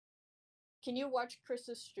Can you watch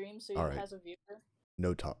Chris's stream so he Alright. has a viewer?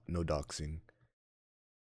 No doxing.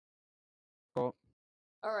 Cool.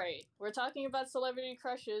 Alright, we're talking about celebrity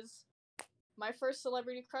crushes. My first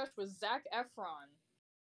celebrity crush was Zac Efron.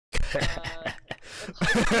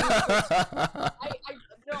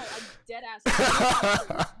 No, I'm dead ass.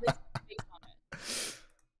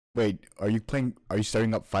 Wait, are you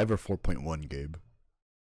starting up 5 or 4.1, Gabe?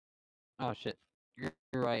 Oh shit, you're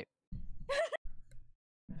right.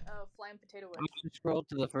 Flying potato I wedge. just scrolled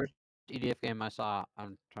to the first EDF game I saw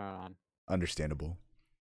on turn on. Understandable.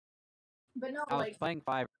 But no, I was like, playing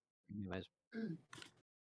 5 anyways.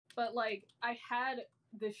 but like, I had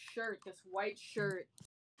this shirt, this white shirt.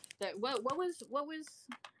 That what was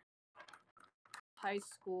High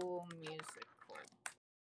School Musical?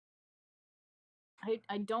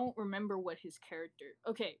 I don't remember what his character.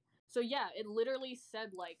 Okay, so yeah, it literally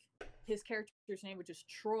said like his character's name, which is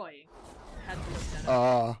Troy. I had to look that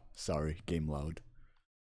up. Sorry, game loud.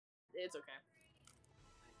 It's okay.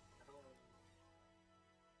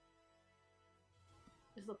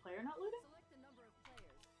 Is the player not loading? Select the number of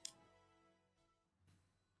players.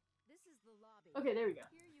 This is the lobby. Okay, there we go.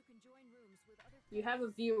 Here you can join rooms with other You have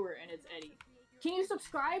a viewer and it's Eddie. Can you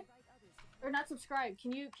subscribe? Or not subscribe?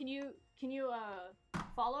 Can you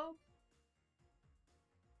follow?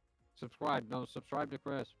 Subscribe. No, subscribe to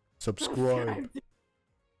Chris. Subscribe.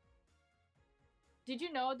 Did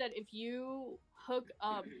you know that if you hook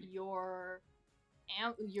up if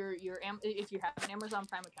you have an Amazon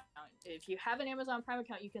Prime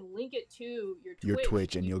account, you can link it to your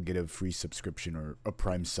Twitch and you'll get a free subscription or a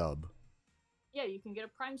Prime sub. Yeah, you can get a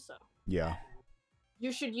Prime sub. Yeah.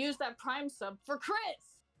 You should use that Prime sub for Chris.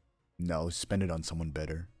 No, spend it on someone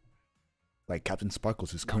better. Like Captain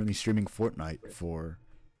Sparkles is currently streaming Fortnite for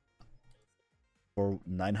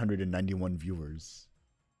 991 viewers.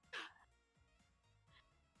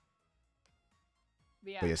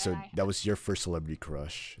 But yeah, so that was your first celebrity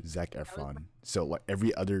crush, Zac Efron. So like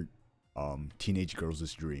every other teenage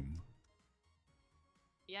girl's dream.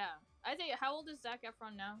 Yeah. I think, how old is Zac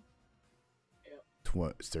Efron now?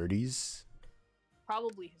 30s?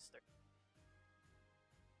 Probably his 30s.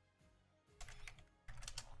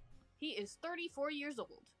 He is 34 years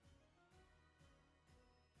old.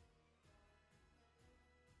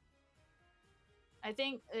 I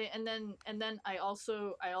think, and then I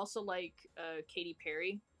also like Katy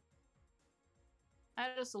Perry. I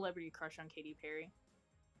had a celebrity crush on Katy Perry.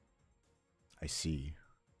 I see.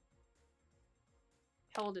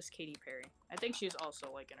 How old is Katy Perry? I think she's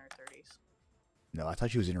also like in her 30s. No, I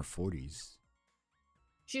thought she was in her 40s.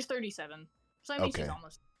 She's 37, so I mean Okay. she's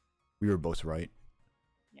almost. We were both right.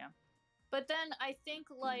 Yeah, but then I think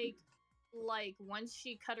like once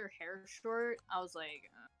she cut her hair short, I was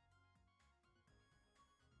like.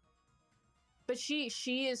 But she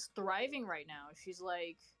is thriving right now. She's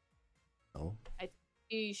like, Oh.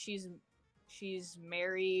 she's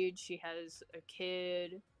married. She has a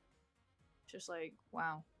kid. Just like,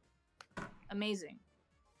 wow, amazing.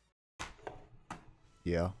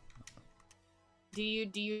 Yeah. Do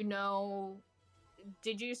you know?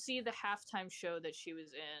 Did you see the halftime show that she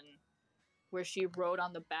was in, where she rode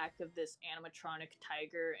on the back of this animatronic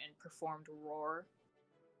tiger and performed Roar?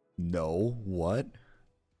 No. What?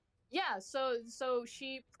 Yeah, so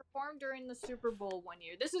she performed during the Super Bowl one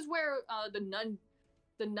year. This is where the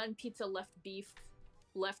nun pizza left beef,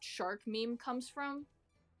 left shark meme comes from,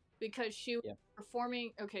 because she was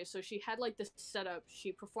performing. Okay, so she had like this setup.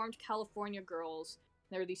 She performed California Girls.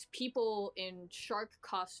 There were these people in shark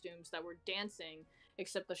costumes that were dancing,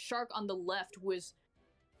 except the shark on the left was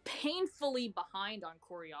painfully behind on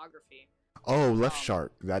choreography. Oh, Left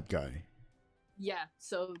Shark, that guy. Yeah,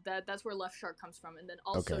 so that's where Left Shark comes from. And then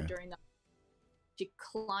also Okay. during that, she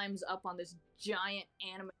climbs up on this giant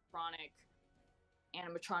animatronic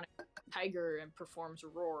tiger and performs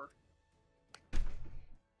Roar.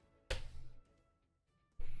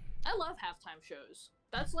 I love halftime shows.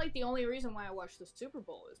 That's like the only reason why I watched the Super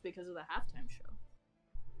Bowl is because of the halftime show.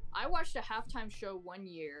 I watched a halftime show one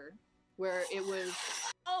year where it was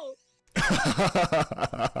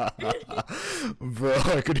Bro,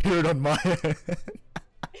 I could hear it on my end.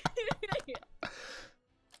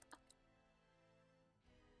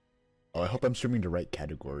 Oh, I hope I'm streaming the right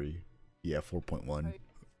category. Yeah, 4.1. Okay.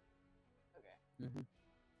 Mm-hmm.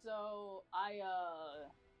 So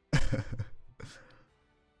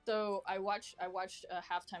I watched a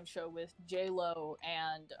halftime show with J-Lo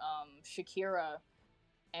and Shakira,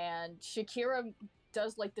 and Shakira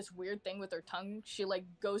does like this weird thing with her tongue. She like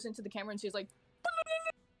goes into the camera and she's like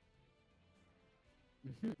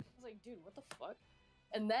I was like, dude, what the fuck?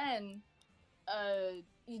 And then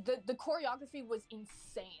the choreography was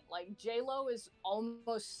insane. Like J-Lo is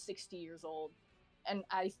almost 60 years old, and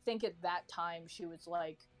I think at that time she was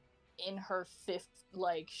like in her fifth,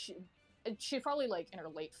 like she's probably like in her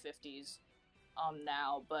late 50s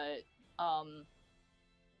now, but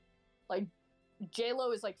like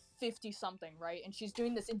J-Lo is like 50 something, right? And she's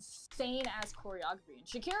doing this insane ass choreography. And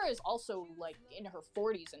Shakira is also like in her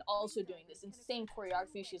 40s and also doing this insane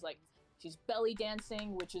choreography. She's belly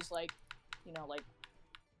dancing, which is like, you know, like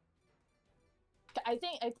I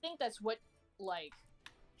think that's what like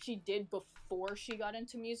she did before she got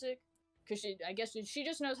into music, because I guess she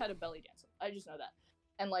just knows how to belly dance. I just know that.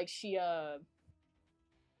 And like she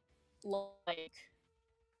like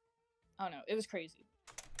I don't know, it was crazy.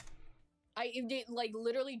 It did, like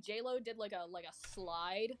literally J-Lo did like a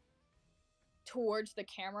slide towards the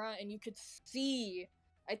camera, and you could see,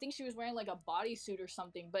 I think she was wearing like a bodysuit or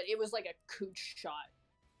something, but it was like a cooch shot,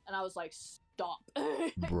 and I was like, stop.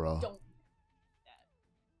 Bruh. Don't do that.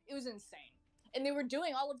 It was insane. And they were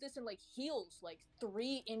doing all of this in like heels, like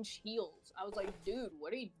 3-inch heels. I was like, dude,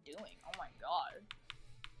 what are you doing? Oh my god.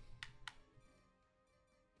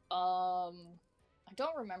 I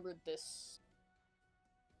don't remember this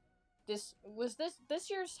this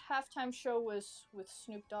year's halftime show was with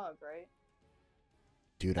Snoop Dogg, right?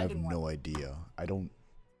 Dude, I have no idea. I don't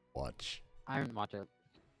watch. I didn't watch it.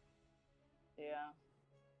 Yeah.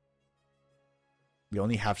 The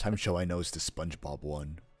only halftime show I know is the SpongeBob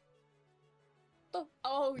one.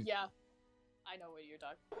 Oh yeah. I know what you're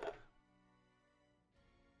talking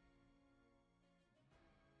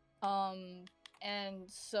about. And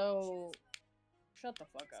so shut the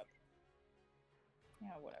fuck up.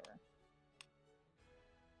 Yeah, whatever.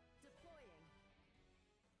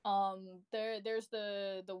 There's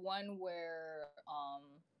the one where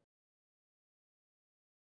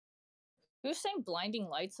who's saying Blinding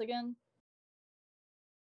Lights again?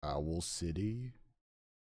 Owl City?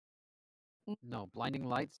 No, Blinding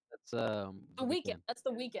Lights. That's The Weeknd. That's The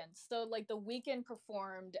Weeknd. So like The Weeknd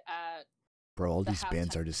performed at Bro, all the these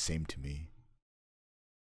bands halftime. are the same to me.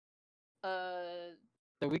 The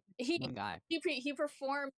Weeknd one guy. He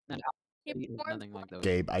performed. And He performed nothing like those.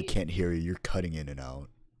 Gabe, I can't hear you. You're cutting in and out.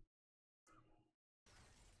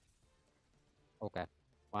 Okay.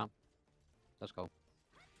 Wow. Let's go.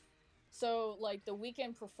 So like The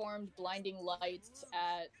Weeknd performed Blinding Lights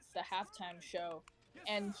at the halftime show,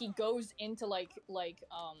 and he goes into like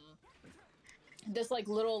this like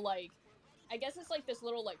little like, I guess it's like this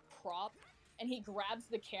little like prop, and he grabs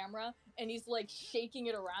the camera and he's like shaking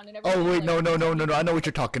it around and everything. Oh wait, like, no. I know what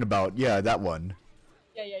you're talking about. Yeah, that one.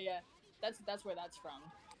 Yeah. That's where that's from.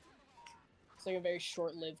 It's like a very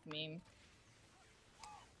short-lived meme.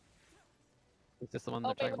 Is this the one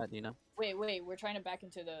they're talking about? Do you know? Wait, we're trying to back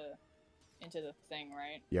into the thing,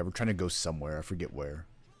 right? Yeah, we're trying to go somewhere. I forget where.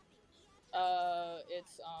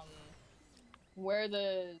 It's where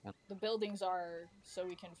the buildings are, so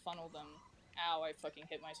we can funnel them. Ow, I fucking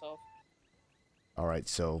hit myself. Alright,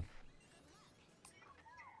 so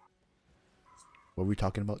what were we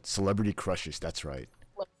talking about? Celebrity crushes, that's right.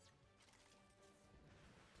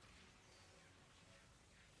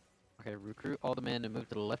 Okay, recruit all the men and move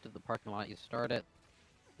to the left of the parking lot you start at.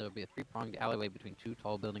 There will be a 3-pronged alleyway between 2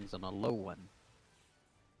 tall buildings and a low one.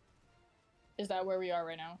 Is that where we are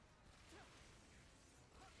right now?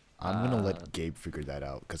 I'm gonna let Gabe figure that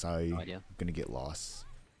out, because I'm gonna get lost.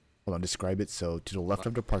 Hold on, describe it. So, to the left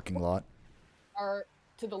of the parking lot. Or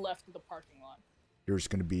to the left of the parking lot. There's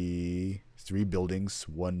gonna be 3 buildings,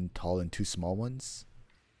 1 tall and 2 small ones.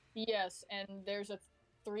 Yes, and there's a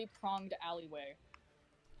 3-pronged alleyway.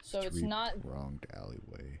 So it's not 3-pronged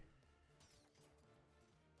alleyway.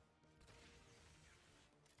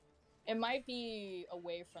 It might be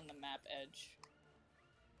away from the map edge.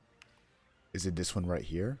 Is it this one right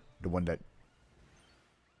here? The one that...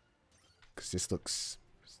 Because this looks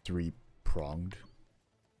 3-pronged.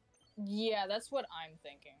 Yeah, that's what I'm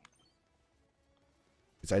thinking.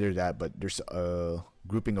 It's either that, but there's a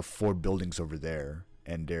grouping of 4 buildings over there,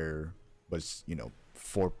 and there was, you know,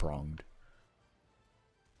 4-pronged.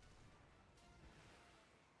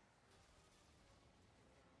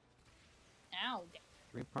 Ow.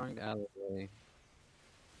 3-pronged alleyway.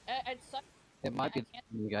 It might be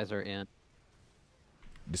you guys are in.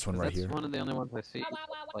 This one right here? That's one of the only ones I see.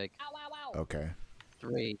 Like, okay.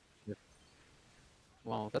 3.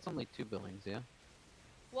 Well, that's only 2 buildings, yeah?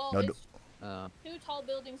 Well, No, it's 2 tall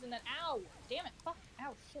buildings and then ow! Damn it! Fuck!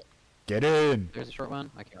 Ow! Shit! Get in! There's a short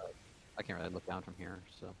one. I can't really look down from here,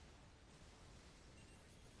 so.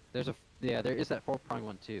 There's a there is that 4-pronged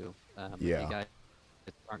one too. Yeah. You guys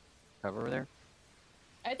aren't cover over there.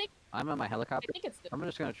 I think I'm on my helicopter. I think it's I'm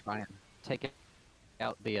just gonna try and take it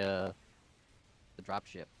out the drop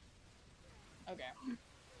ship Okay.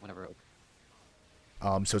 whenever it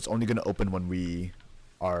So it's only gonna open when we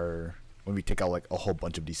take out like a whole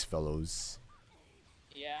bunch of these fellows.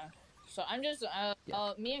 Yeah. So I'm just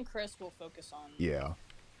Yeah. me and Chris will focus on. Yeah.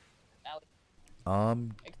 Alex.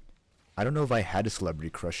 I don't know if I had a celebrity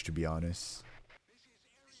crush, to be honest.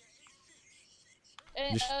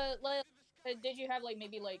 And, Just- did you have like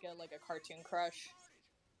maybe like a cartoon crush?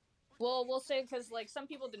 Well, we'll say because like some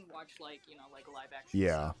people didn't watch like like live action.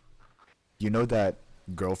 Yeah. stuff. You know that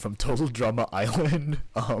girl from Total Drama Island?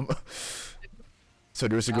 So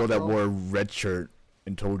there was a girl that Girl? wore a red shirt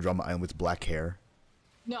in Total Drama Island with black hair.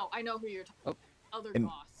 No, I know who you're talking. Oh. Other And-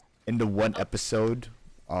 boss. In the one episode,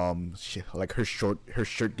 like her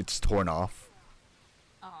shirt gets torn off,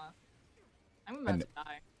 I'm about And- to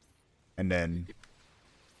die. and then,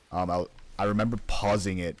 I remember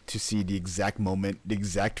pausing it to see the exact moment, the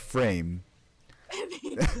exact frame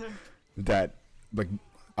that, like,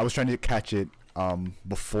 I was trying to catch it,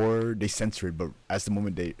 before they censor it, but as the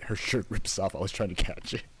moment her shirt rips off, I was trying to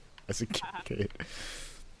catch it as a kid.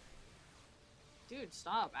 Dude,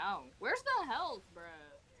 stop! Ow! Where's the health, bruh?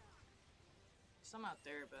 Some out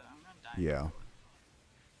there, but I'm gonna die. Yeah.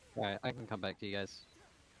 Alright, I can come back to you guys.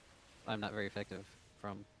 I'm not very effective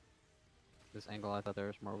from this angle. I thought there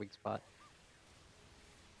was more weak spot.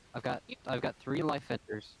 I've got 3 life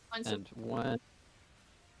vendors and 1.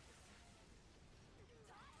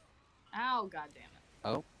 Ow! God damn it!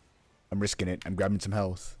 Oh, I'm risking it. I'm grabbing some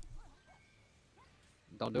health.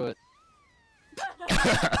 don't do it.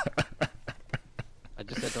 I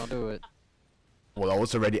just said don't do it. Well, I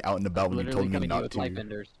was already out and about when you Literally told me coming to you not with life to.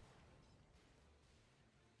 vendors.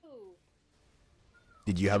 Ooh.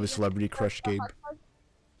 Did you have a celebrity crush, Gabe?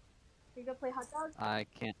 You go play hot dog? I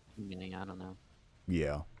can't. I don't know.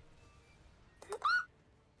 Yeah.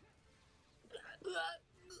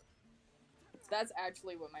 That's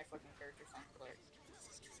actually what my fucking character sounds like.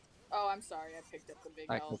 Oh, I'm sorry. I picked up the big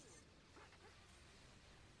Alright, health.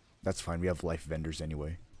 That's fine. We have life vendors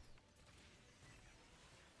anyway.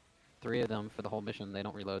 3 of them for the whole mission. They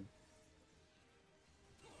don't reload.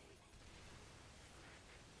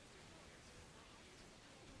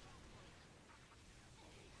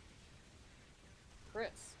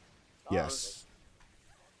 Chris. Yes.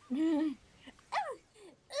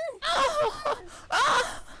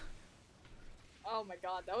 Oh my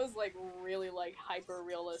god, that was like really like hyper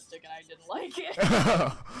realistic and I didn't like it.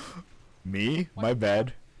 Me? My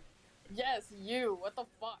bad. Yes, you. What the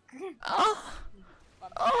fuck? I'm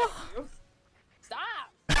mad Oh. at you.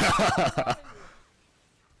 Stop!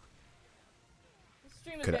 This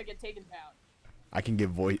stream is Could I- gonna get taken down. I can be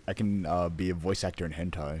a voice actor in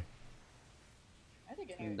hentai. I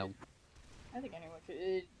think anyone. No. I think anyone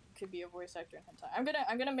could be a voice actor in hentai.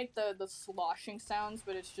 I'm gonna make the sloshing sounds,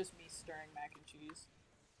 but it's just me stirring mac and cheese,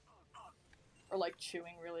 or like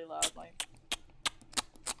chewing really loud, like.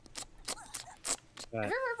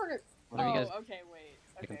 Alright. Oh, Whatever you guys. okay, wait.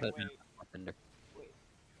 I can Okay, put it in wait. a vendor. Wait.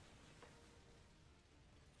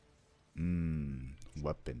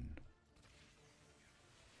 Weapon.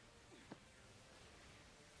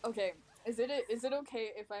 Okay, is it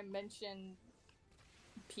okay if I mention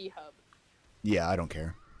P Hub? Yeah, I don't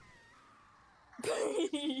care.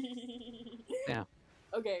 Yeah.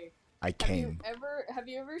 Okay. I came. Have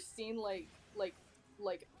you ever seen like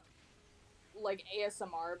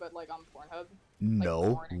ASMR but like on Pornhub?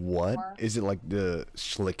 No. porn What? ASMR? Is it like the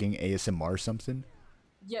slicking ASMR or something?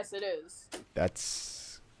 Yes, it is. That's.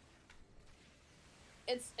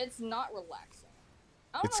 It's not relaxing.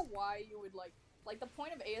 I don't It's- know why you would like the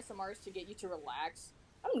point of ASMR is to get you to relax.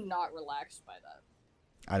 I'm not relaxed by that.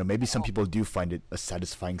 I don't know. Maybe some people do find it a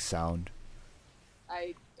satisfying sound.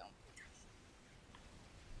 I don't.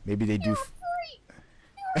 Maybe they do.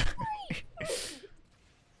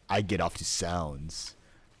 I get off to sounds.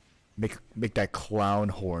 Make that clown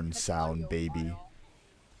horn That's sound, audio baby. file.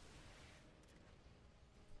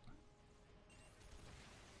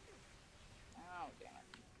 Oh, damn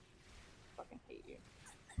it. Fucking hate you.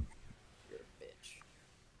 You're a bitch.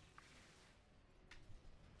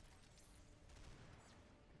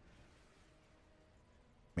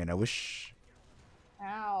 Man, I wish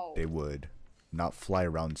Ow. they would not fly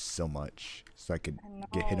around so much, so I could I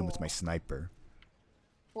get hit him with know. my sniper.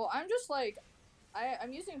 Well, I'm just like,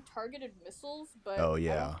 I'm using targeted missiles, but Oh I don't-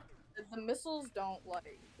 yeah. the missiles don't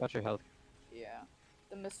like, Watch your health. yeah,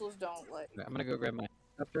 the missiles don't like. Okay, I'm gonna go grab my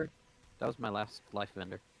helicopter. That was my last life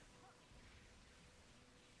vendor.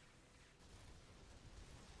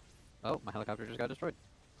 Oh, my helicopter just got destroyed.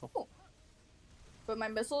 Cool. But my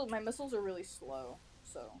missiles are really slow,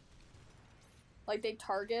 so like they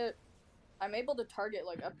target I'm able to target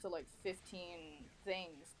like up to like 15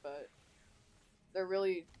 things, but they're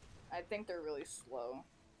really, I think they're really slow.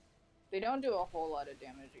 They don't do a whole lot of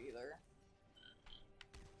damage either.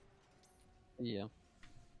 Yeah.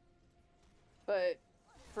 But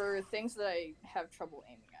for things that I have trouble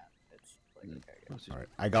aiming at, it's like okay. I guess. All right,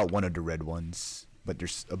 I got one of the red ones, but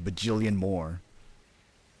there's a bajillion more.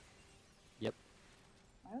 Yep.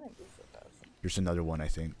 I think this is the best. There's another one, I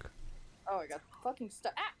think. Oh, I got fucking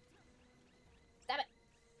stuck. Ah! Stop it!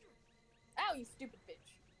 Ow, you stupid bitch!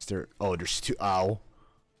 Is there? Oh, there's two. Ow.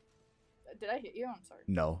 Did I hit you? I'm sorry.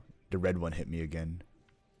 No, the red one hit me again.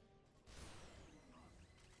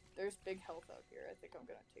 There's big health out here. I think I'm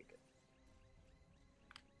gonna take it.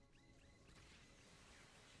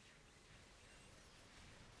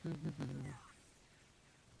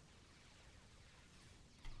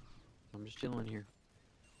 I'm just chilling here.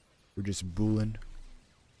 We're just booling.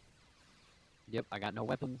 Yep, I got no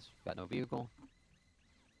weapons, got no vehicle.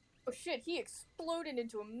 Oh shit! He exploded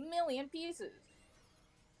into a million pieces.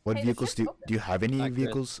 What Hey, the vehicles ship's open. do you have any Not good.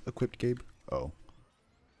 vehicles equipped, Gabe? Oh,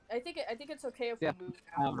 I think it's okay if Yeah, we move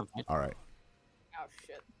I'm out. fine. all right. Oh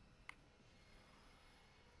shit!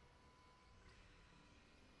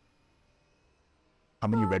 How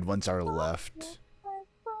many red ones are left?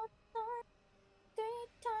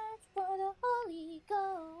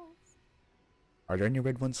 Are there any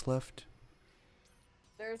red ones left?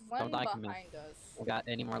 There's one Don't die, Camille. behind us. We got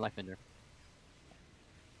any more life ender.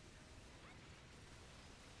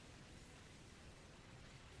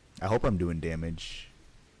 I hope I'm doing damage.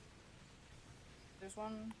 There's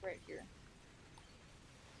one right here.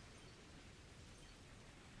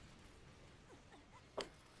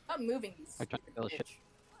 Stop moving, you I tried to stupid kill the ship. bitch.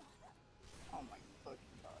 Oh my fucking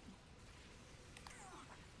god.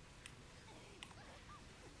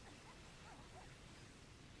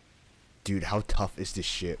 Dude, how tough is this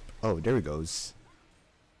ship? Oh, there it goes.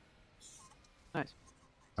 Nice.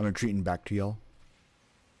 I'm retreating back to y'all.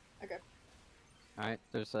 Okay. Alright,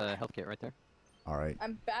 there's a health kit right there. All right.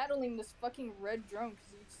 I'm battling this fucking red drone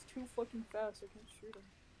because it's too fucking fast. I can't shoot him.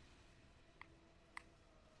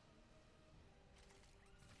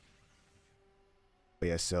 But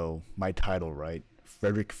yeah, so my title, right?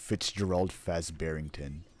 Frederick Fitzgerald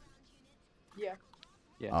Fazbearington. Yeah.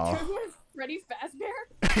 Yeah. Oh. Freddy Fazbear?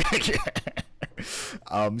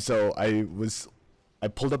 So I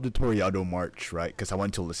pulled up the Toriado March, right? Because I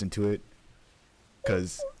wanted to listen to it.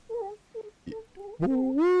 Because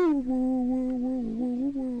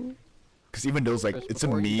even though it's like it's a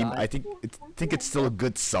Before you meme, die. I think it's still a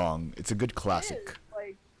good song. It's a good It classic. is,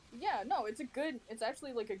 like, yeah, no, it's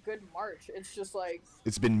actually like a good march. It's just like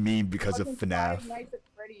It's been memed because of fucking FNAF. Five Nights at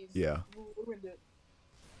Freddy's Yeah. ruined it.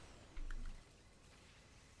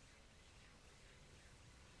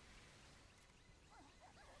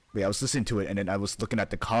 But yeah, I was listening to it and then I was looking at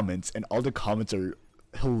the comments and all the comments are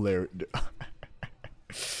hilarious.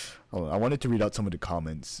 Hold on, I wanted to read out some of the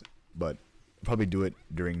comments, but I'll probably do it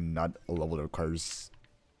during not a level that requires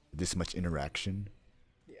this much interaction.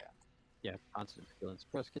 Yeah. Yeah, constant vigilance.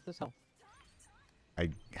 Bros, get this health. I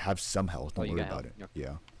have some health, Oh, don't you worry got about health, it. yeah.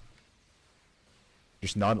 Yeah.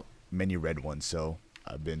 There's not many red ones, so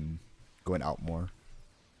I've been going out more.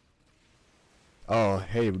 Oh,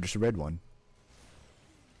 hey, just a red one.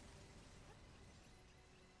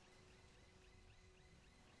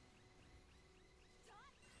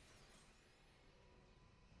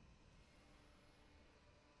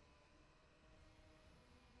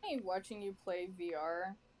 I hate watching you play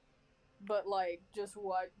VR, but like just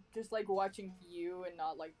like watching you and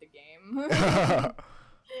not like the game.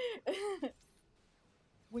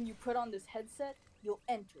 When you put on this headset, you'll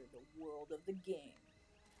enter the world of the game.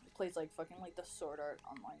 It plays like fucking like the Sword Art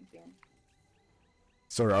Online thing.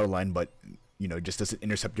 Sort of outline, but you know, it just doesn't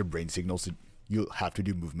intercept your brain signals. So you have to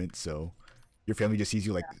do movement, so your family just sees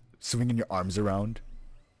you like swinging your arms around.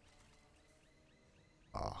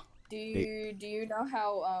 Ah, Do you know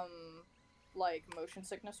how like motion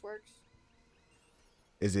sickness works?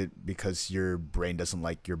 is it because your brain doesn't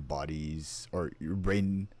like your body's, or your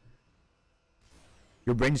brain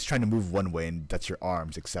is trying to move one way and that's your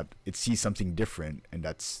arms, except it sees something different and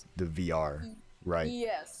that's the VR, right?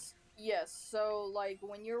 Yes. So like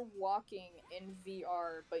when you're walking in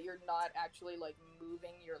VR, but you're not actually like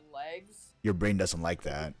moving your legs, Your brain doesn't like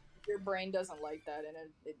that. your brain doesn't like that, and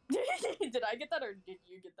it did I get that or did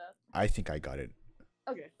you get that? I think I got it.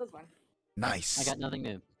 Okay, that's fine. Nice. I got nothing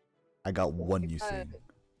new. I got one new Uh, thing.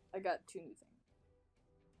 I got two new things.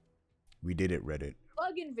 We did it, Reddit.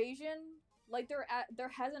 Bug invasion? Like there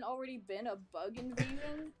hasn't already been a bug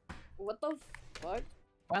invasion? What the fuck?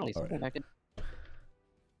 Finally, Alright. something I can.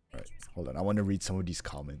 Alright. Hold on, I want to read some of these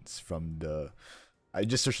comments from the. I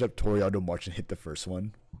just searched up Toriado March and hit the first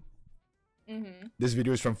one. This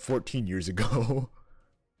video is from 14 years ago.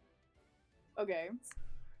 Okay.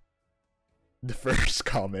 The first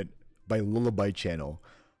comment by Lullaby Channel.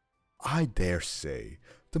 I dare say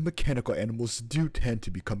the mechanical animals do tend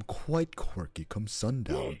to become quite quirky come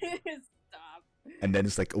sundown. Stop. And then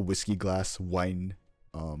it's like a whiskey glass, wine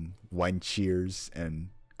cheers, and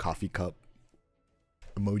coffee cup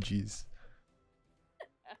emojis.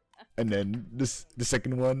 And then the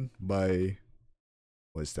second one by,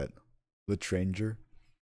 what is that? Latranger.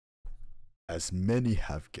 As many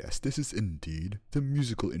have guessed, this is indeed the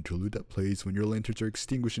musical interlude that plays when your lanterns are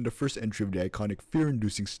extinguished in the first entry of the iconic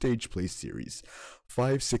fear-inducing stage play series,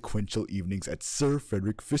 5 Sequential Evenings at Sir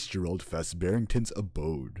Frederick Fitzgerald Fazbearington's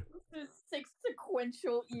abode. 6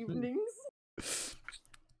 sequential evenings.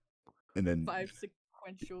 And then 5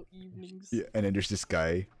 sequential evenings. yeah, and then there's this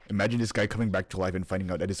guy. Imagine this guy coming back to life and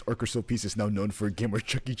finding out that his orchestral piece is now known for a game where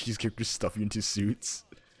Chuck E. Cheese characters stuff you into suits.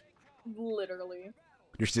 Literally.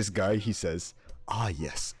 There's this guy, he says, "Ah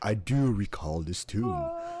yes, I do recall this tune.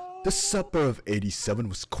 The Supper of 87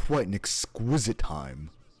 was quite an exquisite time."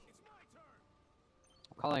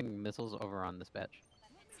 I'm calling missiles over on this batch.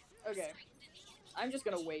 Okay. I'm just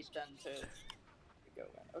gonna wait then to go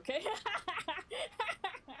in, okay?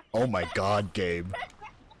 Oh my god, Gabe.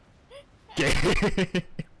 Gabe.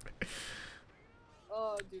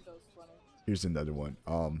 Oh, dude, that was funny. Here's another one.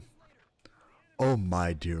 Oh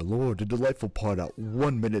my dear lord, the delightful part at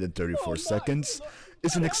 1 minute and 34 seconds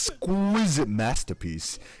is an exquisite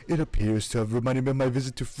masterpiece. It appears to have reminded me of my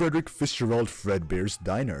visit to Frederick Fitzgerald Fredbear's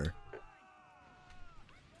Diner.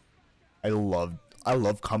 I love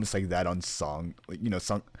comments like that on song, like, you know,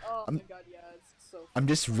 song. Oh my god, yeah, it's so I'm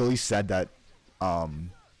just really sad that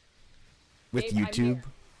with Gabe, YouTube.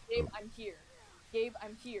 Gabe, I'm here. Gabe,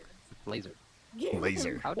 I'm here. Laser. Gabe,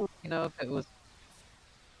 Laser. How do you know if it was?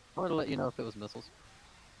 I wanted to let you know if it was missiles.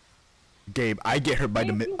 Gabe, I get hurt by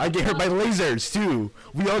Gabe, I get hurt by lasers too.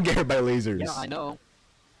 We all get hurt by lasers. Yeah, I know.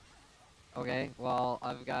 Okay, well,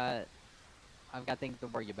 I've got things to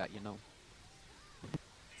worry about, you know.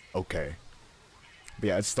 Okay. But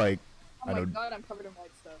yeah, it's like, Oh I my know god, I'm covered in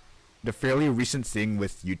white stuff. the fairly recent thing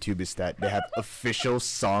with YouTube is that they have official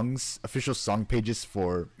song pages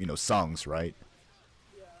for, you know, songs, right?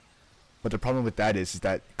 Yeah. But the problem with that is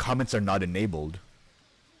that comments are not enabled.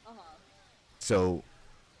 So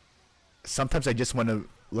sometimes I just want to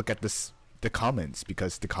look at the comments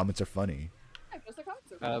because the comments are funny. Yeah, just the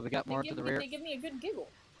comments are We got more to the rear. They give me a good giggle.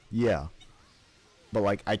 Yeah. But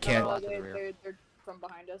like I can't Oh, to the rear. they're from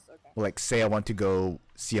behind us? Okay. like say I want to go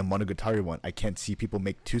see a Monogatari one. I can't see people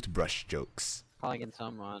make toothbrush jokes. Calling in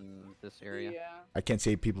some on this area. Yeah. I can't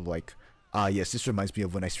say people like, ah yes, this reminds me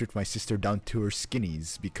of when I stripped my sister down to her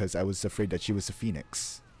skinnies because I was afraid that she was a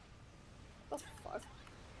phoenix. What the fuck?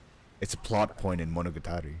 It's a plot point in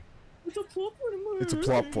Monogatari. It's a plot point in my It's a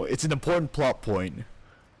plot point. It's an important plot point.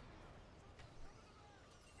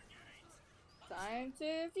 Time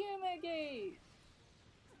to fumigate.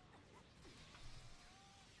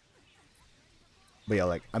 But yeah,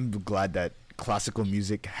 like I'm glad that classical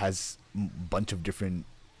music has a bunch of different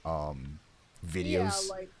videos. Yeah,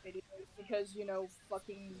 like videos, because you know,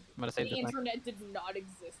 fucking I'm gonna save the this man. internet did not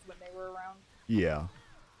exist when they were around. Yeah.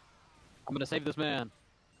 I'm gonna save this man.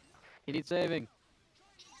 He needs saving.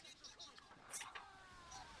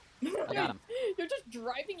 I got him. You're just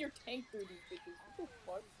driving your tank through these bitches. What the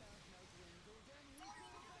fuck?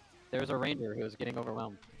 There was a ranger who was getting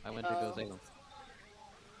overwhelmed. I went to go Oh. save him.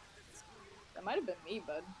 That might have been me,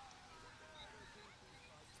 bud.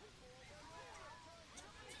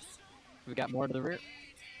 We got more to the rear.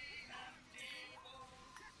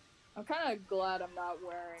 I'm kind of glad I'm not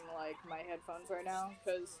wearing like my headphones right now,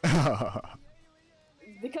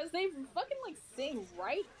 because they fucking like sing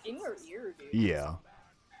right in your ear, dude. Yeah.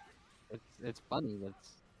 It's funny.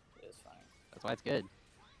 It's funny. That's why it's good.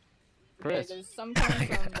 Okay, Chris. there's some coming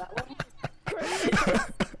from that way. Chris.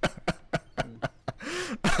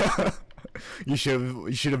 You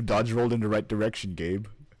should have dodge rolled in the right direction, Gabe.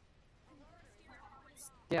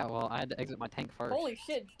 Yeah, well, I had to exit my tank first. Holy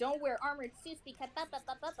shit! Don't wear armored suits because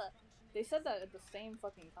They said that at the same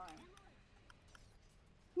fucking time.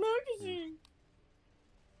 Magazine.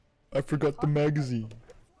 I forgot the magazine.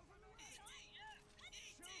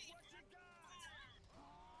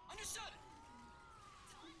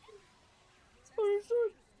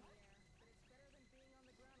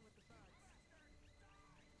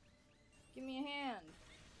 Give me a hand.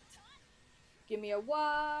 Give me a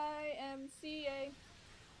YMCA.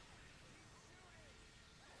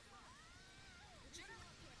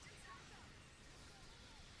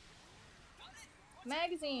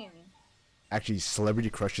 Magazine. Actually, celebrity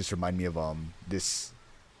crushes remind me of this.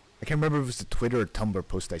 I can't remember if it was a Twitter or Tumblr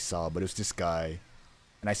post I saw, but it was this guy,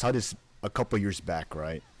 and I saw this a couple years back,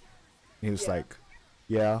 right? And he was Yeah. like,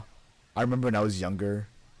 "Yeah, I remember when I was younger,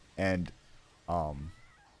 and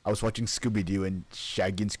I was watching Scooby Doo and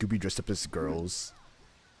Shaggy and Scooby dressed up as girls,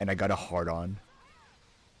 and I got a hard on,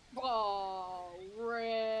 Oh,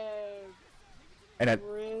 rip. and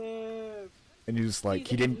Rip. he was like, He's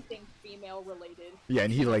he didn't, anything female related. yeah,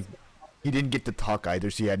 and he didn't get to talk either,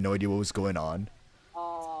 so he had no idea what was going on.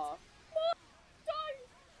 Aw. Guys!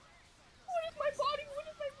 What is my body? What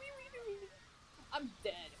is my wee-wee doing? I'm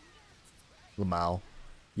dead. Lamau,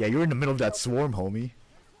 yeah, you're in the middle of that swarm, homie.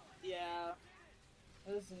 Yeah.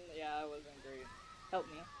 Yeah, it wasn't great. Help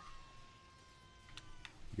me.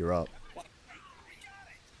 You're up.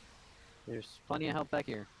 There's plenty of help back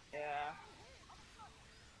here. Yeah.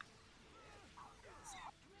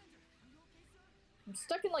 I'm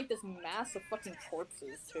stuck in like this mass of fucking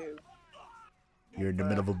corpses too. You're in the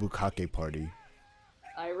middle of a bukkake party.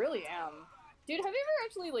 I really am. Dude, have you ever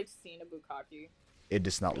actually like seen a bukkake? It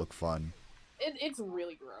does not look fun. It's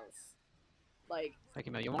really gross. Like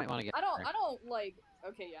Camille, you might want to get. I don't like.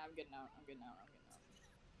 Okay, yeah, I'm getting out. I'm getting out.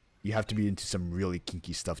 You have to be into some really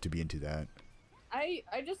kinky stuff to be into that. I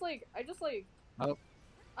just like. Oh.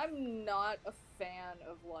 I'm not a fan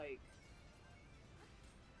of like.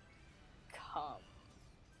 Cum.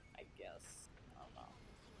 I guess. I don't know.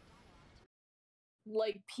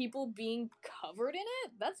 Like people being covered in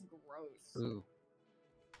it? That's gross. Ooh.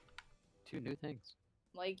 2 new things.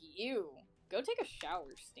 Like you. Go take a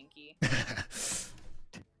shower, Stinky.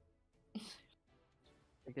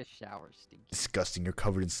 Take a shower, Stinky. Disgusting, you're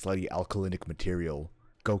covered in slutty alkalinic material.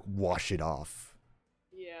 Go wash it off.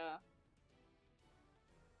 Yeah.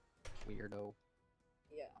 Weirdo.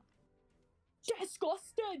 Yeah.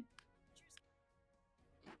 Disgusted!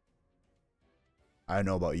 I don't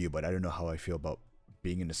know about you, but I don't know how I feel about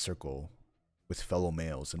being in a circle with fellow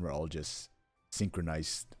males and we're all just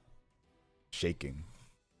synchronized shaking.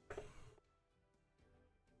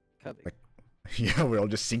 Cubby. Like, yeah, we're all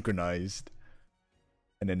just synchronized.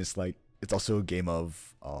 And then it's like, it's also a game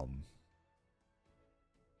of,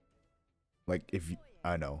 like, if you,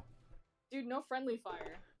 I don't know. Dude, no friendly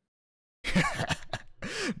fire. It's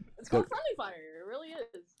But- called friendly fire. It really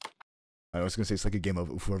is. I was gonna say it's like a game of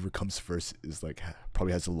whoever comes first is like,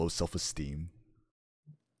 probably has a low self-esteem.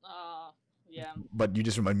 Yeah. But you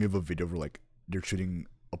just remind me of a video where like, they're shooting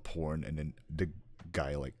a porn and then the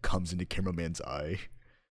guy like comes in the cameraman's eye.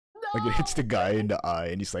 Like it hits the guy in the eye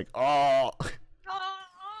and he's like, oh! God,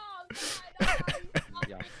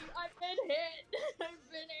 Yeah. I've been hit.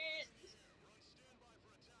 I've been hit.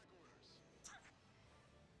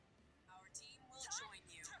 Our team will join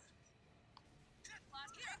you.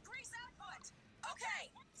 Increase output.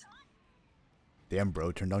 Okay. Damn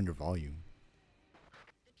bro, turn down your volume.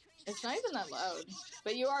 It's not even that loud.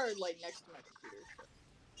 But you are like next to my computer.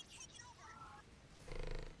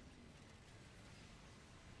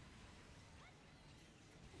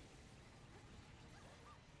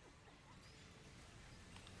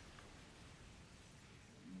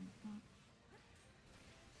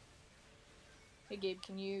 Hey Gabe,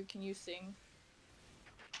 can you sing?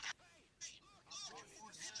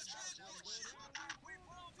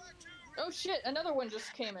 Oh shit, another one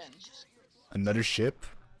just came in. Another ship?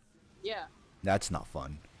 Yeah, That's not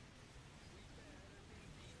fun.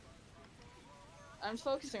 I'm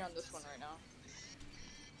focusing on this one right now.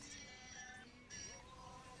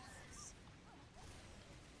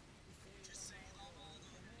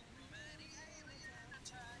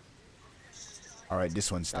 Alright,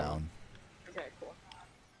 this one's Got one. down. Okay, cool.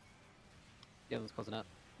 The other one's closing up.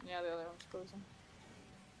 Yeah, the other one's closing.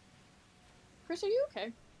 Chris, are you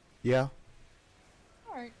okay? Yeah,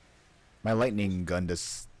 Alright. my lightning gun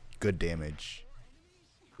does good damage.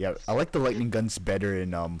 Yeah, I like the lightning guns better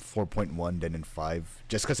in 4.1 than in 5,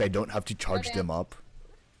 just because I don't have to charge Okay. them up.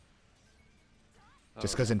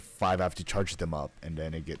 Just Oh, because in 5 I have to charge them up, and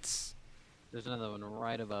then it gets there's another one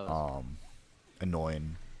right above.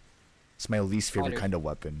 annoying. It's my least favorite Spider. kind of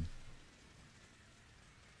weapon.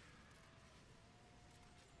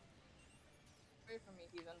 Away from me,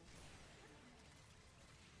 heathen.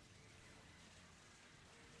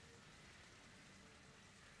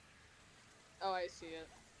 Oh, I see it.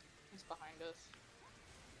 He's behind us.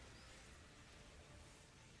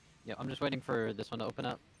 Yeah, I'm just waiting for this one to open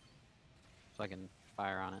up, so I can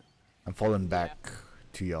fire on it. I'm falling back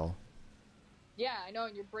to y'all. Yeah, I know,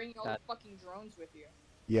 and you're bringing all the That- fucking drones with you.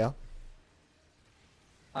 Yeah?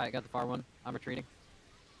 Alright, got the far one. I'm retreating.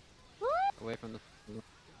 Away from the...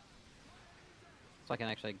 So I can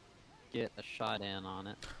actually get a shot in on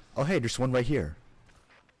it. Oh, hey, there's one right here.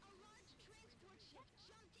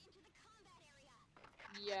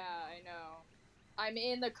 Yeah, I know. I'm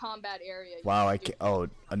in the combat area. You Wow, I stupid- can't. Oh,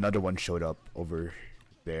 another one showed up over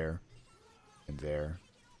there and there.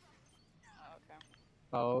 Oh, okay.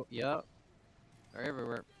 Oh, yep. They're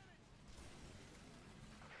everywhere.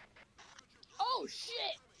 Oh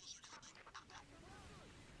shit!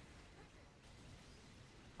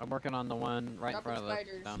 I'm working on the one right in Dropping front of us.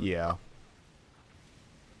 spiders. Down. Yeah.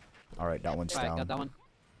 Alright, that one's Alright, down. got that one.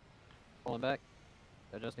 Pulling back.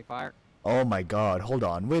 Adjusting fire. Oh my god, hold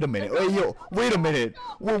on. Wait a minute. Hey, yo, wait a minute.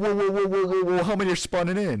 Whoa, whoa, whoa, whoa, whoa, whoa, whoa. How many are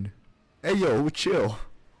spawning in? Hey, yo, chill.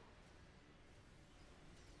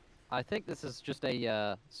 I think this is just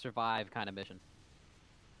a survive kind of mission.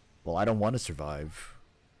 Well, I don't want to survive.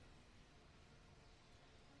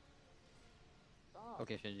 Oh.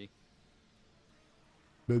 Okay, Shinji.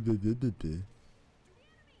 Buh, buh, buh, buh, buh.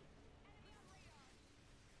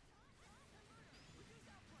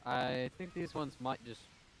 I think these ones might just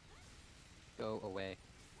go away.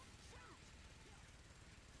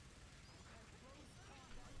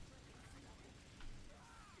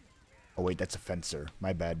 Oh, wait, that's a fencer.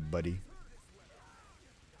 My bad, buddy.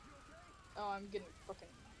 Oh, I'm getting fucking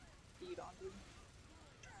beat on, dude.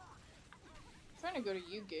 I'm trying to go to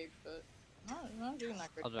you, Gabe, but I'm not doing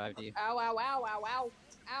that great. I'll drive to you. Ow, ow, ow, ow, ow,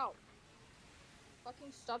 ow.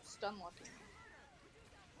 Fucking stop stun locking me.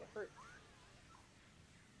 Get hurt.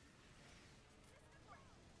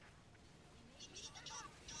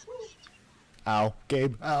 Ow,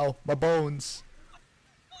 Gabe, ow, my bones.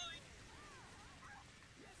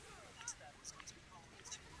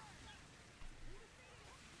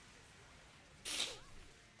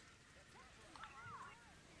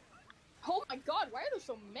 Oh my god, why are there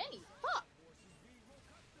so many? Fuck!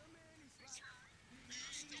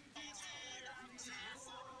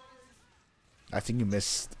 I think you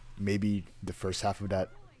missed maybe the first half of that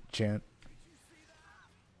chant.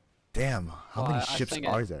 Damn, how Well, many I ships sang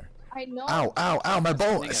are it. there? I know. Ow, ow, ow, my I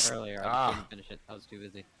sang bones! it earlier. I Ah. just couldn't finish it. I was too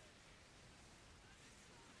busy.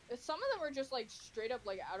 Some of them are just like straight up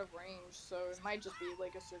like out of range, so it might just be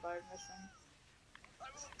like a survive mission. I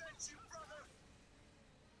will avenge you, brother.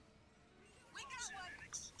 We got one.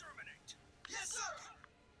 Exterminate. Yes, sir.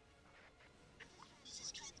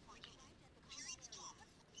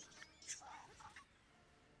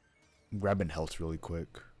 I'm grabbing health really quick.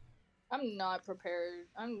 I'm not prepared.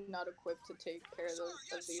 I'm not equipped to take care of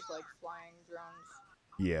these like flying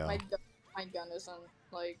drones. Yeah. My gun isn't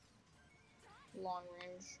like long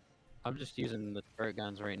range. I'm just using the turret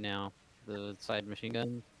guns right now. The side machine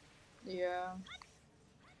gun. Yeah.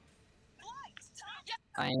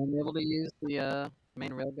 I am able to use the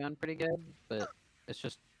main railgun pretty good, but it's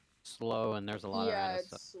just slow and there's a lot Yeah, around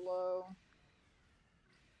us. it's slow.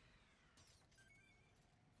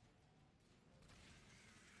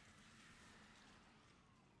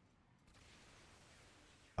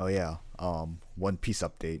 Oh yeah. One Piece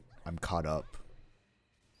update. I'm caught up.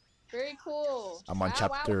 Very cool. I'm on Wow, wow,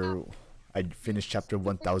 chapter. wow. I finished chapter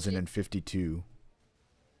 1052.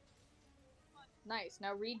 Nice.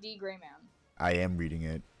 Now read D Gray Man. I am reading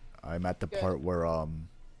it. I'm at the Good. part where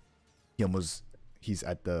he's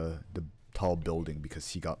at the tall building because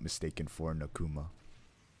he got mistaken for an Akuma.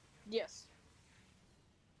 Yes.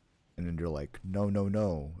 And then they're like, no, no,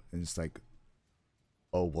 no. And it's like,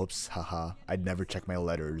 oh, whoops, haha. I'd never check my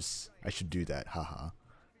letters. I should do that, haha.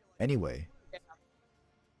 Anyway,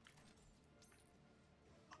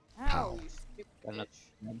 Ow, Pow. you stupid Got another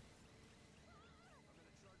bitch. one.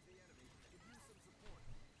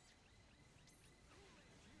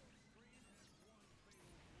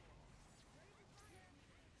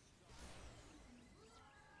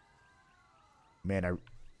 man,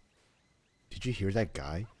 did you hear that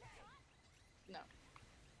guy? No.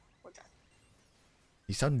 Okay.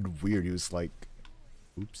 He sounded weird. He was like,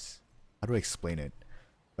 oops. How do I explain it?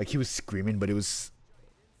 Like he was screaming, but it was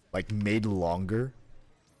like made longer.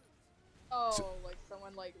 Oh, like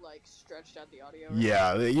someone like stretched out the audio. or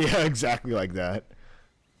Yeah, yeah, exactly like that.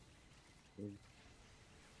 something.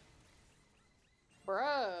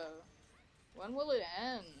 Bruh. When will it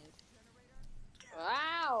end?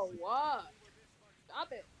 Wow, what?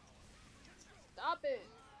 Stop it. Stop it.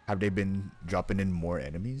 Have they been dropping in more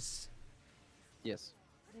enemies? Yes.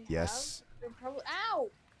 They Yes. have? They're probably. Ow!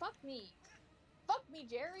 Fuck me. Fuck me,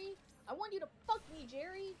 Jerry. I want you to fuck me,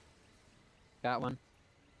 Jerry. Got one.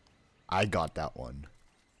 I got that one.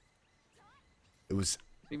 It was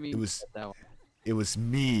What do you mean It was- that one? it was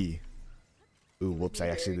me. Ooh, whoops! I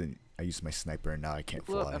Me, actually Jerry. didn't. I used my sniper and now I can't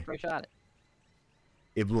Blew up fly. after I shot it.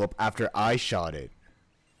 It blew up after I shot it.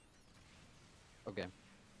 Okay.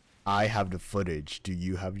 I have the footage. Do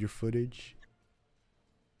you have your footage?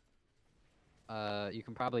 You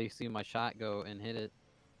can probably see my shot go and hit it.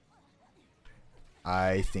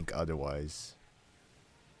 I think otherwise.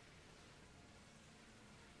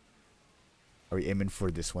 Are we aiming for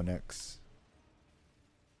this one next?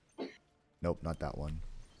 Nope, not that one.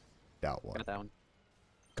 That one. Got that one.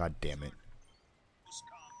 God damn it.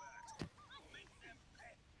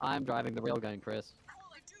 I'm driving the railgun, Chris.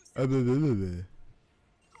 Does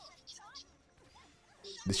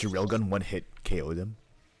your railgun one hit KO them?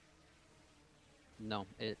 No,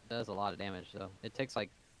 it does a lot of damage though. It takes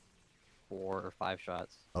like 4 or 5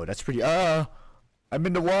 shots. Oh, that's pretty. I'm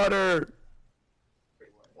in the water.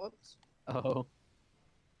 Whoops. Oh.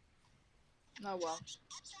 Oh well.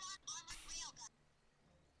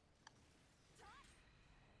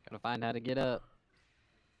 Gotta find how to get up.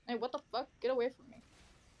 Hey, what the fuck? Get away from me.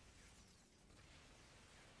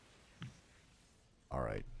 All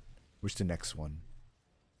right. Where's the next one?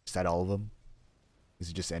 Is that all of them? Is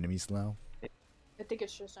it just enemies now? I think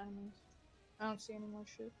it's just enemies. I don't see any more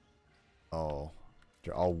shit. Oh,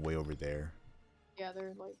 they're all way over there. Yeah,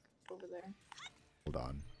 they're like over there. Hold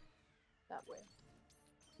on. That way.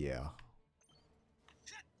 Yeah.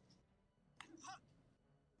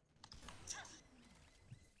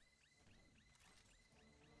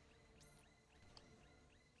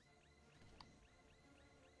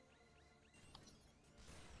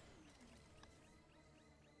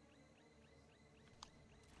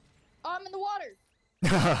 Oh, I'm in the water!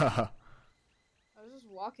 I was just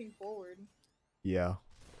walking forward. Yeah.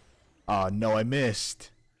 Oh no, I missed.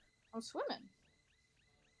 I'm swimming.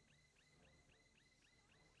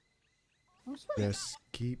 I'm swimming. Just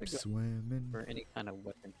keep Good. swimming. For any kind of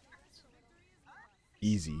weapon.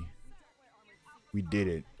 Easy. We did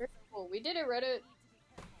it. Very cool. We did it, Reddit.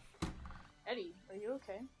 Eddie, are you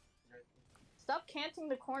okay? Stop canting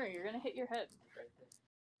the corner. You're gonna hit your head.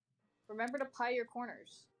 Remember to pie your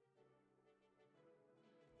corners.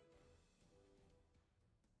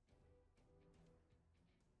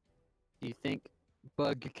 Do you think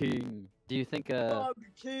Bug King? Do you think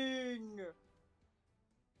King! Do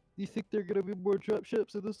you think there are gonna be more drop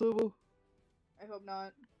ships in this level? I hope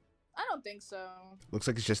not. I don't think so. Looks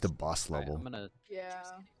like it's just a boss Alright, level. I'm gonna Yeah.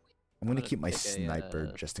 I'm gonna gonna keep my take a,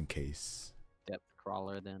 sniper just in case. depth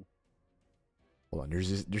crawler then. Hold on,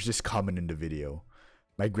 there's this comment in the video.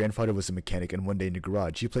 My grandfather was a mechanic, and one day in the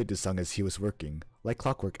garage, he played this song as he was working. Like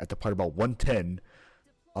clockwork, at the part about 110,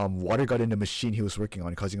 water got in the machine he was working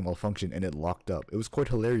on, causing a malfunction, and it locked up. It was quite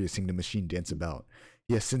hilarious seeing the machine dance about.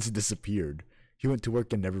 He has since disappeared. He went to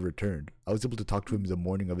work and never returned. I was able to talk to him the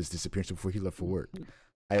morning of his disappearance before he left for work.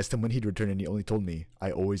 I asked him when he'd return, and he only told me,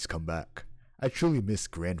 "I always come back." I truly miss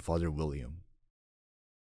Grandfather William.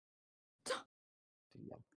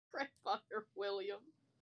 Grandfather William.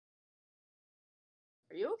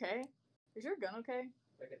 Are you okay? Is your gun okay?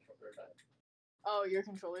 My controller died. Oh, your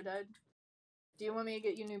controller died? Do you want me to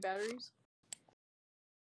get you new batteries?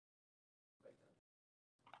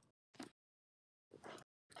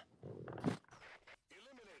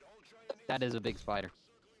 That is a big spider.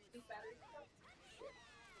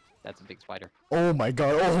 That's a big spider. Oh my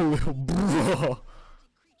god, oh, bro.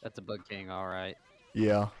 That's a Bug King, alright.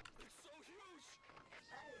 Yeah.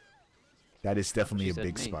 That is definitely She a said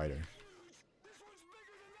big me. spider.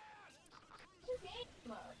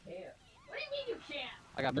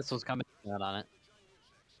 I got missiles coming out on it.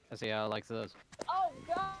 I see how it likes those. Oh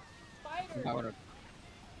god! Spider! I wanna-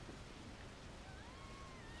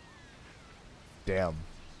 Damn.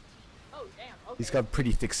 Oh damn, okay. He's got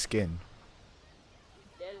pretty thick skin.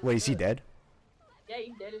 Dead as Wait, is he fuck. dead? Yeah,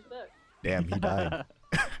 he's dead as fuck. Damn, he died.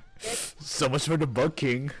 Dead. So much for the Bug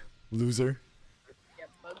King, loser. Yeah,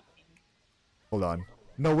 Bug King. Hold on.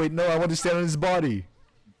 No, wait, no, I want to stand on his body.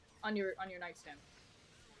 On your nightstand.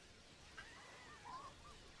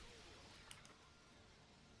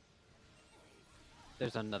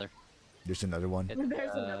 There's another. There's another one. It's,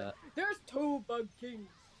 There's another. There's 2 Bug Kings.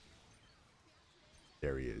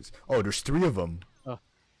 There he is. Oh, there's 3 of them. Oh.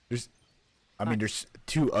 There's, I mean, there's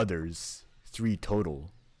 2 others. 3 total.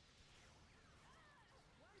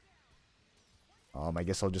 I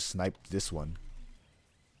guess I'll just snipe this one.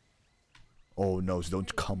 Oh no, so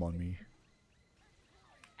don't come on me.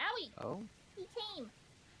 Owie! Oh? He came!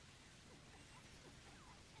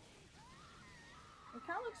 It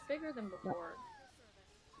kinda looks bigger than before.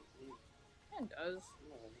 Yeah, it does.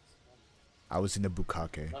 I was in the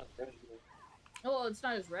Bukake. Not very good. Well, it's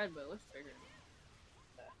not as red, but it looks bigger.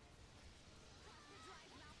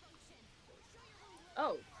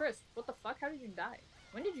 Oh, Chris, what the fuck? How did you die?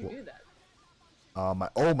 When did you do that?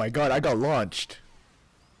 Oh my god, I got launched.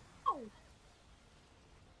 Oh!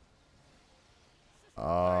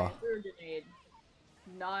 Alright, threw a grenade.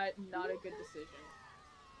 Not a good decision.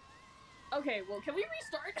 Okay, well, can we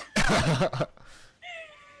restart?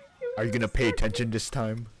 Are you gonna pay attention this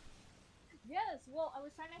time? Yes, well, I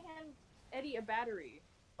was trying to hand Eddie a battery.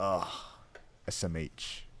 Ugh.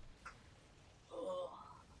 SMH.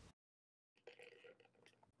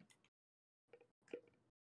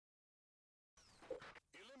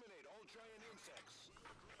 Eliminate all giant insects.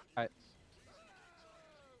 Alright.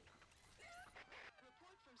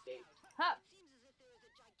 Ha!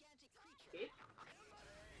 Okay.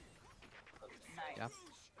 Nice. Yeah.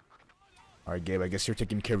 Alright, Gabe, I guess you're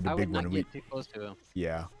taking care of the I big would not one. get too close to him.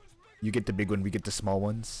 Yeah. You get the big one, we get the small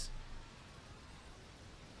ones.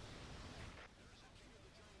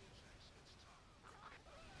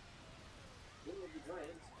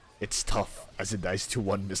 It's tough as it dies to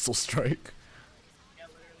one missile strike. Yeah,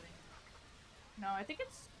 literally. No, I think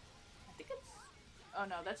it's. Oh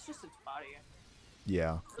no, that's just its body.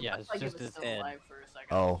 Yeah. Yeah, Looks it's like just it was his still head. alive for a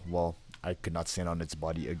second. Oh, well, I could not stand on its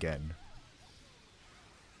body again.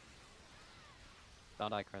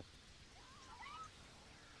 Don't die, Chris.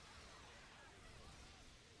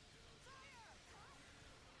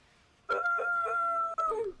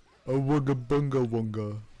 A wugga bunga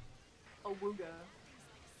wunga. A wooga.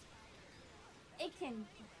 It can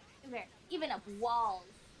even up walls.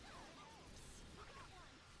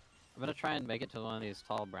 I'm gonna try and make it to one of these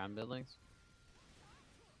tall brown buildings.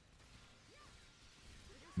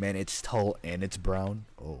 Man, it's tall and it's brown.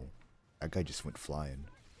 Oh, that guy just went flying.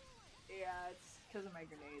 Yeah, it's because of my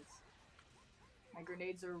grenades. My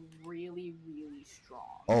grenades are really, really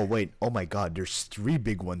strong. Oh, wait. Oh my god, there's 3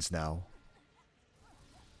 big ones now.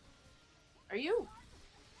 Are you?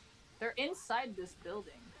 They're inside this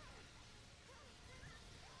building.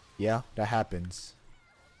 Yeah, that happens.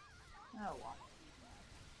 Oh well.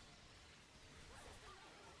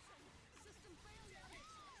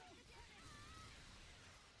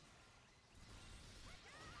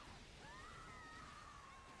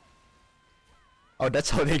 Oh,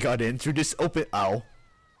 that's how they got in, through this open— Ow.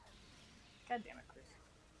 God damn it,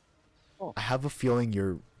 Chris. I have a feeling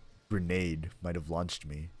your grenade might have launched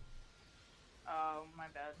me. Oh, my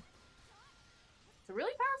bad. It's a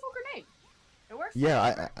really powerful grenade. It works.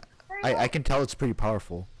 Yeah, very I well. can tell it's pretty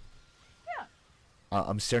powerful. Yeah.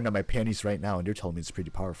 I'm staring at my panties right now and they're telling me it's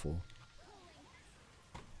pretty powerful.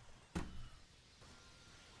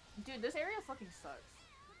 Dude, this area fucking sucks.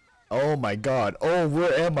 Oh my god. Oh,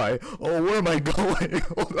 where am I? Oh, where am I going?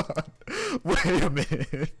 Hold on. Wait a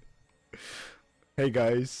minute. Hey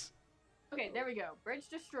guys. Okay, there we go. Bridge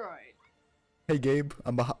destroyed. Hey Gabe,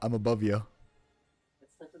 I'm above you.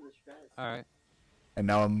 Alright. And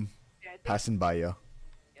now I'm Yeah, I think passing by you.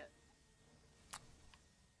 Yeah.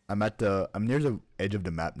 I'm near the edge of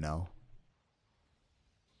the map now.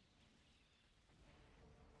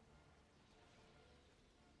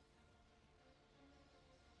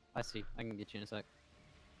 I see. I can get you in a sec.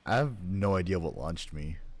 I have no idea what launched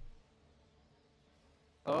me.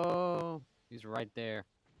 Oh, he's right there.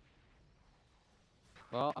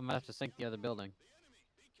 Well, I'm gonna have to sink the other building.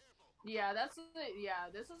 Yeah, this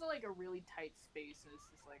is like a really tight space, and this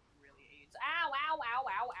is like really aids. Ow, ow, ow,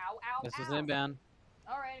 ow, ow, ow, This ow. is inbound.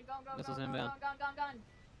 Alright, gone, This gone, is gone, inbound. gone, gone, gone,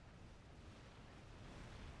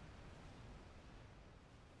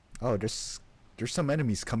 gone. Oh, there's some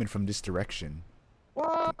enemies coming from this direction.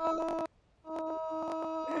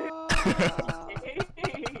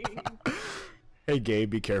 Hey Gabe,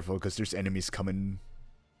 be careful because there's enemies coming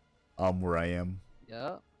where I am.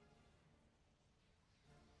 Yeah.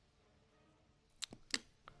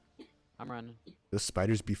 I'm running. The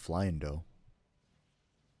spiders be flying though.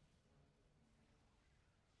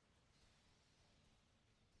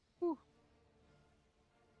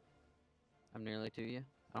 I'm nearly to you.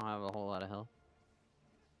 I don't have a whole lot of health.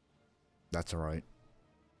 That's alright.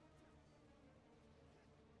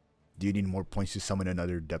 Do you need more points to summon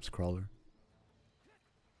another depth crawler?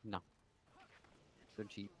 No. So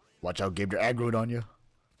cheap. Watch out, Gabe, they're aggroed on you.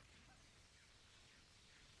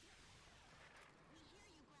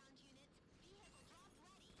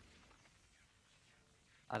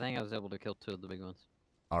 I think I was able to kill 2 of the big ones.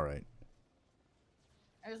 Alright.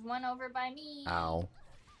 There's one over by me. Ow.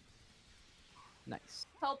 Nice.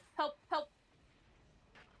 Help, help, help.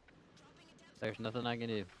 There's nothing I can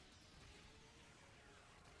do.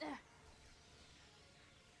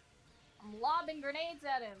 I'm lobbing grenades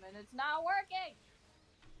at him, and it's not working.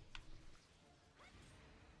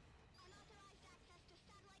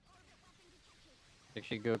 Make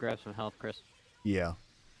sure you go grab some health, Chris. Yeah.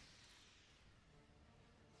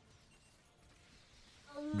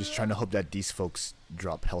 I'm just trying to hope that these folks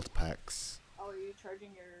drop health packs. Oh, are you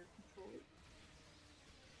charging your controller?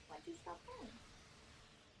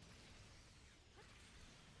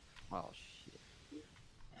 Oh shit.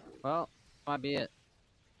 Well, might be it.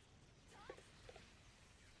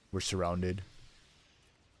 We're surrounded.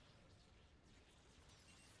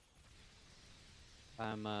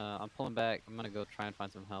 I'm pulling back. I'm gonna go try and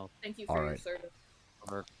find some health. Thank you for your Alright. service.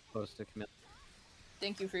 Over close to Camille.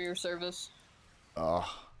 Thank you for your service.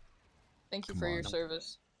 Oh, Thank you Come for your on.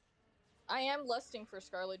 service. I am lusting for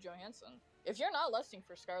Scarlett Johansson. If you're not lusting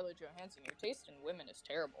for Scarlett Johansson, your taste in women is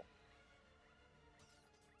terrible.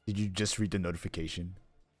 did you just read the notification?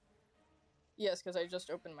 Yes, because I just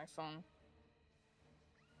opened my phone.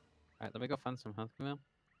 Alright, let me go find some health, Camille.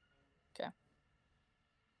 'Kay.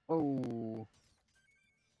 Oh.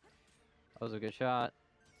 That was a good shot.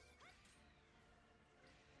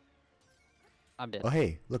 I'm dead. Oh,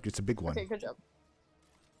 hey, look, it's a big one. Okay, good job.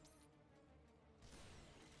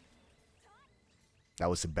 That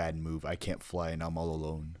was a bad move. I can't fly and I'm all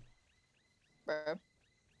alone. Bruh.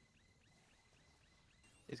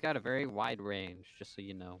 He's got a very wide range, just so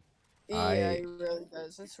you know. Yeah, he really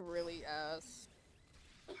does. It's really ass.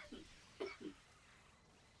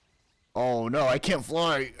 Oh no, I can't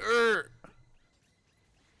fly.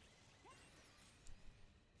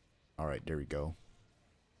 Alright, there we go.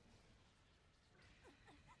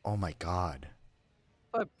 Oh my god.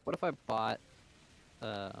 What if I bought,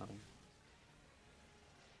 what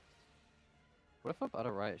if I bought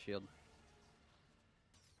a riot shield?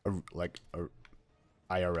 Like a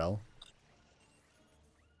IRL?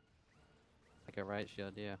 Like a riot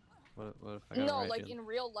shield, yeah. What if I got a No, riot like shield? in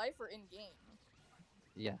real life or in game.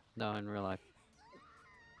 Yeah, no, in real life.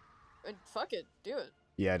 Fuck it, do it.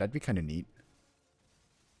 Yeah, that'd be kind of neat.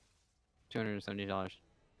 $270.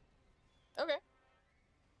 Okay.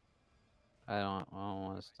 I don't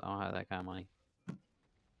have that kind of money.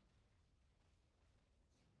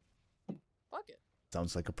 Fuck it.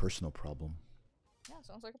 Sounds like a personal problem. Yeah,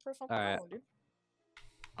 sounds like a personal Alright. problem, dude.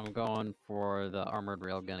 I'm going for the armored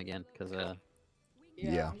railgun again, because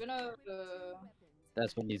Yeah. I'm gonna.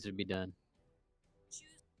 that's what needs to be done.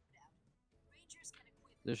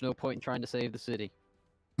 There's no point in trying to save the city.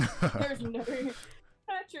 There's no.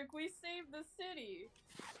 Patrick, we saved the city.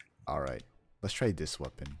 Alright, let's try this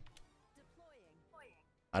weapon.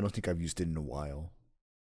 I don't think I've used it in a while.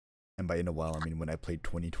 And by in a while, I mean when I played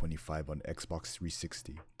 2025 on Xbox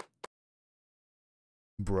 360.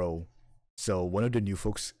 Bro, so one of the new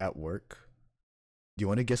folks at work, do you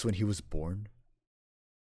want to guess when he was born?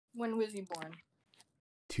 When was he born?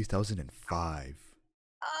 2005.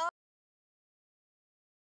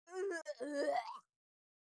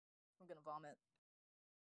 I'm gonna vomit.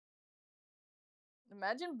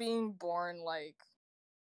 Imagine being born like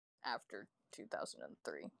after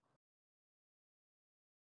 2003.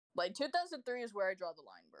 Like 2003 is where I draw the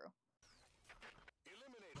line, bro.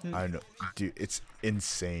 I don't know, dude, it's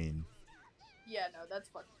insane. Yeah, no, that's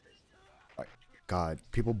fucking crazy. God,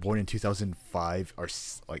 people born in 2005 are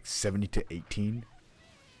like 70 to 18.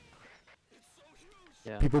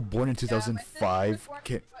 Yeah. People born in Yeah, my sister was 2005 born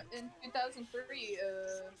can in 2003,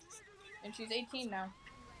 and she's 18 now.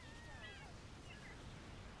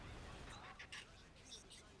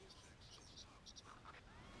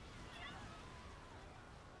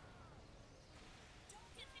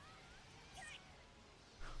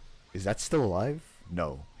 Is that still alive?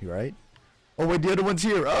 No, you right? Oh wait, the other one's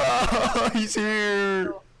here. Oh, he's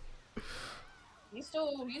here. He's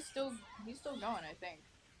still going, I think.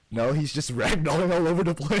 No, he's just ragdolling all over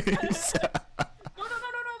the place. No, no,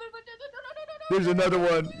 There's another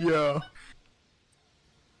one. Yeah.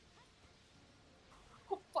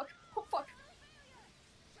 Oh fuck! Oh fuck!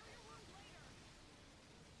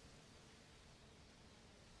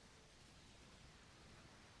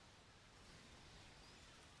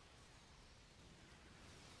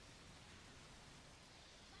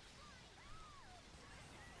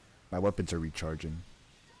 My weapons are recharging.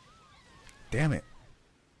 Damn it.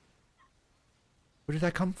 Where did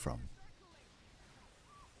that come from?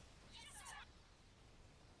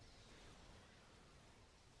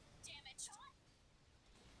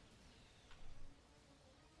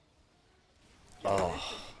 Oh.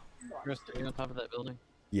 Chris, are you on top of that building?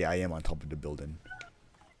 Yeah, I am on top of the building.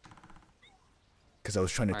 Because I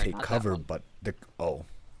was trying to Alright, take not that cover, one. but the... Oh.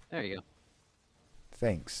 There you go.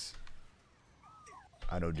 Thanks.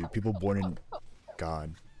 I know, dude. People born in...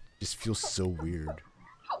 God. Just feels so weird.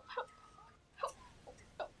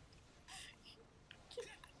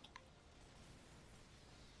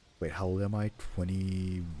 Wait, how old am I?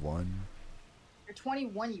 21? You're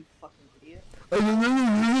 21, you fucking idiot.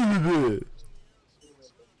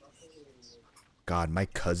 God, my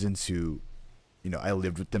cousins who... You know, I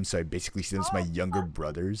lived with them, so I basically see them as my younger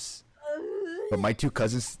brothers. But my two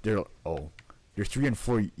cousins, they're... Oh. You're 3 and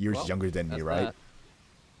 4 years Well, younger than me, that's right? that.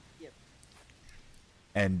 Yep.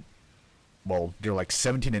 And, well, they're like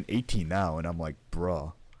 17 and 18 now, and I'm like,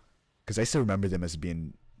 bruh. Because I still remember them as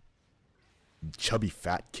being chubby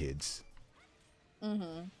fat kids.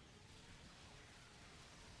 Mm-hmm.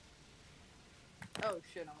 Oh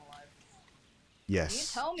shit, I'm alive.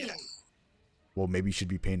 Yes. You tell me. Well, maybe you should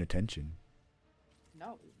be paying attention.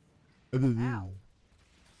 No. Ow.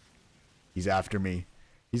 He's after me.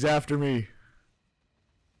 He's after me.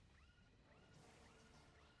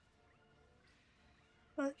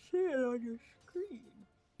 I see it on your screen.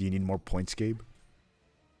 Do you need more points, Gabe?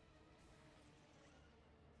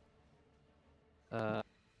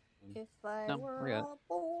 If I No, were we're good. a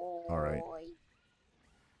boy. All right.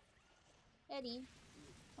 Eddie,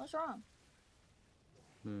 what's wrong?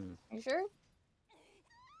 Hmm. You sure?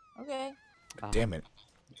 Okay. Damn it.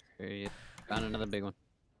 Here you found another big one.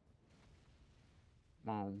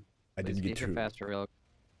 Mom. I didn't get to. faster, real.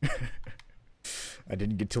 I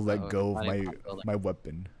didn't get to let Uh-oh, go of not my even on building. my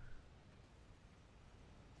weapon.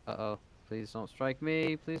 Uh-oh. Please don't strike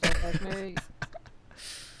me. Please don't strike me.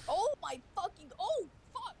 Oh my fucking. Oh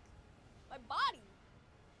fuck! My body.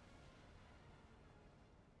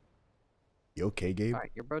 You okay, Gabe?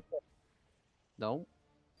 Alright, you're broke. No.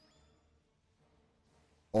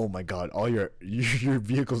 Oh my god, all your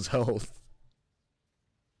vehicle's health.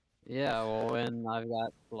 Yeah, well, when I've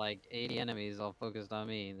got like 80 enemies all focused on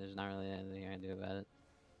me, there's not really anything I can do about it.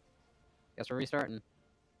 Guess we're restarting.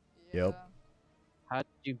 Yep. How did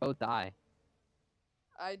you both die?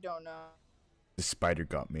 I don't know. The spider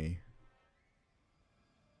got me.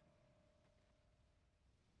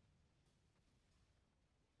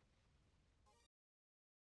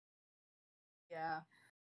 Yeah.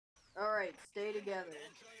 Alright, stay together.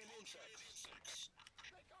 Giant insects.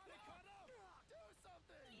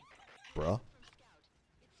 Bruh.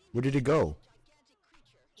 Where did it go? What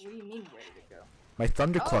do you mean, where did it go? My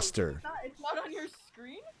thunder Oh, cluster. it's not on your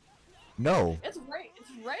screen? No, It's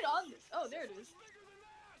right on this. Oh, there it is.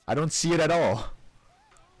 I don't see it at all.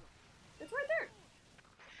 It's right there.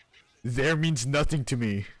 There means nothing to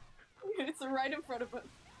me. It's right in front of us.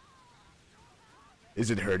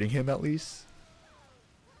 Is it hurting him at least?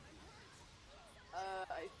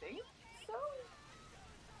 I think so?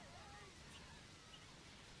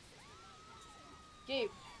 Gabe.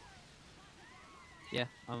 Yeah,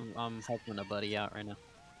 I'm helping a buddy out right now.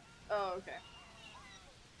 Oh, okay.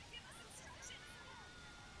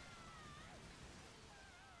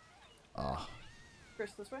 Ah,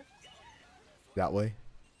 Chris, this way? that way?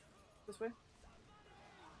 This way?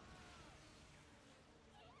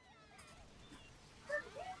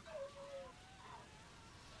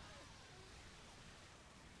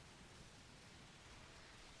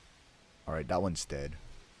 Alright, that one's dead.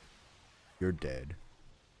 You're dead.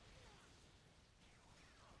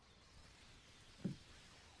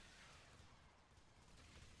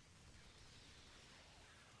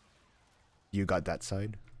 You got that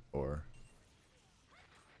side? Or...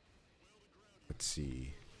 Let's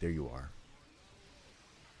see. There you are.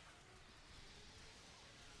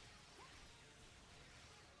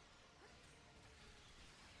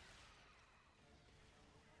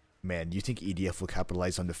 Man, do you think EDF will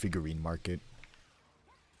capitalize on the figurine market?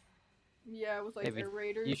 Yeah, with like Maybe. air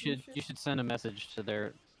raiders. You and shit. should send a message to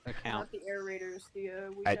their account. Not the air raiders, the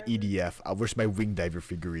wing At divers. EDF, where's my wing diver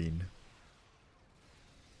figurine?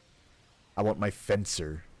 I want my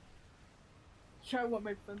fencer. Yeah, I want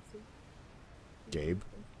my fencer. Gabe?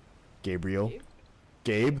 Gabriel? Gabe?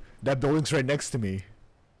 Gabe? That building's right next to me.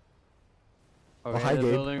 Oh, hi, the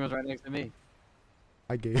Gabe. building was right next to me.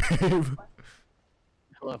 Hi, Gabe.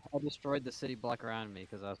 Hello. I destroyed the city block around me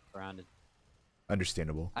because I was surrounded.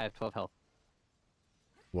 Understandable. I have 12 health.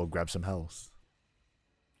 Well, grab some health.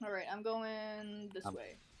 Alright, I'm going this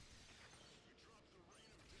way.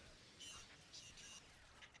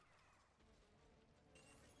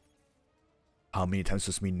 How many times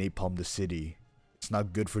must we napalm the city? It's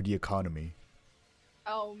not good for the economy.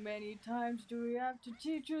 How many times do we have to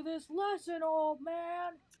teach you this lesson, old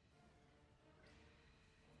man?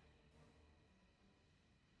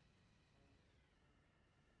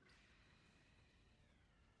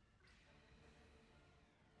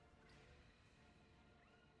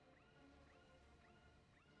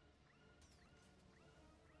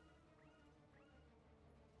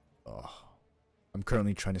 Ugh. I'm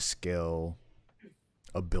currently trying to scale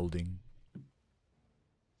a building.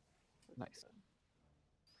 Nice.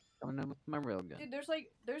 Coming in with my real gun. Dude, there's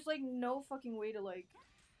like no fucking way to like.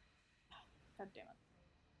 God damn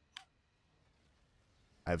it!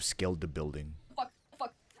 I've scaled the building. Fuck!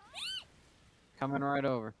 Fuck! Coming right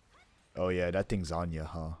over. Oh yeah, that thing's on ya,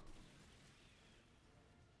 huh?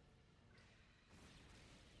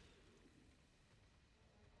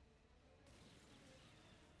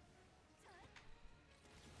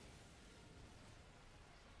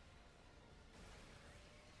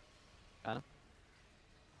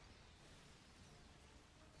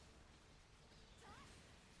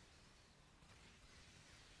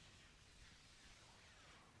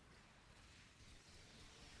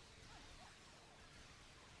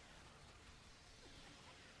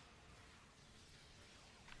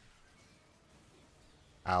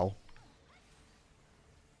 Ow.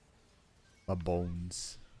 My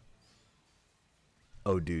bones.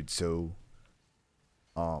 Oh, dude, so...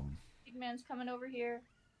 Big man's coming over here.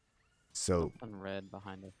 So, Something red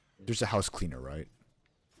behind us. there's a house cleaner, right?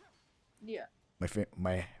 Yeah.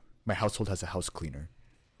 My household has a house cleaner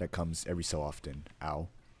that comes every so often. Ow.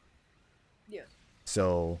 Yes.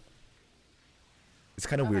 So it's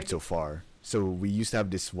kind of weird so far. So we used to have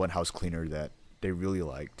this one house cleaner that they really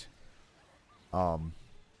liked.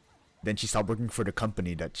 Then she stopped working for the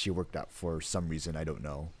company that she worked at for some reason, I don't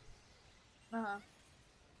know.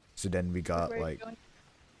 So then we got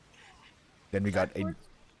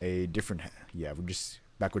a different yeah, we're just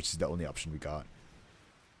backwards is the only option we got.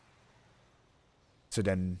 So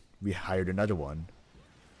then we hired another one.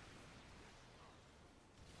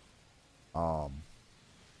 Oh,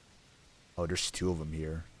 there's two of them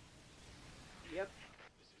here. Yep.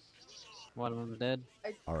 One of them's dead.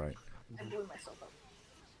 All right. I blew myself up.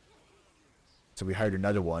 So we hired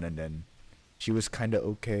another one, and then she was kind of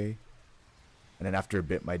okay. And then after a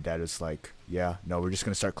bit, my dad was like, "Yeah, no, we're just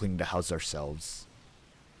gonna start cleaning the house ourselves."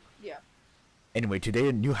 Yeah. Anyway, today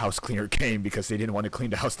a new house cleaner came because they didn't want to clean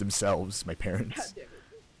the house themselves. My God parents. damn it.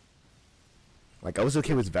 Like, I was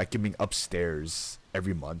okay with vacuuming upstairs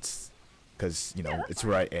every month, cause you know Yeah, it's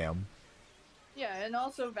where I am. Yeah, and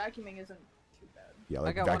also vacuuming isn't too bad. Yeah, I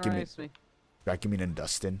like got one vacuuming, race me. vacuuming and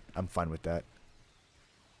dusting. I'm fine with that.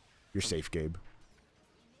 You're safe, Gabe.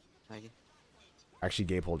 Thank you. Actually,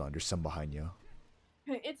 Gabe, hold on. There's some behind you.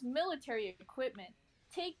 It's military equipment.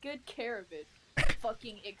 Take good care of it.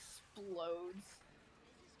 Fucking explodes.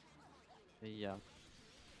 Yeah.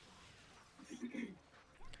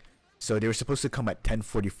 So they were supposed to come at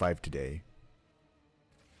 10:45 today.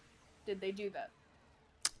 Did they do that?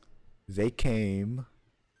 They came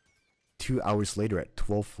 2 hours later at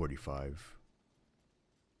 12:45.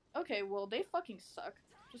 Okay, well, they fucking suck.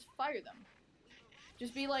 Just fire them.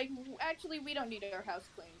 Just be like, actually, we don't need our house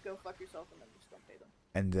cleaned. Go fuck yourself, and then just don't pay them.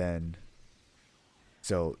 And then,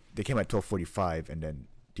 so they came at 12:45, and then,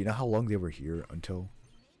 do you know how long they were here until?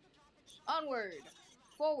 Onward!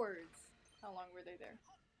 Forwards! How long were they there?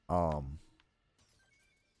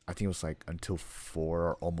 I think it was like until 4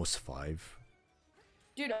 or almost 5.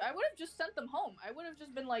 Dude, I would have just sent them home. I would have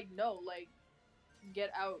just been like, no, like,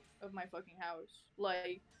 get out of my fucking house.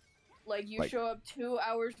 Like you Like- show up 2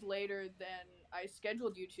 hours later than I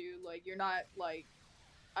scheduled you to. Like, you're not, like,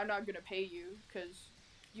 I'm not gonna pay you, because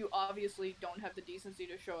you obviously don't have the decency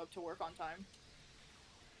to show up to work on time.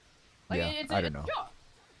 Like, Yeah, it's I a don't know. job.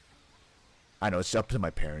 I know, it's up to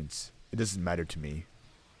my parents. It doesn't matter to me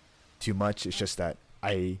too much. It's just that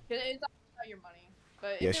It's not your money.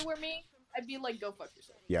 But Yeah, if it were me, I'd be like, go fuck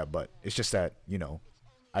yourself. yeah, but it's just that, you know,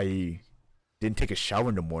 I didn't take a shower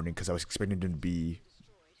in the morning because I was expecting them to be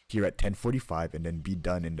here at 10:45 and then be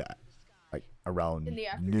done in the like around In the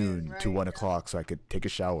afternoon, noon to right, 1 yeah. o'clock, so I could take a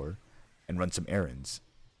shower and run some errands.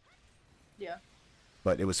 Yeah.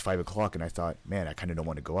 But it was 5 o'clock, and I thought, man, I kind of don't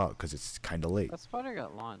want to go out because it's kind of late. That spider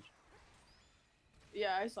got launched.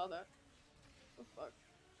 Yeah, I saw that. Oh, fuck.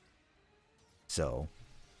 So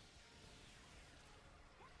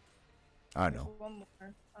I don't know. There's one more.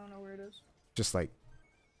 I don't know where it is. Just like,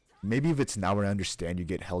 maybe if it's an hour, I understand you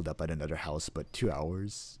get held up at another house, but 2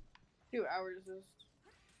 hours, 2 hours is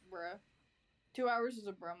bruh. 2 hours is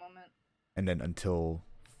a bruh moment. and then until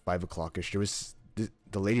 5 o'clock-ish, there was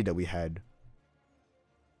the lady that we had,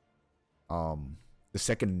 the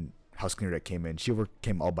second house cleaner that came in,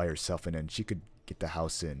 came all by herself, and then she could get the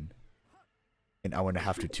house in an hour and a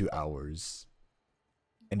half to 2 hours.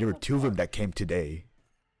 And there were two of them that came today.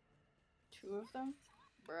 2 of them?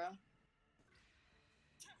 Bruh.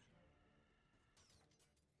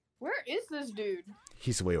 Where is this dude?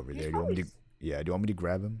 He's way over He's there. Do you want me to? probably Yeah. Do you want me to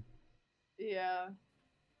grab him? Yeah.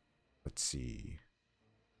 Let's see.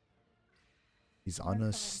 He's on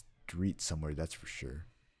a street somewhere, that's for sure.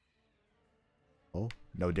 Oh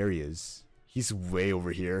no, there he is. He's way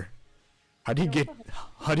over here. How do you get?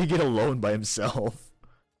 How do you get alone by himself?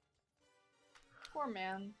 Poor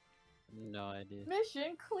man. No idea.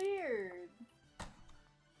 Mission cleared.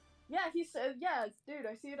 Yeah, he said, yeah, dude,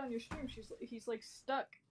 I see it on your stream. He's like stuck.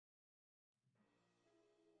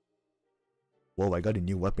 Whoa! I got a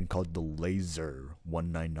new weapon called the Laser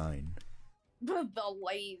 199. The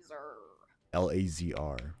laser.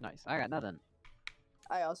 LAZR. Nice. I got nothing.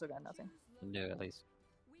 I also got nothing. New at least.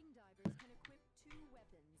 Wing divers can equip 2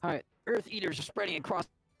 weapons. Alright, Earth Eaters are spreading across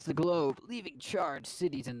the globe, leaving charred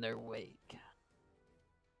cities in their wake.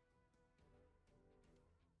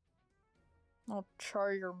 I'll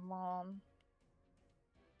char your mom.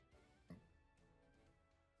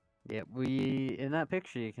 Yeah, in that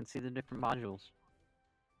picture you can see the different modules.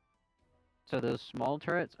 So those small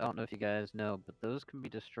turrets, I don't know if you guys know, but those can be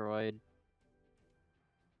destroyed.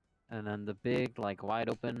 And then the big, like, wide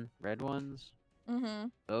open red ones, Mm-hmm.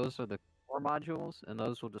 those are the core modules, and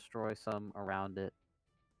those will destroy some around it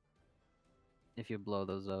if you blow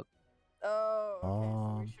those up. Oh, okay.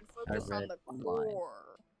 So we should focus on read the online.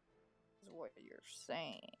 core. Is what you're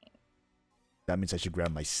saying. That means I should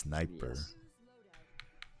grab my sniper. Yes.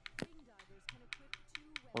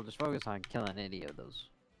 We'll just focus on killing any of those.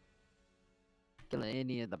 Killing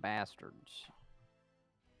any of the bastards.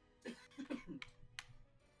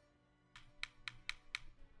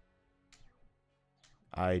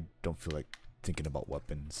 I don't feel like thinking about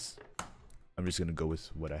weapons. I'm just gonna go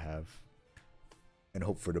with what I have and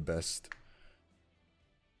hope for the best.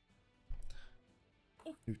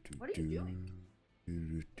 What are you doing?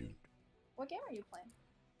 What game are you playing?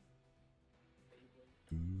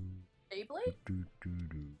 Beyblade?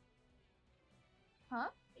 Huh?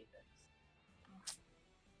 Apex.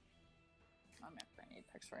 I'm not playing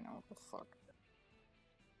Apex right now. What the fuck?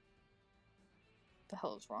 What the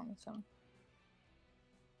hell is wrong with him?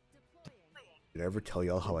 Did I ever tell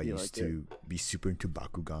y'all how I You used like to be super into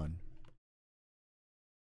Bakugan?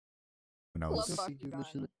 When I Love was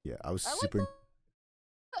Bakugan. yeah, I was I like super I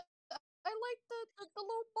like the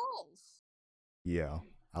little balls. yeah,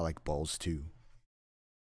 I like balls too.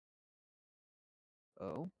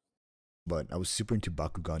 Oh? But I was super into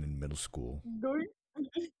Bakugan in middle school.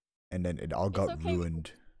 And then it all got okay.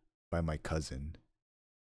 ruined by my cousin.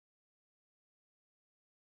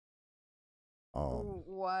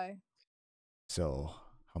 Why? So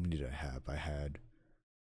how many did I have? I had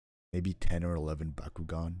maybe 10 or 11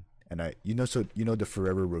 Bakugan. And so you know the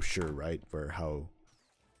Forever Rocher, right? Where how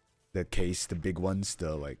the case, the big ones,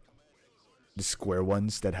 the square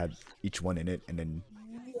ones that had each one in it, and then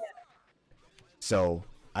so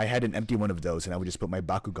I had an empty one of those, and I would just put my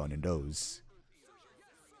Bakugan in those.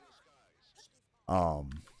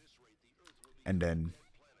 And then,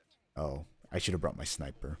 oh, I should have brought my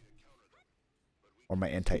sniper or my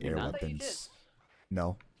anti-air not? weapons.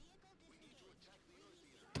 No,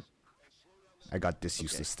 I got this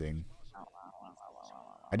useless thing.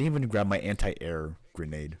 I didn't even grab my anti-air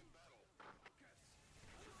grenade.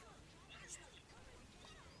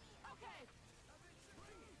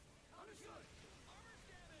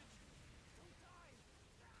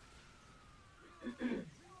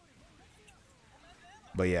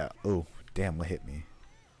 But yeah, oh, damn, what hit me?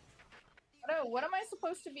 What am I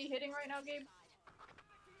supposed to be hitting right now, Gabe?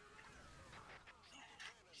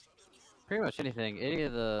 Pretty much anything. Any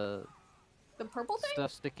of the purple thing?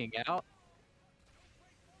 stuff sticking out.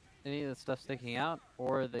 Any of the stuff sticking out,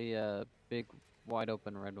 or the big wide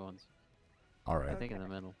open red ones. Alright. I think in the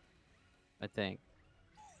middle. I think.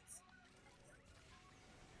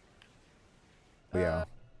 But yeah.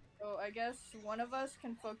 So I guess one of us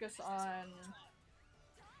can focus on.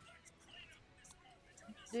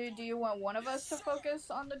 Do you want one of us to focus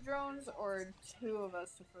on the drones, or two of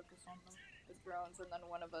us to focus on the drones, and then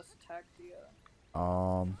one of us attack the?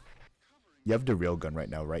 You have the railgun right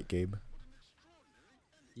now, right, Gabe?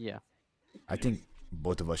 Yeah. I think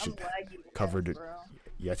both of us should cover the.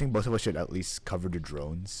 Yeah, I think both of us should at least cover the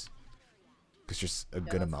drones. Cause there's a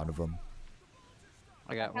good amount of them.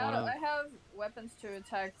 I got one. I have weapons to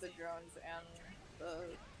attack the drones and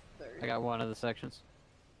the. I got one of the sections.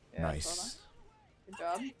 Yeah, Nice. Good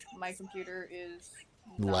job. My computer is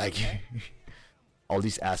Like okay. all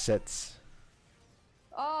these assets.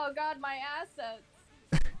 Oh god, my assets.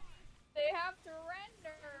 They have to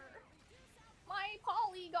render. My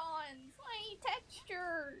polygons, my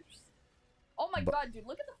textures. Oh my god, dude,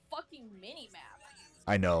 look at the fucking mini map.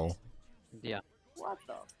 I know. Yeah. What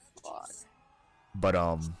the fuck? But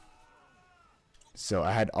so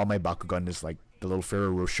I had all my Bakugan as like the little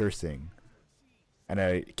Ferrero Rocher thing. And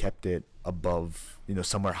I kept it above,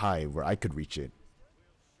 somewhere high where I could reach it.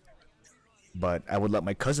 But I would let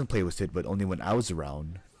my cousin play with it, but only when I was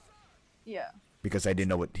around. Yeah. Because I didn't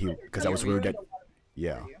know because I was worried that,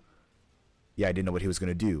 yeah. Yeah, I didn't know what he was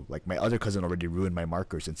gonna do. Like, my other cousin already ruined my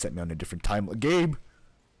markers and sent me on a different Gabe!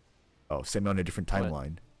 Oh, sent me on a different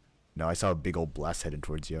timeline. No, I saw a big old blast heading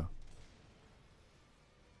towards you.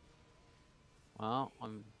 Well,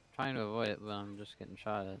 I'm trying to avoid it, but I'm just getting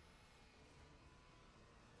shot at.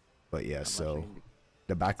 But yeah, so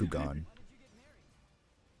the Bakugan.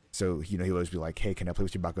 So, he would always be like, hey, can I play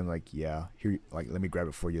with your Bakugan? Like, yeah, here, like, let me grab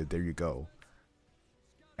it for you. There you go.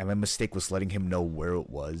 And my mistake was letting him know where it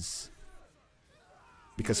was.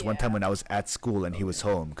 Because one time when I was at school and he was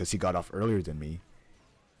home, because he got off earlier than me,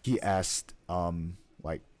 he asked,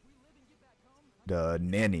 like, the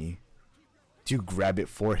nanny to grab it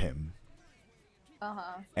for him.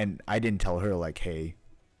 And I didn't tell her like, hey,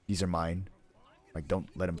 these are mine. Like, don't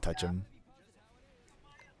let him touch them.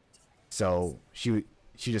 So she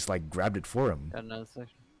just like grabbed it for him. Got another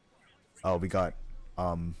section. Oh, we got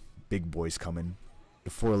big boys coming. The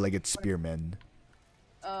four-legged spearmen.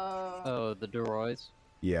 Oh, the Duroys.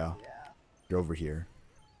 Yeah. They're over here.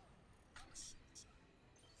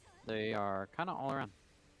 They are kind of all around.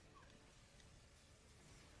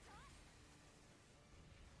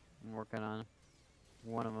 I'm working on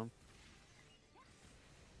one of them.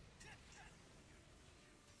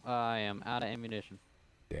 I am out of ammunition.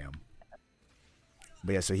 Damn.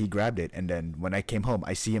 But yeah, so he grabbed it, and then when I came home,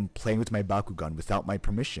 I see him playing with my Bakugan without my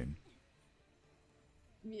permission.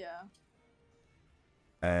 Yeah.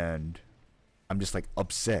 And I'm just like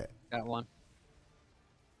upset. Got one.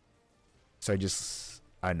 So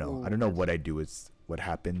I don't know what I do with what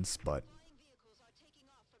happens, but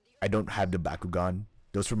I don't have the Bakugan.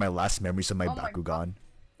 Those were my last memories of my Bakugan.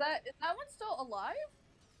 Is that one still alive?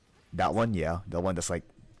 That one, yeah. The one that's like,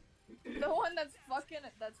 The one that's fucking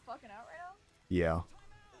out right now? yeah.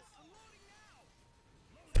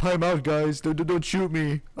 Time out, guys. Don't shoot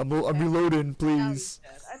me. I'm reloading, Now please. he's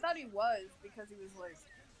dead. I thought he was because he was like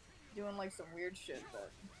doing like some weird shit, but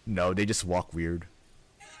No, they just walk weird.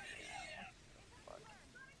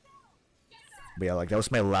 But yeah, like that was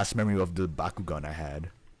my last memory of the Bakugan I had.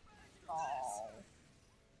 oh.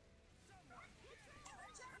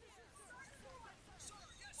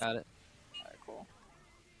 Got it. Alright,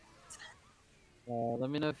 cool. Let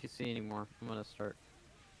me know if you see any more. I'm gonna start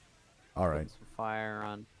All right. putting some fire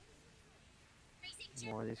on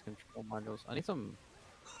more of these control modules. I need some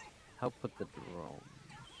help with the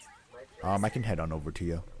drone. I can head on over to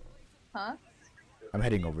you. Huh? I'm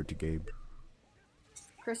heading over to Gabe.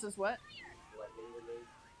 Chris is what?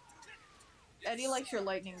 Eddie likes your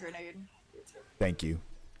lightning grenade. Thank you.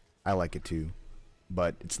 I like it too.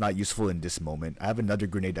 But it's not useful in this moment. I have another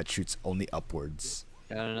grenade that shoots only upwards.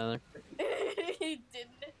 Got another. He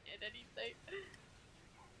didn't hit anything.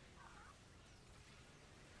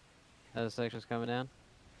 Other section's coming down.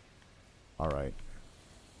 Alright.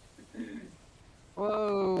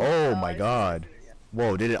 Whoa! Oh my I see. god.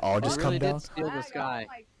 Whoa, did it all just It come really down? did steal the Lag, sky.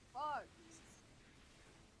 Oh my fuck.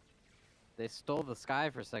 They stole the sky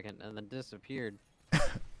for a second and then disappeared.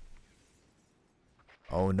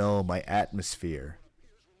 Oh no, my atmosphere.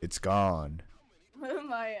 It's gone.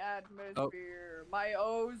 My atmosphere. My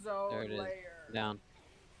ozone There it is. layer. Down.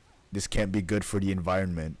 This can't be good for the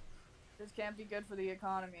environment. This can't be good for the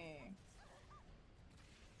economy.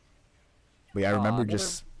 But yeah, I remember another-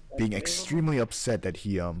 just being extremely upset that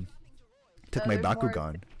he took my There's more-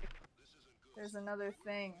 Bakugan. There's another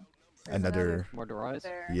thing. There's Another, More Duroys?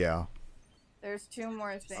 there. yeah. There's two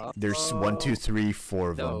more things. There's 1, 2, 3, 4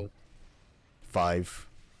 of No. them. 5.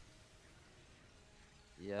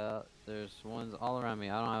 Yeah, there's ones all around me.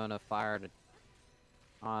 I don't have enough fire to.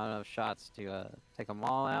 I don't have enough shots to take them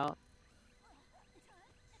all out.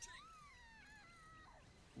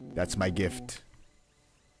 That's my gift.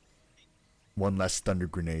 One less thunder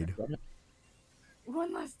grenade.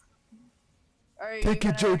 One last. Alright. Take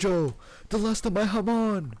it, Jojo! The last of my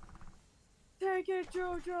Hamon! Take it,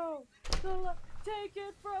 Jojo! Take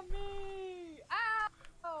it from me!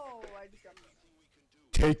 Ow! I just got.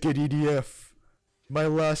 Take it, EDF! My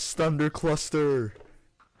last thunder cluster!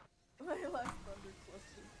 My last thunder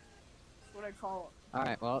cluster. That's what I call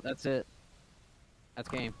Alright, well, that's it. That's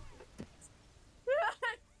game. it.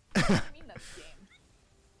 I mean that's game.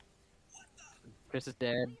 Chris is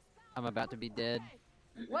dead. I'm about to be dead.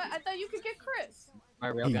 What? I thought you could get Chris. My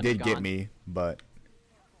He railgun is did get gone. me, but...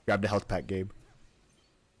 Grab the health pack, Gabe.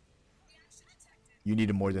 You need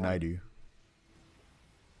it more than I do.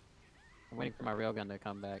 I'm waiting for my railgun to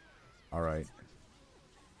come back. Alright.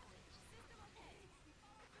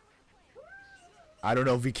 I don't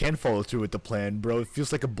know if we can follow through with the plan, bro. It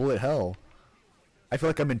feels like a bullet hell. I feel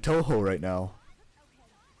like I'm in Toho right now.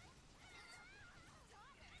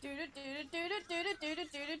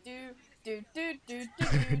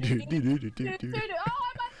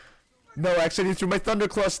 No, I accidentally threw my thunder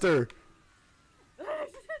cluster.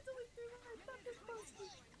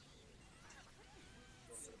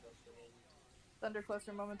 Thunder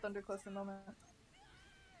cluster moment, thunder cluster moment.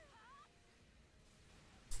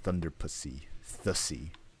 Thunder pussy.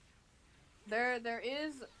 Thussy. There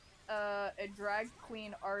is a drag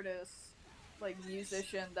queen artist, like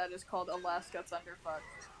musician, that is called Alaska Thunderfuck.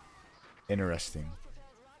 Interesting.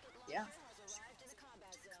 Yeah.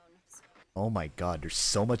 Oh my god, there's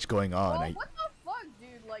so much going on. Oh, what the fuck,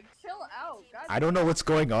 dude? Like, chill out. God I don't know what's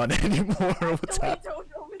going on anymore. What's, I hap- don't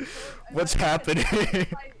know what's going on. what's Am I happening? Am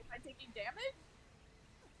I taking damage?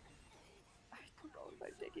 I don't know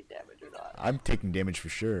I'm taking damage for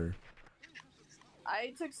sure.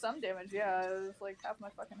 I took some damage, yeah. It was like half my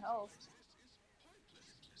fucking health.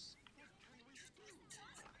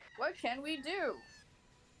 What can we do?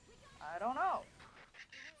 I don't know.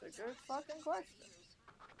 It's a good fucking question.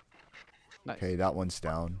 Nice. Okay, that one's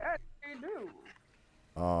down. What can we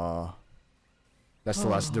do? That's the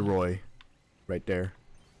last Deroy, right there.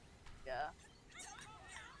 Yeah.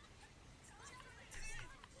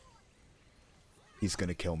 He's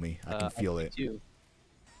gonna kill me. I can feel it. Two.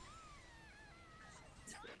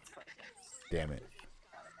 Damn it.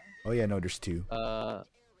 Oh yeah, no, there's 2. There are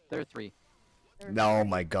 3. No, oh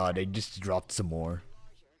my god, I just dropped some more.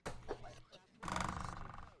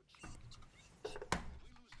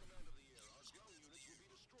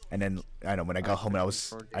 And then, I know, when I got home,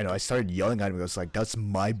 I started yelling at him. I was like, that's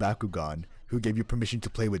my Bakugan. Who gave you permission to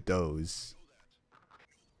play with those?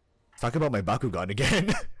 Talk about my Bakugan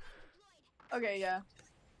again. Okay, yeah.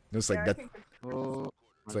 It was like, Yeah, I that. think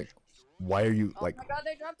It's like, why are you, like, oh my god,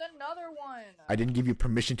 they dropped another one! I didn't give you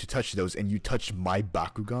permission to touch those, and you touched my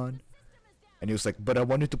Bakugan? And he was like, but I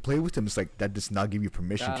wanted to play with him. It's like, that does not give you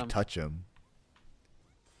permission Got to him. touch him.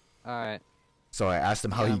 Alright. So I asked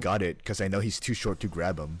him how he Yeah. got it, because I know he's too short to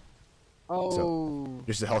grab him. Oh.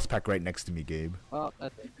 There's a health pack right next to me, Gabe. Well,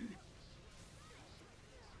 that's it.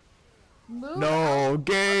 Move No,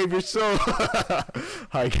 Gabe, you're so...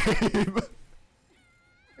 Hi, Gabe.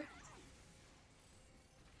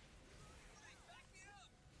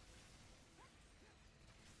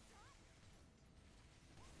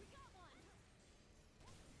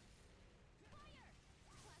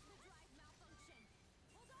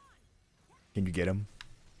 Can you get him?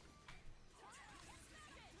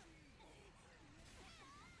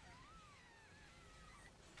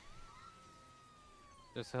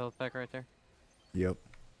 There's a health pack right there. Yep.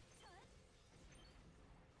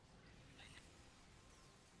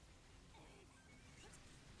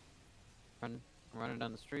 I'm running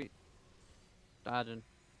down the street. Dodging.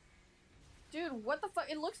 Dude, what the fuck?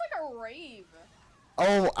 It looks like a rave.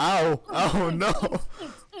 Oh, ow. Oh, no.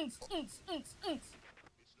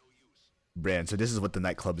 Brand, so this is what the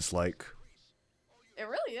nightclub is like. It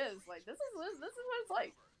really is. Like, this is what it's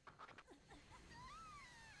like.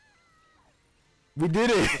 We did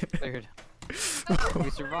it. Cleared. We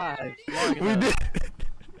survived. long We enough. did it.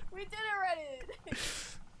 We did it,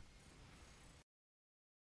 Reddit!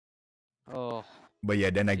 Oh. But yeah,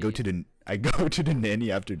 then I go to the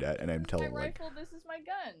nanny after that, and I'm My telling like, rifle, this is my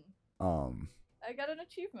gun. I got an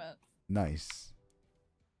achievement. nice.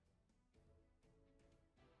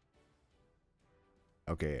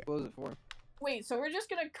 Okay. What was it for? Wait, so we're just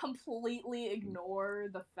gonna completely ignore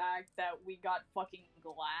the fact that we got fucking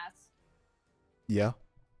glass? Yeah.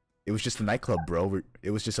 It was just a nightclub, bro.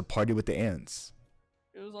 It was just a party with the ants.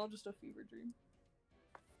 It was all just a fever dream.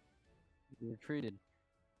 We were treated.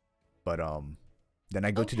 But then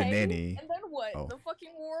I go to the Okay, nanny. And then what? Oh. The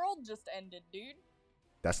fucking world just ended, dude.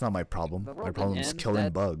 That's not my problem. The My world problem didn't is end, killing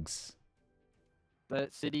that- bugs. The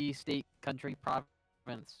city, state, country,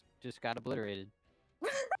 province just got obliterated.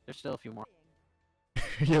 There's still a few more.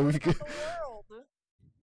 Yeah, we What could. about the world?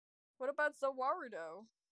 What about Zawarudo?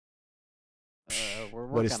 We're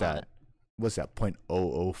What is working on that? it. What's that?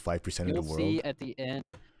 0.005% of the You'll world. see at the end.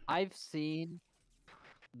 I've seen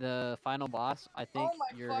the final boss. I think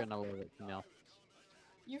my you're fuck- gonna love it, Camille.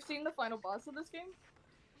 You've seen the final boss of this game?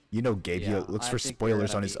 You know, Gabe, he Yeah, looks I for think you're spoilers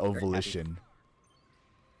gonna on his be own very happy. volition.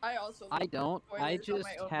 I also I look for don't. I spoilers on just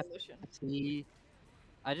my own have volition. to see.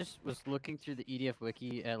 I just was looking through the EDF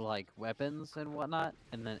wiki at like weapons and whatnot,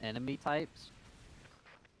 and then enemy types.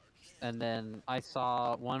 And then I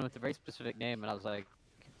saw one with a very specific name, and I was like,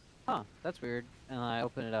 "Huh, that's weird." And I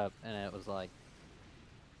opened it up, and it was like,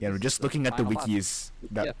 Yeah, we're This is just the looking at the final boss. wikis.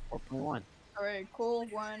 That "Yeah, 4.1." Alright, cool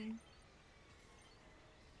one.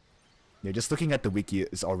 yeah, just looking at the wiki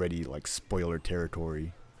is already like spoiler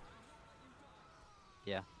territory.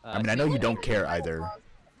 Yeah. I mean, I know you Wait, don't the care final either. boss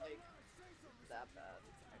isn't, like, that bad,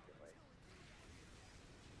 I feel like.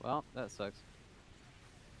 Well, that sucks.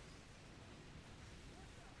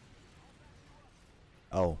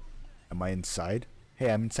 Oh, am I inside?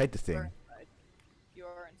 Hey, I'm inside the You are thing. inside. You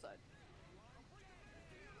are inside.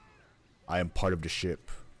 I am part of the ship.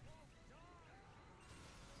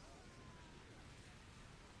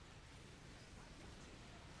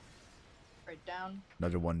 Right down.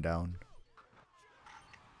 Another one down.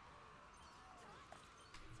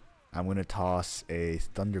 I'm gonna toss a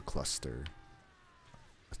thunder cluster.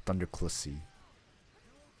 A thunder clussy.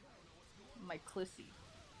 My Clissy.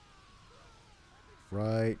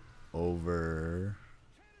 Right over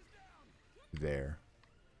there.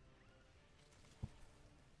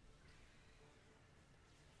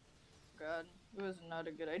 God. god. It was not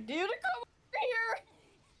a good idea to come over here!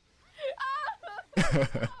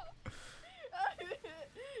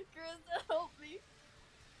 Chris, help me.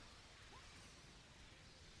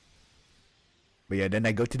 But yeah, then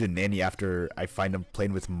I go to the nanny after I find him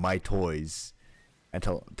playing with my toys, and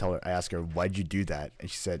tell her. I ask her, "Why'd you do that?" And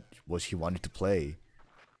she said, "Well, she wanted to play."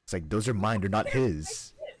 It's like, those are mine. They're not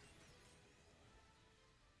his.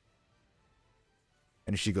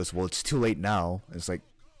 And she goes, "Well, it's too late now." And it's like,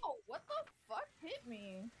 Oh, what the fuck hit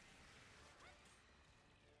me?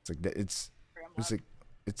 it's like it's like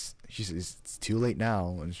she says it's too late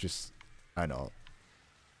now, and it's just, I know.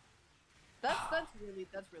 That's really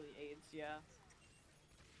AIDS, yeah.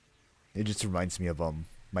 It just reminds me of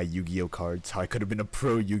my Yu-Gi-Oh cards. How I could have been a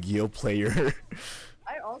pro Yu-Gi-Oh player.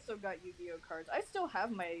 I also got Yu-Gi-Oh cards. I still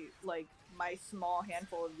have my small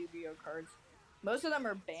handful of Yu-Gi-Oh cards. Most of them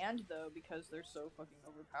are banned though because they're so fucking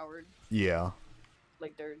overpowered. Yeah.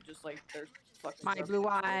 Like they're fucking. My blue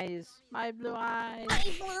eyes. My blue eyes. My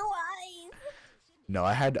blue eyes. No,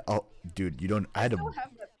 I had dude, you don't. I had still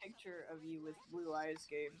have that picture of you with blue eyes,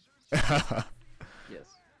 Gabe. Yes.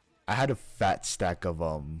 I had a fat stack of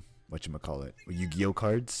whatchamacallit, Yu-Gi-Oh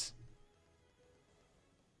cards.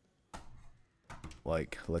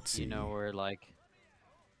 Like, let's see. You know where like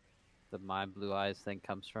the my blue eyes thing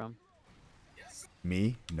comes from?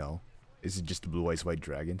 Me? No. Is it just the blue eyes white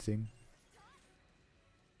dragon thing?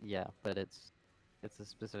 Yeah, but it's a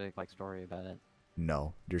specific like story about it.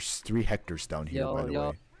 No. There's 3 Hectors down here, by the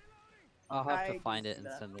way. I'll have to I find it see and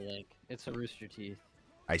that. send the link. It's a Rooster Teeth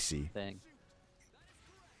I see. thing.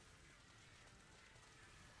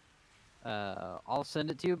 I'll send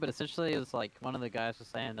it to you, but essentially it's like one of the guys was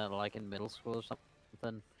saying that like in middle school or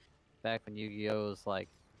something, back when Yu-Gi-Oh was like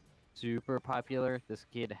super popular, this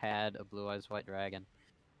kid had a blue eyes white dragon.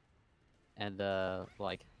 And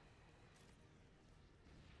like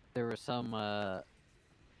there was some oh,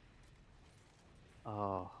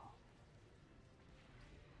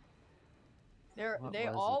 what They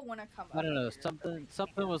was all want to come up. I don't know, here.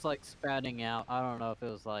 something was like spouting out. I don't know if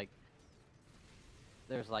it was like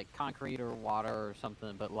there's like concrete or water or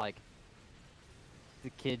something, but like the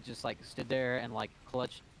kid just like stood there and like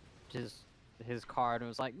clutched his card and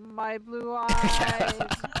was like, "My blue eyes."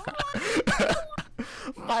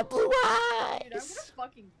 My blue Dude, I'm gonna eyes.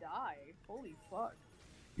 fucking die. Holy fuck.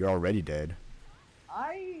 You're already dead.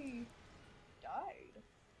 I died.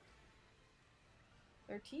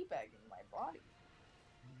 They're teabagging my body.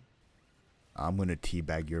 I'm gonna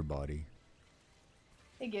teabag your body.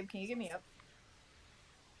 Hey Gabe, can you get me up?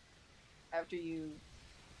 After you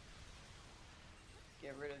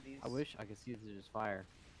get rid of these. I wish I could see this as fire.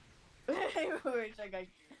 I wish I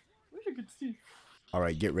could see.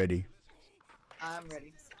 Alright, get ready. I'm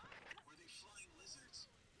ready.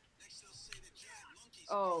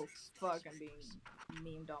 Oh fuck, I'm being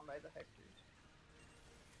memed on by the Hectors.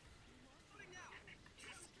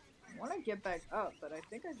 I wanna get back up, but I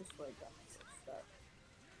think I just like got myself stuck.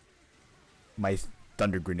 My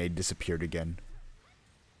thunder grenade disappeared again.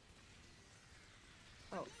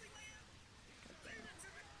 Oh.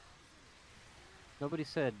 Nobody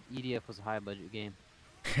said EDF was a high budget game.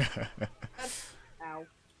 That's ow.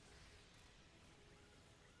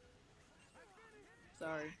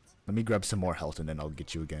 Sorry. Let me grab some more health and then I'll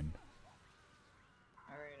get you again.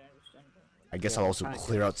 Alright, I understand. I guess Yeah, I'll I'm also trying to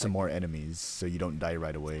clear get out some more enemies so you don't die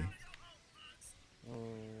right away.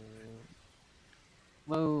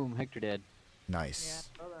 Boom, Hector dead. Yeah, Nice.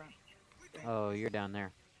 hold on. Oh, you're down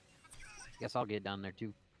there. Guess I'll get down there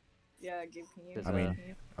too. Yeah, Gabe, can you? Does, I mean, can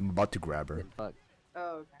you- I'm about to grab her. Getting fucked.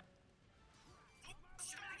 Oh, okay.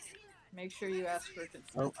 Make sure you ask for consent.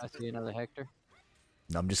 Oh, I see another Hector.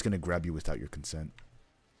 No, I'm just gonna grab you without your consent.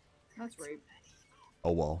 That's rape.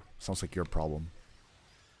 Oh well, sounds like your problem.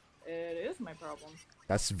 It is my problem.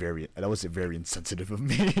 That was very insensitive of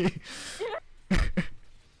me.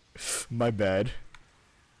 My bad.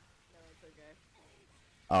 No, it's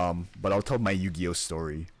okay. But I'll tell my Yu-Gi-Oh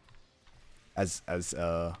story. As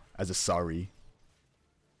a sorry.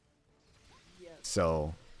 Yes.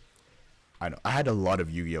 So, I had a lot of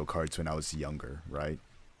Yu-Gi-Oh cards when I was younger, right?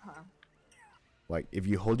 Huh. Like if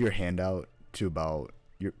you hold your hand out to about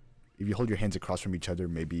if you hold your hands across from each other,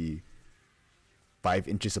 maybe 5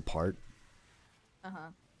 inches apart. Uh huh.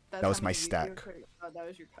 That was my stack. Oh, that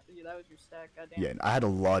was your stack. Goddamn. Yeah, and I had a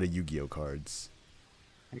lot of Yu-Gi-Oh cards.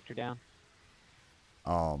 Hector down.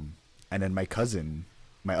 And then my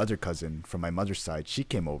other cousin from my mother's side, she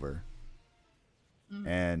came over. Mhm.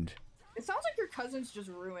 And It sounds like your cousins just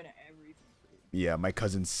ruin everything for you. yeah, my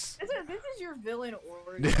cousins, This is your villain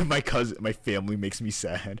origin. my family makes me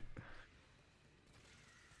sad.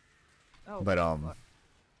 Oh, But fuck.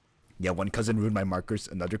 Yeah, one cousin ruined my markers,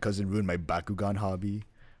 another cousin ruined my Bakugan hobby,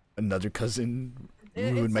 another cousin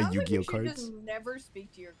ruined my sounds like Yu-Gi-Oh you should cards. just never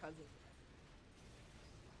speak to your cousins.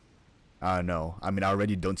 I don't know. I mean, I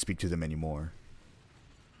already don't speak to them anymore.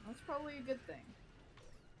 That's probably a good thing.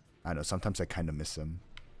 I know, sometimes I kind of miss them.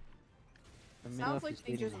 Sounds like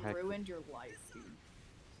they just ruined your life, dude.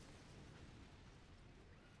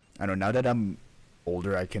 I know, now that I'm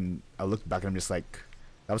older, I look back and I'm just like,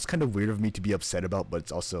 that was kind of weird of me to be upset about, but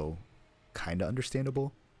it's also kind of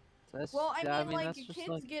understandable. Well, I mean, like, that's just, kids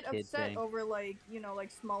like, get kid upset thing. over, like, you know,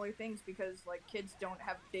 like, smaller things because, like, kids don't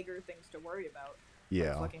have bigger things to worry about.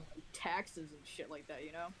 Yeah. Like, fucking taxes and shit like that,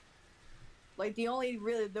 you know? Like, the only,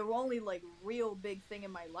 like, real big thing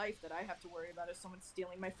in my life that I have to worry about is someone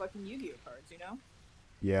stealing my fucking Yu-Gi-Oh cards, you know?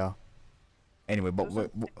 Yeah. Anyway, but Those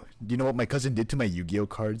do you know what my cousin did to my Yu-Gi-Oh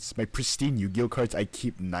cards? My pristine Yu-Gi-Oh cards I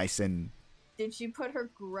keep nice and... Did she put her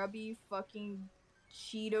grubby fucking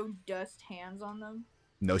Cheeto dust hands on them?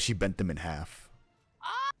 No, she bent them in half.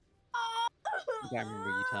 I remember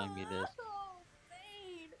you telling me this.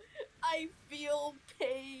 Pain! I feel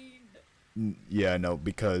pain! Yeah, no,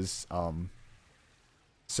 because,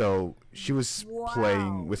 so she was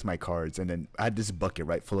playing Wow. with my cards, and then I had this bucket,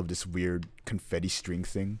 right, full of this weird confetti string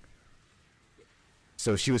thing.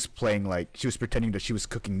 So she was playing, like, she was pretending that she was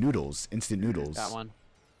cooking noodles, instant noodles. Got one.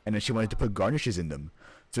 And then she wanted to put garnishes in them.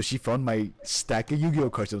 So she found my stack of Yu-Gi-Oh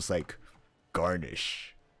cards and was like,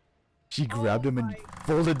 garnish. She grabbed them and my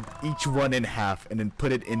folded each one in half and then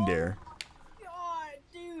put it in there. God,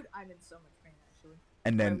 dude! I'm in so much pain, actually.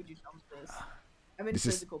 And Why then would you tell me this? I'm in this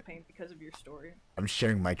is- physical pain because of your story. I'm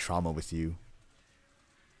sharing my trauma with you.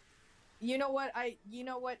 You know what?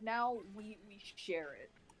 Now we share it.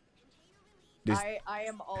 This- I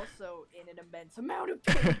am also in an immense amount of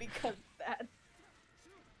pain because of that.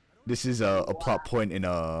 This is a plot point in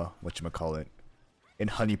whatchamacallit, in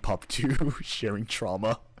Honey Pop 2, sharing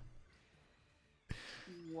trauma.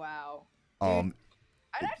 Wow. Um,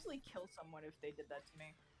 I'd actually kill someone if they did that to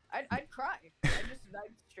me. I'd cry. I'd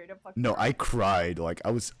straight up fucking no, cry. I cried. Like,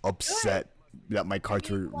 I was upset that my cards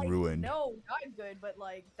I mean, were like, ruined. No, not good, but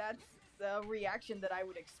like that's the reaction that I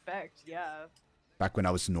would expect. Yeah. Back when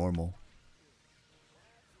I was normal.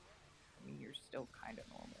 I mean, you're still kind of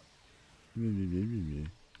normal.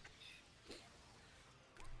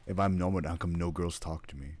 If I'm normal, how come no girls talk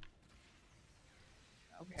to me?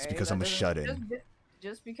 Okay. It's because that I'm a doesn't- shut-in.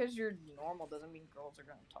 Just because you're normal doesn't mean girls are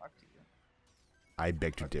gonna talk to you. I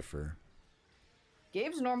beg to differ.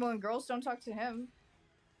 Gabe's normal and girls don't talk to him.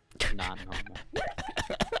 Not normal.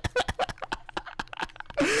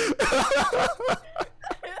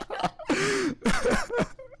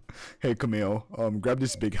 Hey, Camille, grab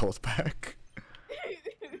this big health pack.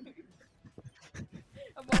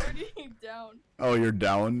 I'm already down. Oh, you're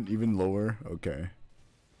down? Even lower? Okay.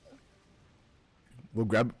 Well,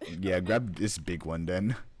 grab this big one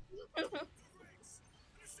then.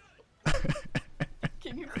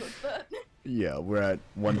 Can you clip that? Yeah, we're at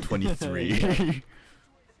 123. 23.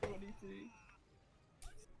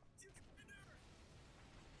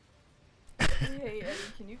 Hey Eddie,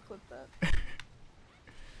 can you clip that?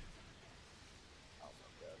 Oh my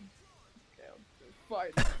god. Okay, I'll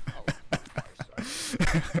sorry.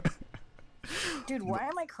 Dude, why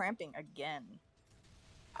am I cramping again?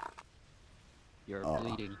 You're Aw.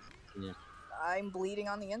 bleeding. Yeah. I'm bleeding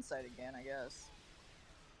on the inside again, I guess.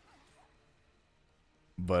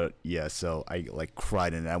 But yeah, so I like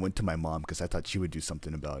cried and I went to my mom because I thought she would do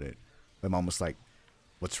something about it. My mom was like,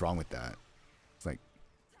 "What's wrong with that?" It's like,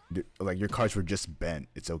 like your cards were just bent.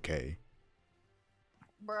 It's okay.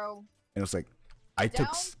 Bro, And it was like, I took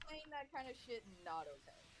downplaying that kind of shit, not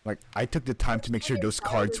okay. like I took the time to make sure those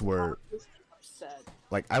cards were Upset.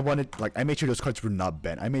 like I made sure those cards were not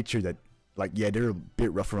bent. I made sure that like yeah, they're a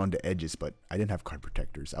bit rough around the edges, but I didn't have card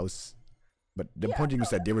protectors. But the Yeah, important thing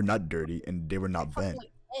was no, that they were not dirty and they were not Fucking, bent.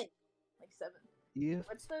 like 10, like 7. Yeah.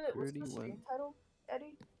 What's the stream title,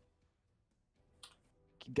 Eddie?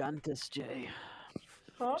 Gigantus J.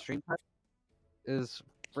 Huh? Stream title is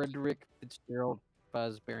Frederick Fitzgerald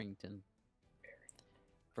Fazbearington.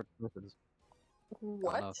 For weapons. I don't know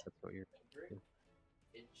What? if that's what you're.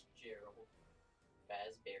 Fitzgerald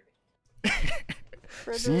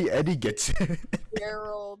Fazbearington. See, Eddie gets it.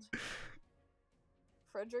 Fitzgerald.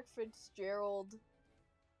 Frederick Fitzgerald.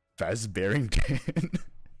 Fazbearington.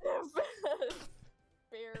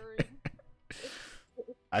 Barry.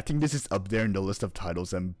 I think this is up there in the list of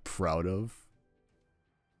titles I'm proud of.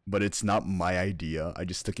 But it's not my idea. I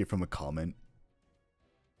just took it from a comment.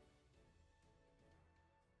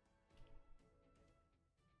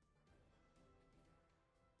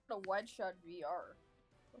 A wide shot VR.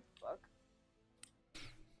 What the fuck?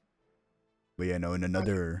 But yeah, no, in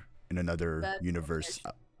another That universe,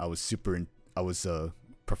 I was a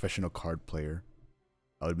professional card player.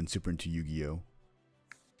 I would have been super into Yu-Gi-Oh.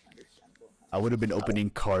 Understandable. I would have been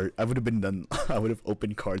opening card. I would have been done. I would have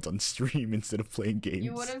opened cards on stream instead of playing games.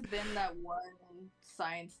 You would have been that one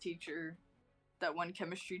science teacher, that one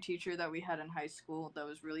chemistry teacher that we had in high school that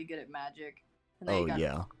was really good at magic. And then Oh you got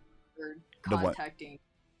yeah, for The one- contacting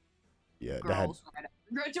yeah. That had girls right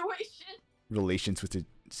after graduation. relations with the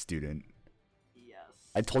student. Yes.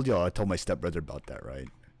 I told y'all. I told my stepbrother about that, right?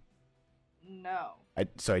 No. I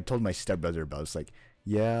told my stepbrother about it. It's like,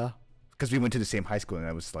 yeah, because we went to the same high school, and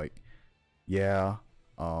I was like, yeah,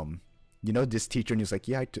 you know this teacher, and he was like,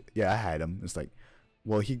 yeah, I had him. It's like,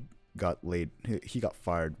 well, he got laid. He got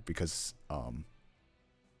fired because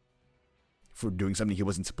for doing something he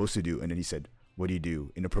wasn't supposed to do, and then he said, what do you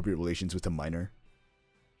do? Inappropriate relations with a minor?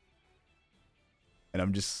 And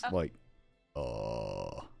I'm just like,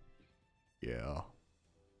 yeah.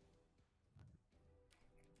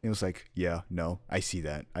 It was like, yeah, no, I see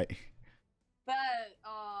that. That,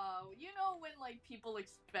 you know when, like, people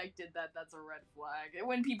expected that, that's a red flag. And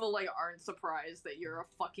when people, like, aren't surprised that you're a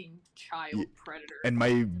fucking child Yeah. predator. And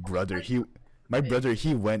my brother, he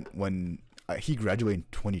went when he graduated in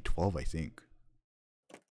 2012, I think.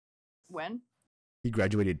 When? He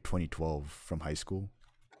graduated 2012 from high school.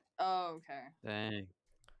 Oh, okay. Dang.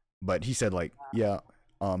 But he said like, yeah,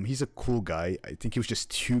 he's a cool guy. I think he was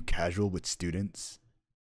just too casual with students.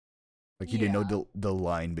 Like he didn't know the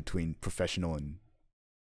line between professional and,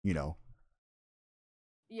 you know,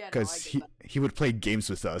 Yeah, no, because he would play games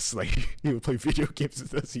with us. Like he would play video games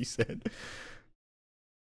with us. He said.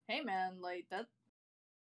 Hey, man, like, that...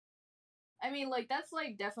 I mean, like, that's,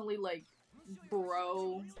 like, definitely, like,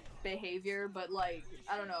 bro behavior, but, like,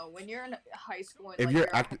 I don't know, when you're in high school and, If like, you're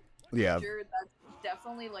a yeah, teacher, that's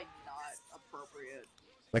definitely, like, not appropriate.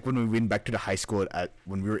 like when we went back to the high school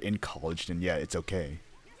when we were in college, then yeah, it's okay.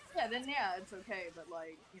 Yeah, then yeah, it's okay, but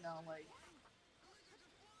like, you know, like,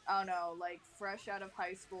 I don't know, like, fresh out of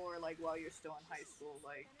high school or like while you're still in high school,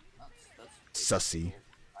 like, that's Sussy.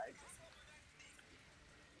 like,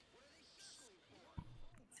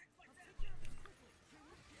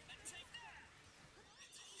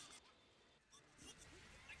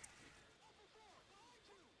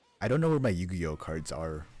 I don't know where my Yu-Gi-Oh cards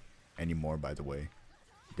are anymore, by the way.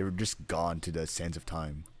 They were just gone to the sands of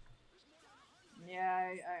time. yeah, I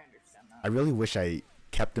understand that. I really wish I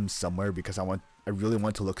kept them somewhere because I really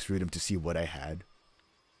want to look through them to see what I had.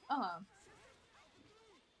 Uh-huh.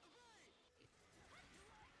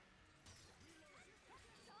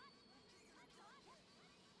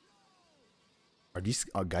 Are these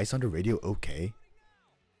guys on the radio okay?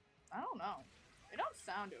 I don't know. They don't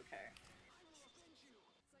sound okay.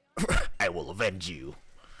 I will avenge you.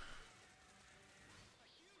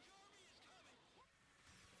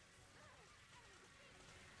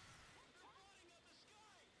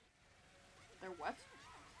 They're what?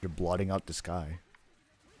 You're blotting out the sky.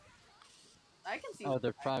 I can see Oh,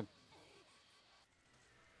 they're fine. five.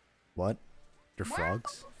 What? They're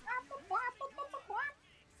frogs?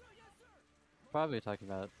 Probably talking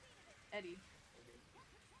about Eddie,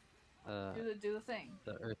 uh do the thing.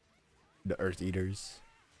 the Earth. The Earth Eaters.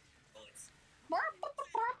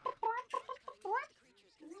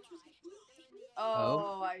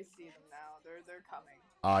 Oh, I see them now. They're coming.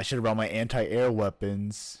 I should have brought my anti-air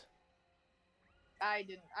weapons. I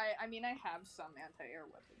didn't. I mean, I have some anti-air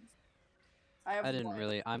weapons. I I didn't one.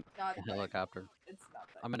 really. I'm Not a that- helicopter. It's not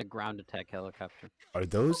that. I'm in a ground attack helicopter. Are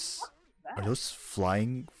those that.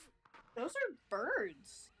 flying? Those are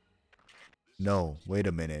birds. No, wait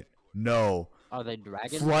a minute. No. Are they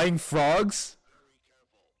dragons? Flying frogs?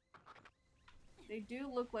 They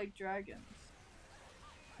do look like dragons.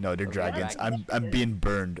 No, they're What dragons. dragon I'm is being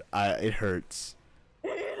burned. It hurts.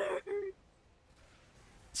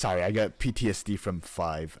 Sorry, I got PTSD from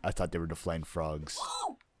 5. I thought they were the flying frogs.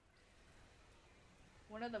 Whoa!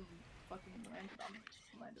 One of them fucking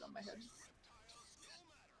landed on my head.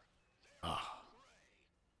 Ah.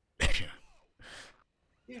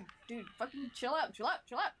 Dude, fucking chill out.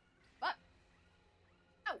 Fuck.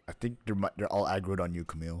 I think they're all aggroed on you,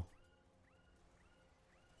 Camille.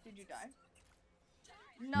 Did you die?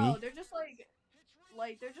 No, Me? they're just like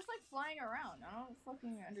they're just like flying around. I don't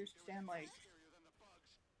fucking understand like.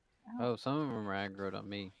 Oh, some of them are aggroed on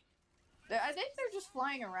me. I think they're just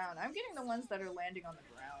flying around. I'm getting the ones that are landing on the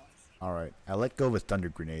ground. Alright, I let go of a thunder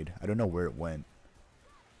grenade. I don't know where it went.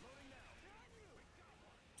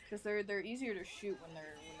 Because they're easier to shoot when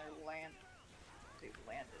they're they've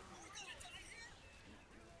landed.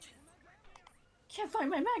 Can't find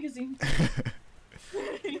my magazine.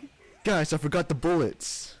 Guys, I forgot the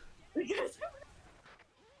bullets. Because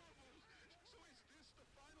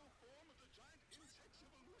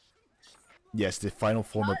Yes, the final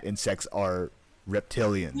form of insects are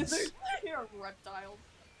reptilians. You're reptiles.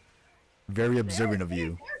 Very observant of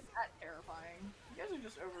you. They're that terrifying. You guys are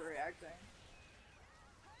just overreacting.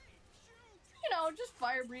 You know, just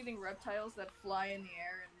fire-breathing reptiles that fly in the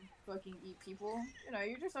air and fucking eat people. You know,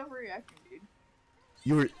 you're just overreacting, dude.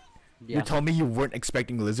 You're Yeah. telling me you weren't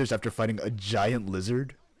expecting lizards after fighting a giant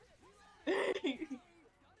lizard?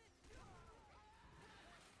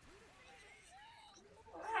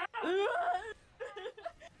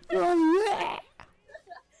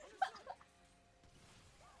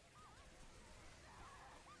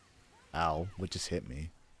 Ow, what just hit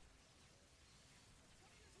me?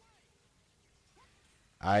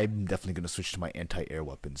 I'm definitely gonna switch to my anti-air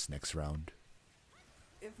weapons next round.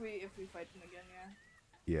 If we fight them again,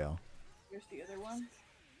 yeah. Yeah. Here's the other one.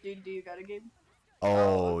 Do you got a Gabe?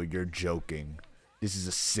 Oh, you're joking. This is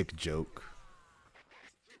a sick joke.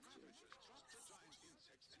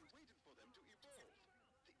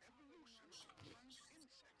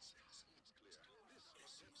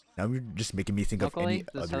 Now you're just making me think of any Luckily,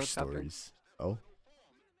 this other helicopter- stories. Oh,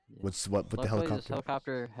 Yeah. what with the Luckily, this helicopter?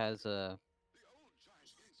 helicopter has a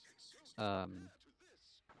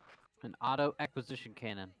an auto acquisition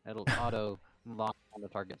cannon. It'll auto lock on the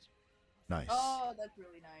targets. Nice. Oh, that's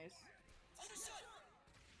really nice.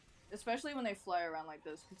 Especially when they fly around like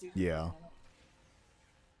this. 'Cause you Yeah.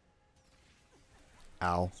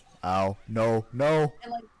 Ow. Ow. No. No.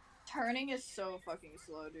 And like, turning is so fucking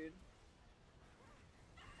slow, dude.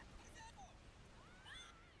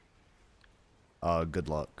 Good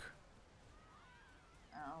luck.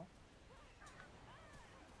 Ow.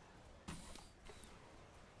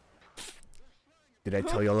 Did I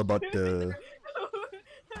tell y'all about the...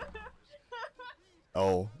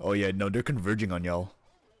 Oh yeah, no, they're converging on y'all.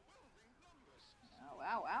 Ow,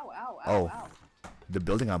 ow, ow, ow, ow, Oh. ow. The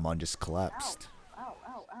building I'm on just collapsed. Ow,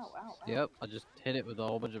 ow, ow, ow, ow. Yep, I just hit it with a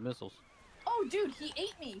whole bunch of missiles. Oh, dude, he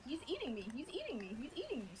ate me. He's eating me. He's eating me. He's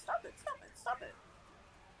eating me. Stop it. Stop it. Stop it.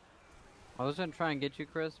 I was gonna try and get you,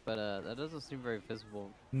 Chris, but that doesn't seem very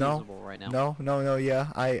visible No. right now. No,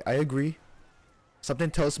 yeah, I agree. Something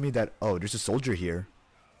tells me that, oh, there's a soldier here.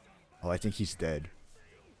 Oh, I think he's dead.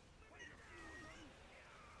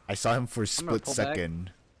 I saw him for a I'm gonna split pull back.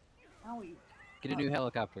 second. Owie. Get a new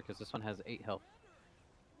helicopter, because this one has 8 health.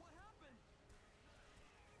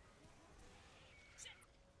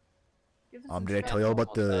 Give us some Did I space. tell y'all about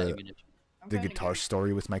Almost out of the ammunition. I'm the kinda guitar good.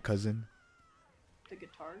 story with my cousin? The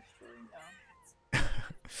guitar story?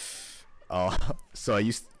 No. So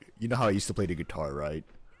you know how I used to play the guitar, right?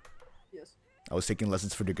 Yes. I was taking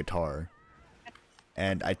lessons for the guitar,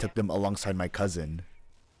 and I took them alongside my cousin.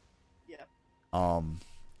 Yeah.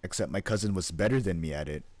 Except my cousin was better than me at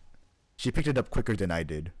it. She picked it up quicker than I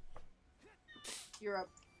did. You're up.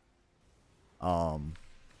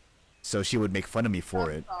 So she would make fun of me for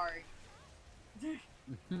I'm it. sorry.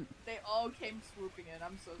 They all came swooping in.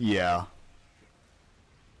 I'm so sorry. Yeah.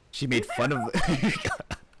 She made fun of.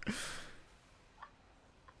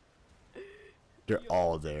 They're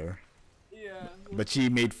all there. Yeah. But she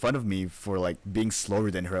made fun of me for like being slower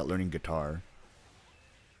than her at learning guitar.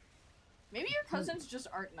 Maybe your cousins just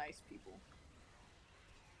aren't nice people.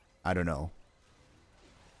 I don't know.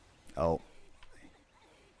 Oh.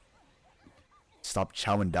 Stop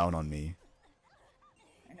chowing down on me.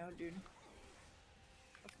 I know, dude.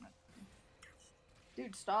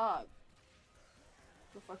 Dude, stop.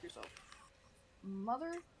 Go fuck yourself.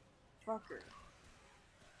 Motherfucker.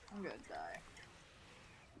 I'm gonna die.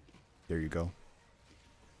 There you go.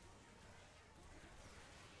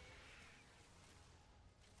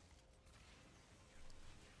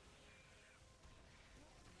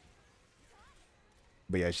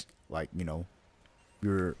 But yeah, like, you know,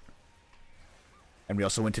 and we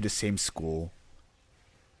also went to the same school.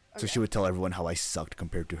 So she Okay. would tell everyone how I sucked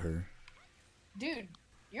compared to her. Dude,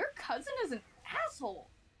 your cousin is an asshole.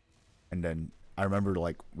 And then I remember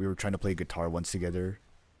like we were trying to play guitar once together,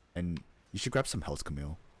 and you should grab some health,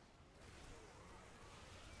 Camille.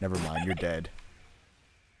 Never mind, you're dead.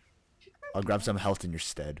 I'll grab some health in your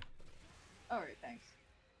stead. Alright, thanks.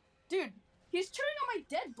 Dude, he's chewing on my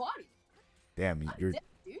dead body. Damn, I'm you're. dead,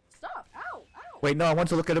 dude. Stop. Ow, ow. Wait, no, I want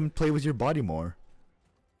to look at him play with your body more.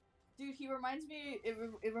 Dude, he reminds me.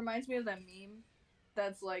 It reminds me of that meme.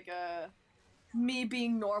 That's like me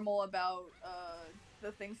being normal about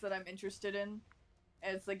the things that I'm interested in.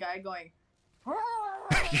 And it's the guy going.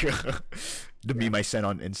 The meme I sent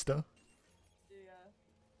on Insta. Yeah.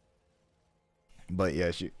 But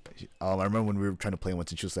yeah, I remember when we were trying to play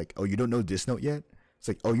once, and she was like, "Oh, you don't know this note yet?" It's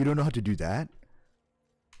like, "Oh, you don't know how to do that?"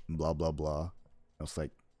 And blah blah blah. I was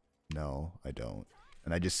like, "No, I don't,"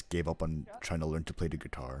 and I just gave up on trying to learn to play the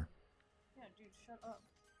guitar. Yeah,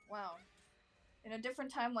 Wow. In a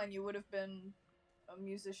different timeline, you would have been a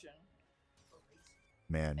musician.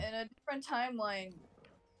 Man. In a different timeline,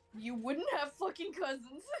 you wouldn't have fucking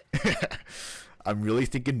cousins. I'm really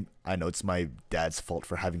thinking, I know it's my dad's fault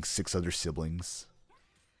for having 6 other siblings.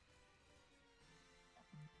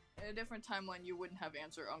 In a different timeline, you wouldn't have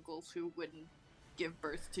aunts or uncles who wouldn't give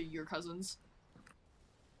birth to your cousins.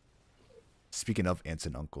 Speaking of aunts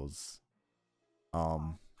and uncles,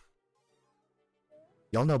 y'all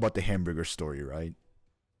know about the hamburger story, right?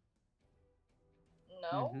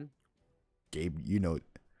 No? Mhm. Gabe, you know,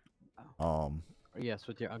 Yes,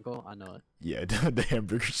 with your uncle, I know it. yeah, the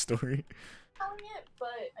hamburger story. Telling it, but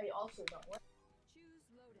I also don't want. Choose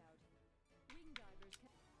loadout. Wing divers can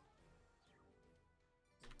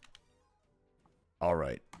All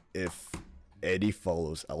right, if Eddie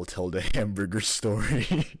follows, I will tell the hamburger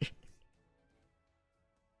story.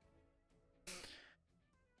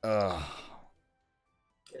 Ugh.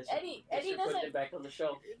 Eddie Putting doesn't. it back on the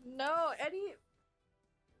shelf. No, Eddie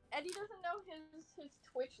doesn't know his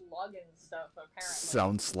Twitch login stuff. Apparently,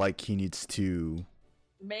 Sounds like he needs to,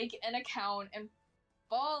 make an account and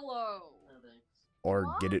follow. No thanks.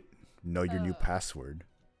 or get it, know your new password.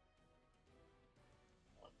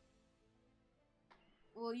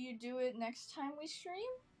 Will you do it next time we stream?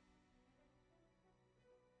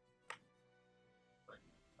 Find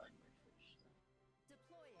my Twitch stuff.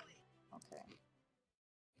 deploy. Okay.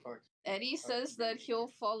 Or- Eddie says that he'll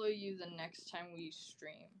follow you the next time we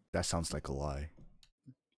stream. That sounds like a lie.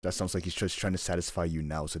 That sounds like he's just trying to satisfy you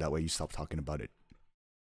now, so that way you stop talking about it.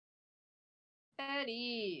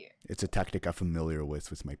 Eddie, It's a tactic I'm familiar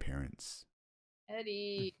with my parents.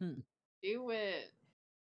 Eddie, do it.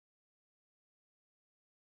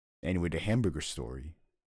 Anyway, the hamburger story.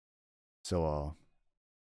 So,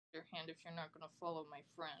 Your hand if you're not gonna follow my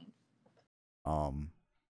friend.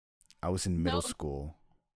 I was in middle No. school.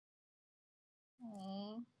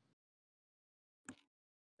 Aww.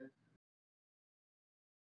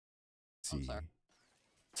 See. sorry.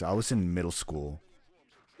 So I was in middle school,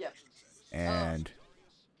 Yep. and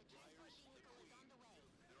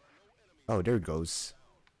oh, there it goes.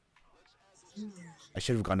 I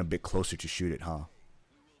should have gone a bit closer to shoot it, huh?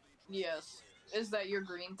 Yes. Is that your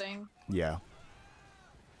green thing? Yeah.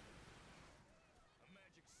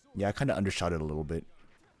 Yeah, I kind of undershot it a little bit.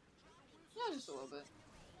 Yeah, just a little bit.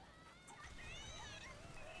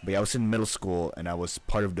 But yeah, I was in middle school, and I was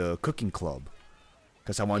part of the cooking club,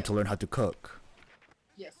 because I wanted to learn how to cook.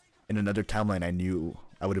 Yes. In another timeline, I knew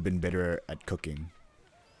I would have been better at cooking.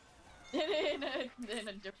 in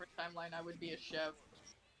a different timeline, I would be a chef.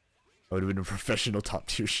 I would have been a professional top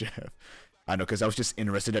tier chef. I know, because I was just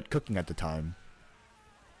interested at cooking at the time.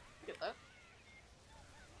 Get that?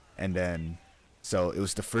 And then, so it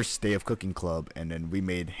was the first day of cooking club, and then we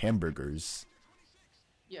made hamburgers.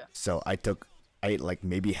 Yeah. So I ate like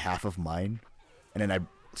maybe half of mine, and then I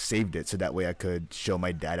saved it so that way I could show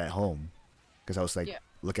my dad at home. Because I was like, Yeah.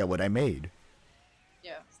 look at what I made.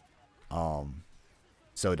 Yeah.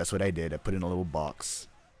 So that's what I did. I put it in a little box.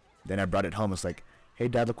 Then I brought it home. It's like, hey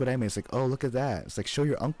dad, look what I made. It's like, oh, look at that. It's like, show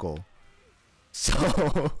your uncle.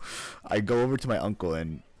 So I go over to my uncle,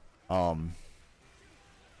 and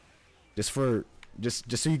just so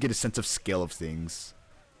you get a sense of scale of things,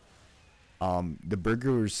 the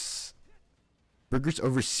burgers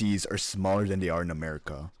overseas are smaller than they are in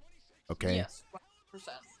America. Okay? Yes. 100%.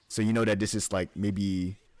 So you know that this is like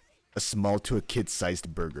maybe a small to a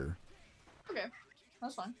kid-sized burger. Okay.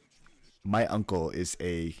 That's fine. My uncle is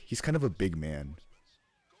he's kind of a big man.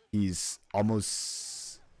 He's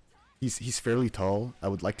fairly tall. I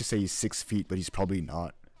would like to say he's 6 feet, but he's probably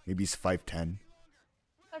not. Maybe he's 5'10".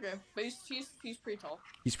 Okay. But he's pretty tall.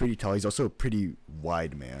 He's pretty tall. He's also a pretty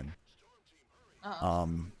wide man. Uh-huh.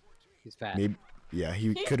 He's fat. Maybe, yeah,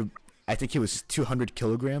 he could have. I think he was 200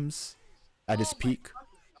 kilograms at his Oh my peak fucking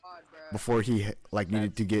God, bro. before he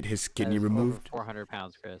needed to get his kidney That is over removed. 400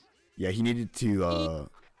 pounds, Chris. Yeah, he needed to.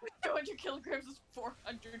 200 kilograms is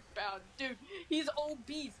 400 pounds. Dude, he's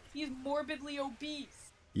obese. He's morbidly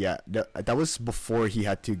obese. Yeah, that was before he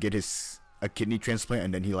had to get a kidney transplant,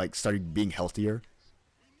 and then he like started being healthier.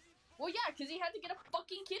 Well, yeah, because he had to get a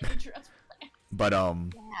fucking kidney transplant. But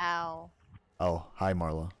Wow. oh, hi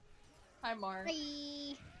Marla. Hi, Mar.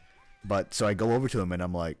 Hi. But so I go over to him, and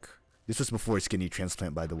I'm like, this was before his kidney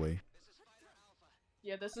transplant, by the way.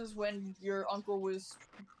 Yeah, this is when your uncle was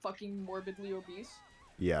fucking morbidly obese.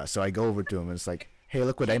 Yeah, so I go over to him, and it's like, hey,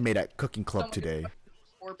 look what I made at cooking club Someone today.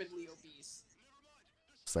 Morbidly obese.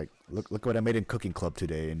 It's like, look what I made in cooking club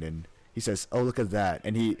today, and then he says, oh, look at that,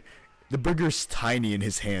 and the burger's tiny in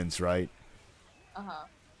his hands, right? Uh-huh.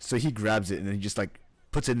 So he grabs it, and then he just like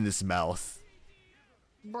puts it in his mouth.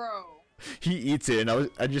 Bro. He eats it, and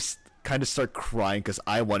I just kind of start crying because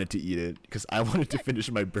I wanted to eat it because I wanted to finish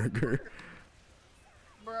my burger.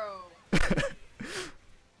 Bro.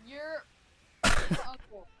 Your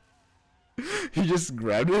uncle. He just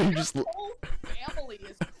grabbed it. He Your just whole family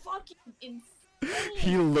is fucking insane.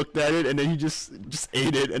 he looked at it and then he just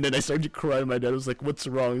ate it, and then I started to cry. My dad was like, "What's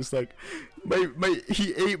wrong?" It's like,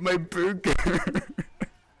 he ate my burger.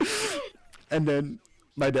 And then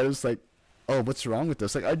my dad was like, "Oh, what's wrong with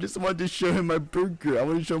us?" Like, I just wanted to show him my burger. I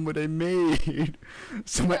want to show him what I made.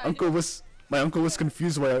 So my uncle was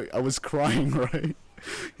confused why I was crying, right?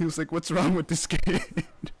 He was like, "What's wrong with this kid?"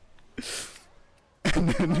 And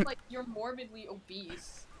then Like, you're morbidly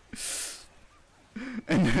obese.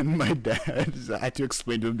 and then my dad, I had to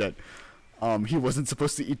explain to him that he wasn't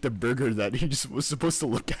supposed to eat the burger, that he just was supposed to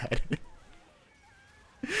look at it.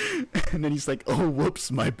 And then he's like, "Oh,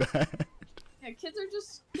 whoops, my bad." Yeah, kids are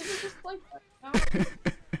just like that.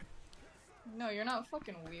 No, you're not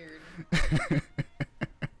fucking weird.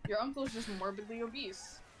 Your uncle's just morbidly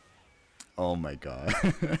obese. Oh my god.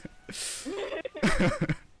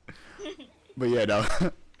 But yeah, no.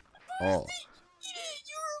 Oh.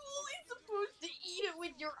 You're only supposed to eat it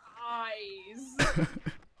with your eyes,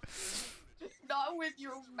 not with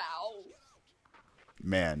your mouth.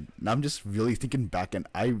 Man, now I'm just really thinking back, and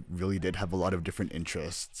I really did have a lot of different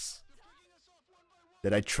interests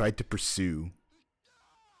that I tried to pursue.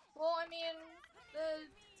 Well, I mean,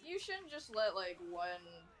 you shouldn't just let like one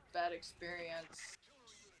bad experience,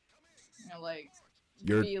 like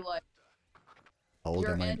You're- be like How old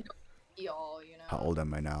your am I? end be all, you know. How old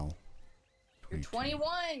am I now? You're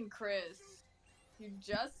 21, Chris. You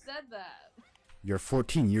just said that. You're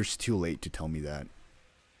 14 years too late to tell me that.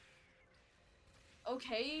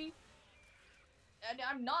 Okay. And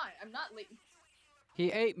I'm not late.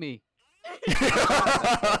 He ate me.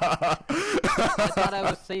 I thought I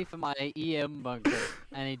was safe in my EM bunker,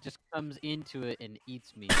 and he just comes into it and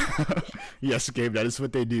eats me. Yes, Gabe, that is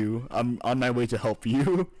what they do. I'm on my way to help you.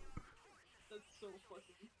 That's so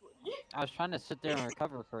fucking funny. I was trying to sit there and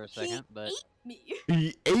recover for a second, but Me.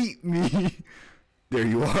 He ate me. There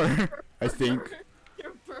you are, I think.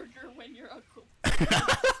 Your burger when your uncle.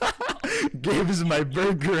 Gabe is my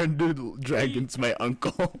burger and the dragon's my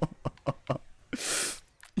uncle.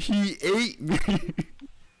 He ate me.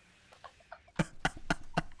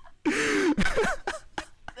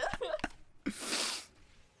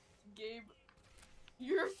 Gabe,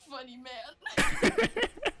 you're a funny man.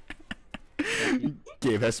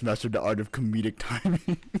 Gabe has mastered the art of comedic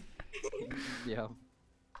timing. yeah.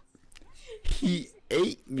 He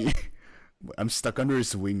ate me. I'm stuck under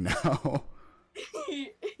his wing now.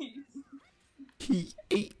 He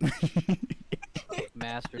ate me.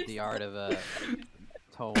 Mastered the art of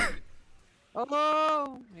tone. Oh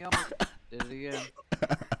no! He almost did it again.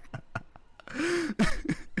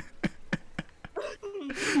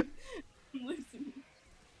 Listen.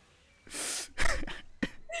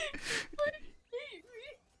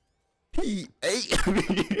 He ate me.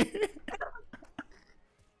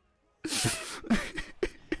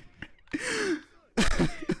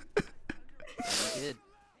 He did.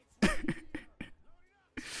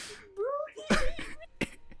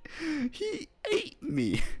 He ate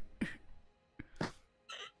me.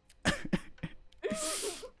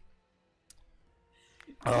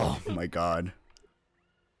 Oh my god.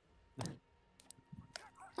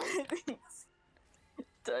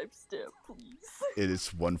 Timestamp, please. It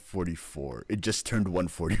is 1:44. It just turned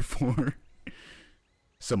 1:44.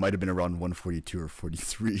 So it might have been around 1:42 or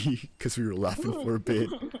 43 because we were laughing for a bit.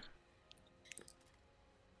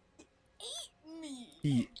 Me.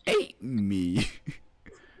 He ate me.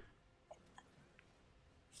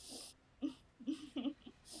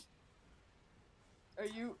 Are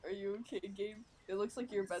you okay, Gabe? It looks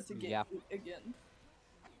like you're about to get Yeah. ate again.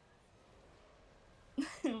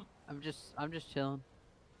 I'm just chilling.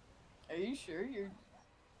 Are you sure you're?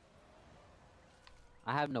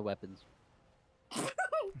 I have no weapons.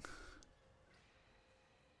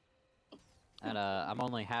 And I'm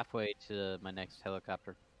only halfway to my next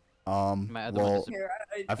helicopter. My other one Well, is Here,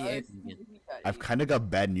 I've- got I've you. kind of got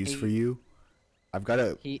bad news for you. I've got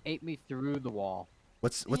a He ate me through the wall.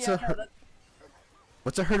 what's Yeah, a no, that's-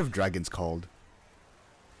 what's a herd of dragons called?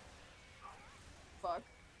 fuck.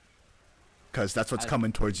 Cause that's what's I-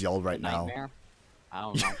 coming towards y'all right now. Nightmare? I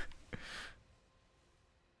don't know.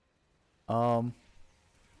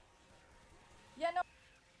 Yeah, no.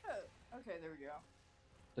 Okay, there we go.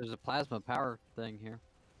 There's a plasma power thing here.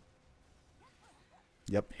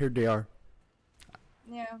 Yep, here they are.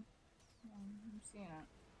 Yeah. I'm seeing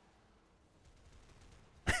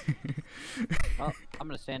it. Well, I'm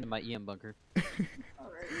gonna stand in my EM bunker.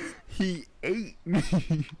 Alright. He ate me.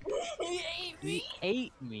 He ate He me!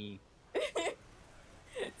 ate me.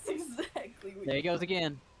 That's exactly what There he goes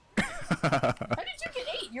again. How did you get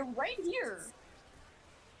 8? You're right here.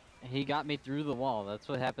 He got me through the wall. That's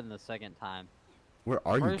what happened the second time. Where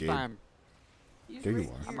are you, First Gabe? time, He's There you right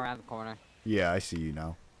are. I'm here. around the corner. Yeah, I see you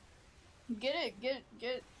now. Get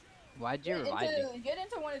it. Why'd you Get revive me? get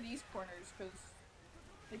into one of these corners, because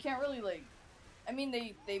they can't really, like... I mean,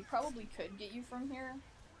 they probably could get you from here,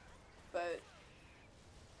 but...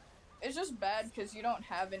 It's just bad, because you don't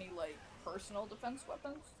have any, like, personal defense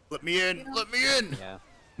weapons. Let me in. You know? Let me in. Yeah.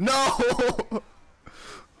 No.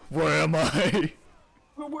 Where am I?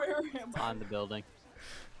 Where am I? On the building.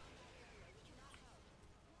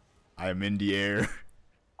 I'm in the air.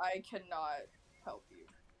 I cannot help you.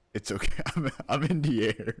 It's okay. I'm in the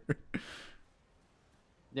air.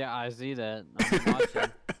 Yeah, I see that. I'm watching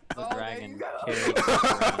the Oh, there dragon you go. carry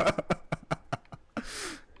itself around.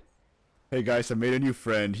 Hey guys, I made a new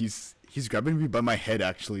friend. He's grabbing me by my head.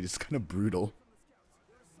 Actually, it's kind of brutal.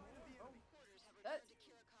 That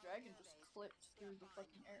dragon just clipped through the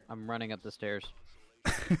fucking air. I'm running up the stairs.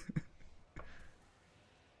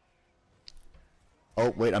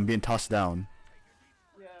 Oh wait, I'm being tossed down.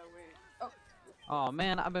 Yeah, wait. Oh, Oh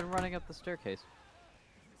man, I've been running up the staircase.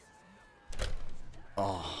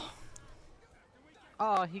 Oh,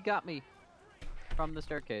 Oh, he got me from the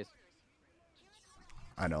staircase.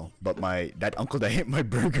 I know, but that uncle that ate my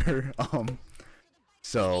burger,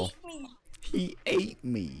 so me. he ate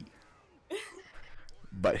me.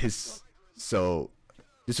 But this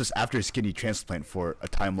was after his kidney transplant for a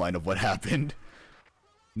timeline of what happened.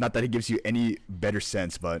 Not that it gives you any better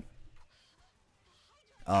sense, but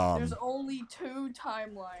There's only 2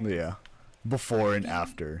 timelines. yeah, before and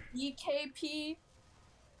after. EKP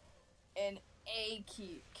and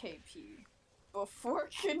AKP. Before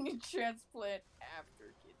kidney transplant,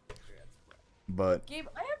 after kidney transplant. But Gabe,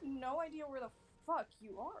 I have no idea where the fuck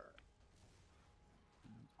you are.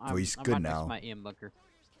 he's I'm good right next now. to my EM bunker.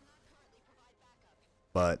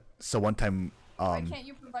 so one time, Why can't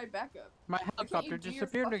you provide backup? My can't you helicopter do your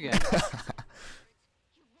disappeared fucking- again.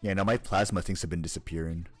 yeah, now my plasma things have been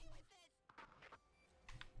disappearing.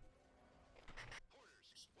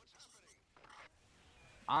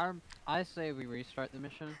 I say we restart the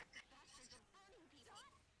mission.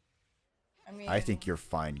 I mean, I think you're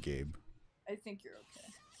fine, Gabe. I think you're okay.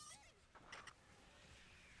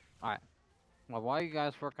 Alright. Well, while you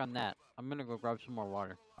guys work on that, I'm gonna go grab some more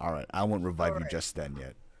water. All right, I won't revive you Alright. just then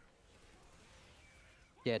yet.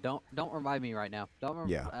 Yeah, don't revive me right now.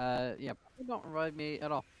 Yeah. Yeah, don't revive me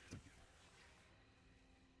at all.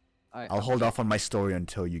 Alright, I'll hold off on my story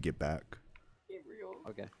until you get back. Gabriel.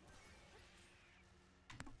 okay.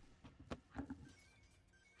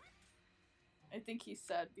 I think he's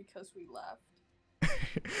sad because we laughed.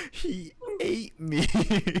 He ate me.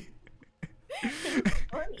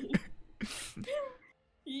 Funny.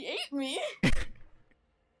 He ate me.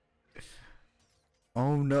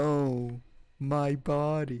 Oh no, my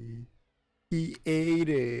body. He ate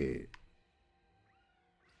it.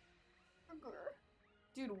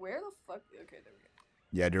 Dude, where the fuck? Okay, there we go.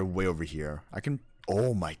 Yeah, they're way over here. I can.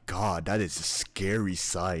 Oh my god, that is a scary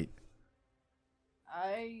sight.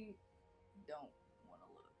 I don't want to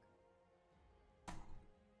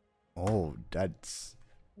look. Oh, that's.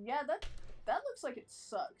 Yeah, that looks like it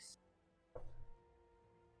sucks.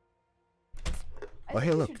 I Oh, think hey,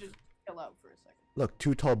 we look. should just chill out for a second. Look,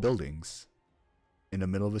 2 tall buildings in the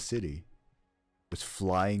middle of a city with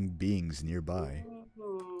flying beings nearby.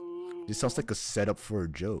 This sounds like a setup for a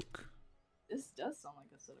joke. This does sound like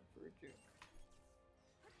a setup for a joke.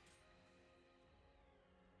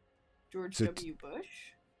 George So W. Bush?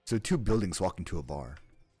 So 2 buildings walk into a bar.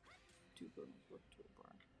 2 buildings walk to a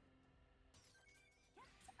bar.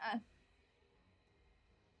 Ah.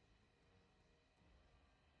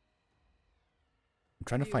 I'm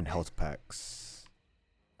trying to Are you find okay? health packs.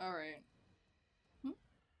 Alright. Hmm?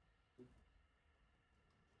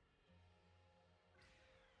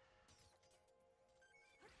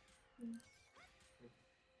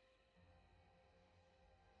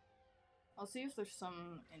 I'll see if there's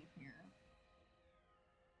some in here.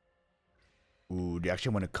 Ooh, do you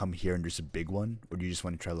actually want to come here and there's a big one? Or do you just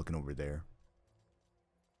want to try looking over there?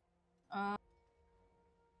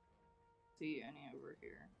 See any over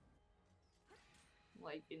here.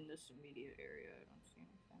 Like in this immediate area, I don't see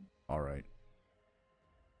anything. Alright.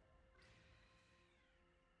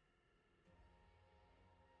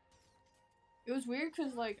 It was weird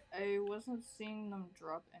because, like, I wasn't seeing them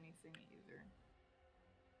drop anything either.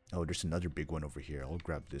 Oh, there's another big one over here. I'll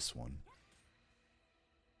grab this one.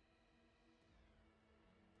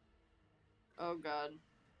 Oh god.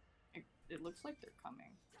 It looks like they're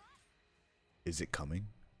coming. Is it coming?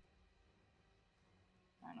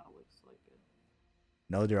 I know it looks like it.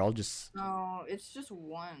 No, they're all just. No, it's just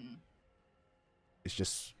one. It's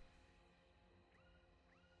just.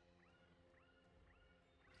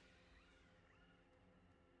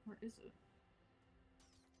 Where is it?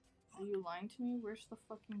 Are you lying to me? Where's the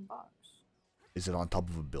fucking box? Is it on top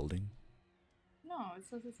of a building? No, it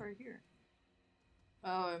says it's right here.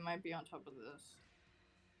 Oh, it might be on top of this.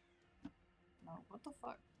 No, what the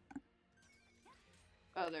fuck?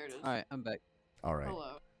 Oh, there it is. Alright, I'm back. All right.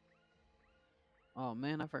 Hello. Oh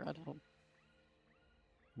man, I forgot to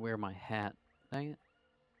wear my hat. Dang it.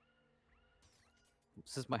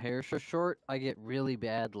 Since my hair is so short, I get really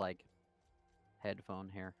bad, like, headphone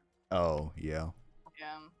hair. Oh yeah.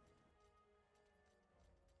 Yeah.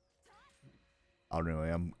 I don't know.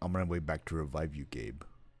 I'm on my way back to revive you, Gabe.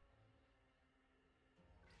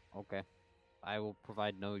 Okay. I will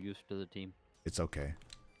provide no use to the team. It's okay.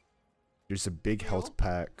 There's a big health Real?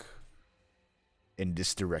 pack in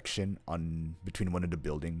this direction on between one of the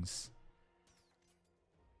buildings.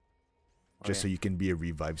 Just so Okay. you can be a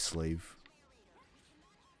revive slave.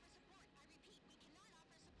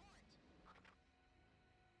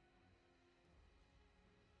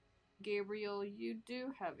 Gabriel, you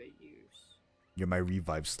do have a use. You're my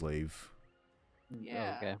revive slave.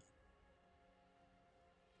 Yeah. Okay.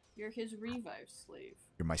 You're his revive slave.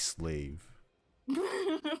 You're my slave.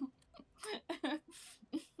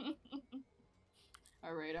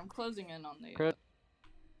 Alright, I'm closing in on the. Chris,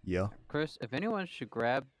 Yeah. Chris, if anyone should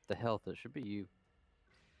grab the health, it should be you.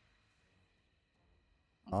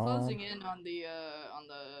 I'm closing in on the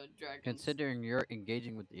dragons. Considering you're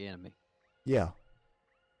engaging with the enemy. Yeah.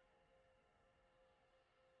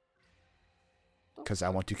 The Because I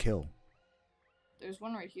fuck? want to kill. There's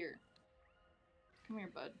one right here. Come here,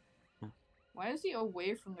 bud. Huh. Why is he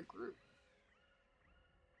away from the group?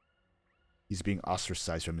 He's being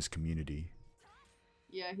ostracized from his community.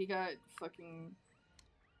 Yeah, he got fucking.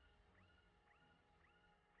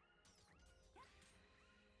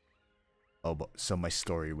 Oh, but so my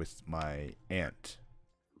story with my aunt.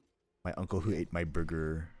 My uncle who ate my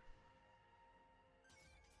burger.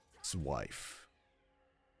 His wife.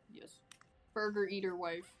 Yes. Burger eater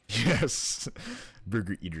wife. Yes.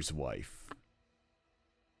 Burger eater's wife.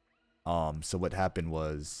 So what happened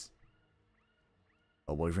was.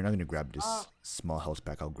 Oh, well, if you're not gonna grab this small health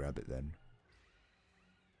pack, I'll grab it then.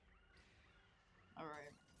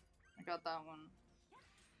 Alright. I got that one.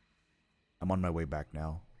 I'm on my way back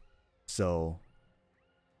now. So,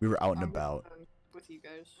 we were out and I'm about. with you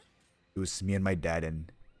guys. It was me and my dad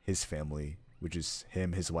and his family, which is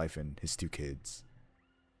him, his wife, and his 2 kids.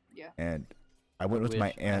 Yeah. And I went with my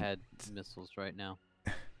Wish aunt. I had missiles right now.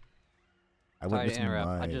 I went Sorry with to interrupt.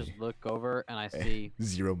 my I just look over and I see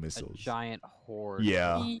 0 a missiles. giant horde.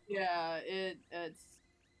 Yeah, Yeah, it's.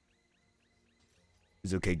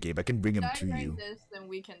 it's okay, Gabe. I can bring him Die to right you. this, then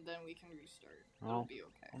we can restart. Oh. It'll be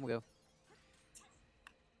okay. I'm gonna go.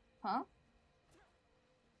 Huh?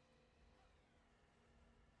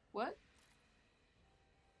 What?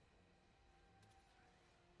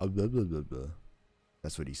 Blah, blah, blah, blah.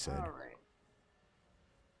 That's what he said. Alright.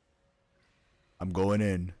 I'm going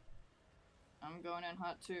in. I'm going in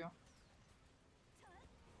hot too.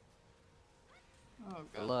 Oh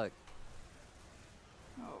Good god. luck.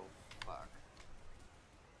 Oh fuck.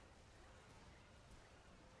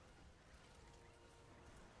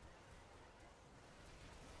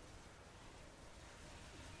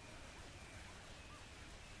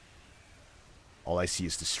 All I see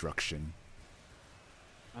is destruction.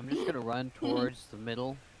 I'm just gonna run towards the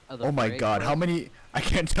middle of the Oh my fray god, how first. many? I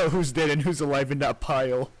can't tell who's dead and who's alive in that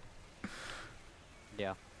pile.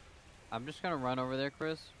 Yeah. I'm just gonna run over there,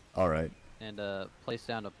 Chris, Alright. and place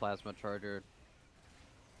down a plasma charger.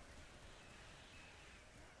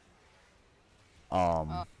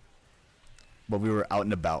 But we were out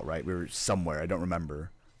and about, right? We were somewhere, I don't remember.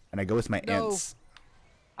 And I go with my No. aunts.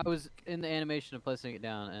 I was in the animation of placing it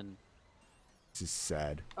down, and This is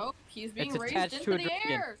sad. Oh, he's being it's raised attached into to a the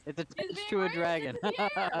dragon. air. It's being attached to a raised dragon. into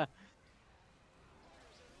the air.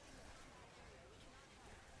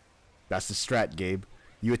 That's the strat, Gabe.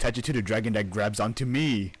 You attach it to the dragon that grabs onto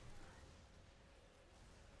me.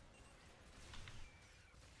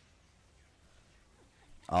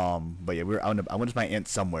 But yeah, we were out. I went with my aunt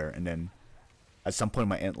somewhere, and then at some point,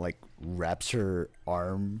 my aunt like wraps her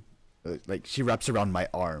arm, like she wraps around my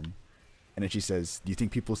arm, and then she says, "Do you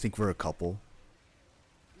think people think we're a couple?"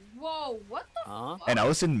 Whoa, what the Huh? fuck? And I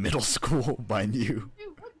was in middle school, mind you.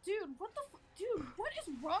 Dude, what the fuck? Dude, what is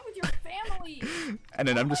wrong with your family? And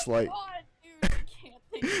then Oh I'm just my like, God, dude, I can't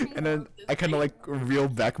And then I kind of like reel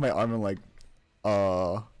back my arm and like,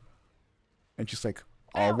 and she's like,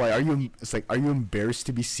 oh, why are you? It's like, are you embarrassed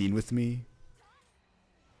to be seen with me?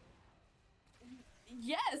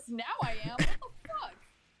 Yes, now I am. What the fuck?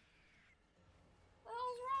 What the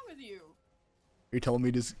hell's wrong with you? You're telling me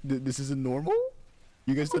this isn't normal?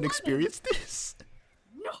 You guys don't experience this?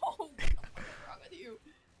 No. What the fuck is wrong with you?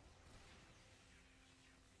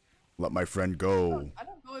 Let my friend go. I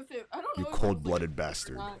don't know if it. I don't know. You if it was, cold-blooded like,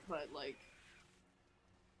 bastard. or not, but like.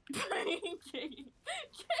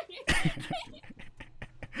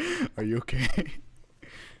 Are you okay?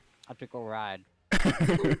 I took a ride.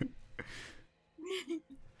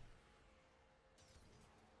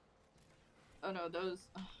 Oh no, those.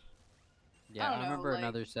 Yeah, I don't I remember know, like-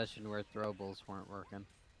 another session where throwables weren't working.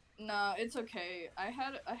 No, it's okay. I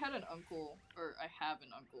had an uncle, or I have an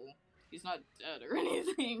uncle. He's not dead or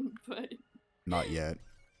anything, but Not yet.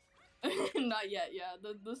 not yet. Yeah,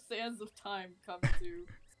 the sands of time come to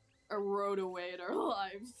erode away in our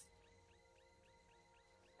lives.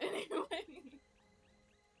 Anyway,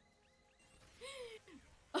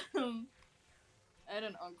 I had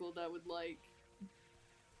an uncle that would like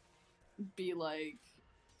be like,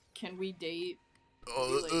 "Can we date?"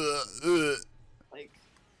 Like,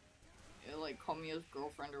 yeah, like call me his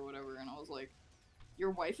girlfriend or whatever, and I was like, "Your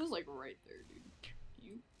wife is like right there, dude. Can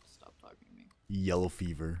you stop talking to me?" Yellow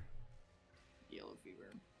fever. Yellow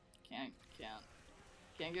fever. Can't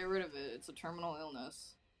get rid of it. It's a terminal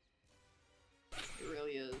illness. It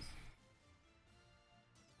really is.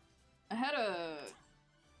 I had a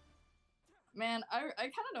man. I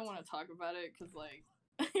kind of don't want to talk about it because like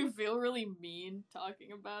I feel really mean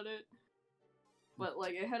talking about it. But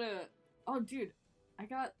like I had a oh dude, I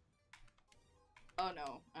got oh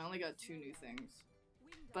no, I only got 2 new things,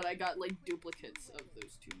 but I got like duplicates of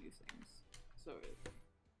those 2 new things. So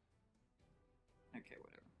okay,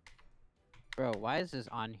 whatever. Bro, why is this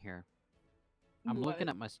on here? I'm What? looking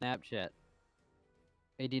at my Snapchat.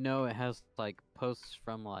 And you know it has like posts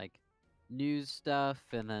from like news stuff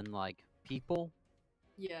and then like people.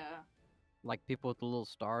 Yeah. Like people with the little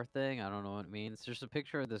star thing. I don't know what it means. There's a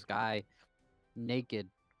picture of this guy naked.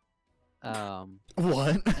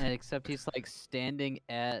 What? And except he's like standing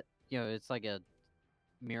at, it's like a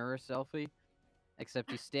mirror selfie.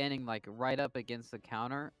 Except he's standing like right up against the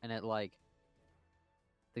counter, and it like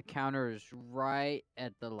the counter is right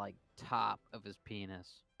at the like top of his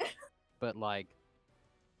penis. But like,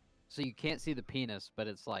 so you can't see the penis, but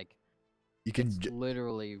it's like You can.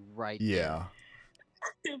 literally right there.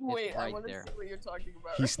 Yeah. Wait, I right want to there. see what you're talking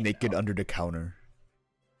about. He's right naked now. under the counter.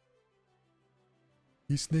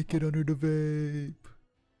 He's naked under the vape.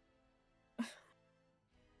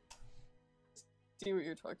 See what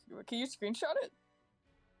you're talking about. Can you screenshot it?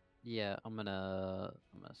 Yeah, I'm gonna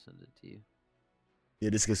send it to you.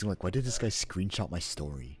 Yeah, this guy's like, why did this guy screenshot my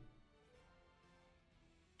story?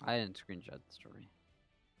 I didn't screenshot the story.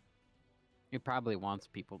 He probably wants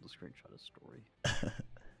people to screenshot his story.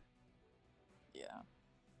 Yeah.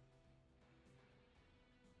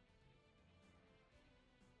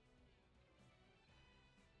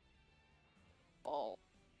 Ball.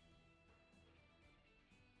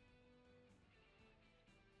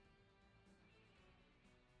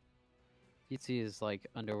 You'd see his like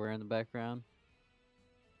underwear in the background.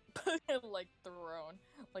 like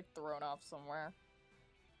thrown off somewhere.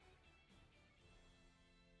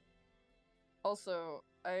 Also,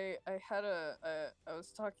 I had I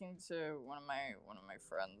was talking to one of my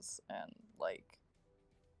friends, and like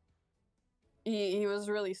he was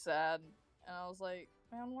really sad, and I was like,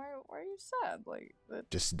 man, why are you sad? Like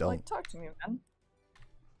Just don't. like talk to me, man.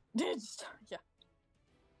 Just, yeah.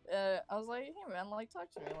 I was like, hey man, like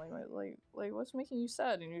talk to me, like what's making you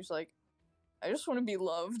sad? And he was like, I just want to be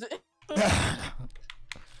loved. I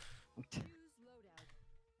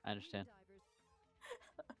understand.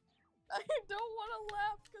 I don't want to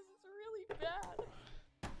laugh because it's really bad.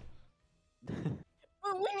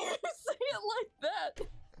 But when you say it like that,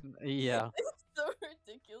 Yeah. it's so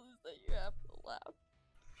ridiculous that you have to laugh.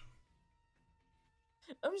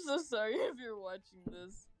 I'm so sorry if you're watching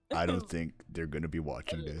this. I don't think they're gonna be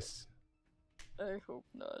watching this. I hope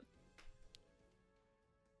not.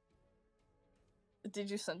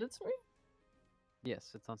 Did you send it to me?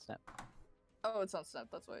 Yes, it's on Snap. Oh, it's on Snap.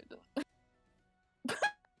 That's why I didn't.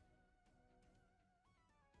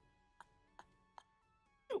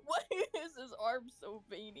 Why is his arm so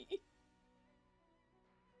veiny?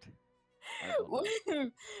 I don't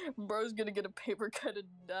know. Bro's gonna get a paper cut and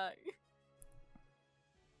die.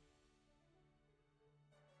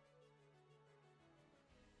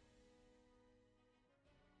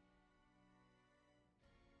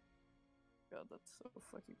 God. god, that's so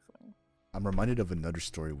fucking funny. I'm reminded of another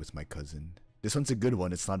story with my cousin. This one's a good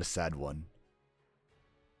one. It's not a sad one.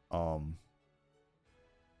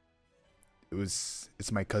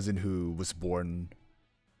 It's my cousin who was born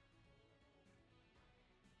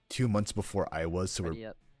 2 months before I was, so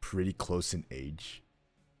we're pretty close in age.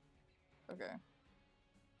 Okay.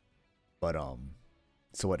 But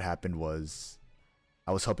so what happened was,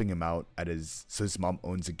 I was helping him out at his mom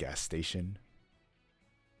owns a gas station.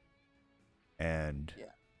 And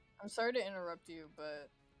yeah, I'm sorry to interrupt you,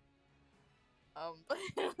 but I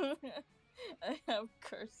have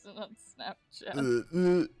Carson on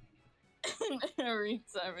Snapchat. Every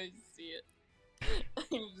time I see it, I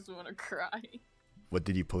just want to cry. What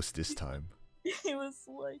did he post this time? He was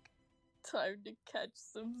like, "Time to catch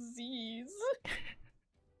some Z's."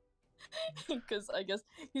 Because I guess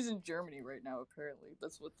he's in Germany right now, apparently.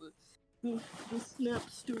 That's what the Snap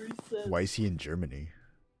story says. Why is he in Germany?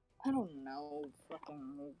 I don't know.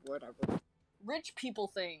 Fucking whatever. Rich people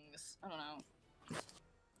things. I don't know.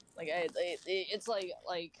 Like, it's like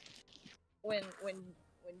when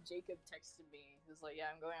Jacob texted me, he was like,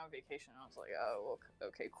 "Yeah, I'm going on vacation." And I was like, "Oh,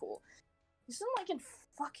 okay, cool." He's in, like, in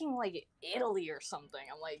fucking, like, Italy or something.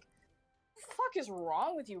 I'm like, what the fuck is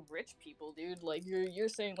wrong with you rich people, dude? Like, you're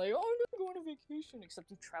saying, like, "Oh, I'm not going on vacation," except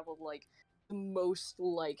you traveled, like, the most,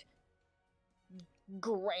 like,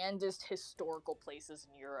 grandest historical places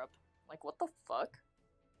in Europe. Like, what the fuck?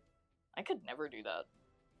 I could never do that.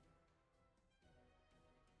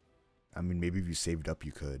 I mean, maybe if you saved up,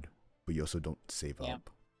 you could, but you also don't save up.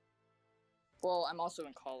 Well, I'm also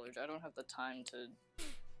in college. I don't have the time to...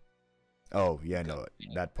 Oh, yeah, no,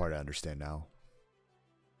 that part I understand now.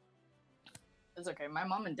 It's okay. My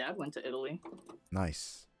mom and dad went to Italy.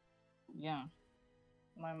 Nice. Yeah.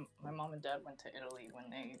 My mom and dad went to Italy when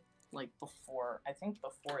they, like, before,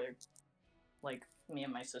 like, me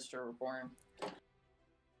and my sister were born.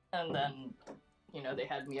 And then, you know, they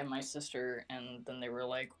had me and my sister, and then they were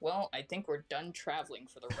like, "Well, I think we're done traveling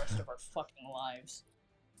for the rest of our fucking lives,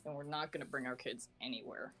 and we're not gonna bring our kids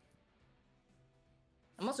anywhere."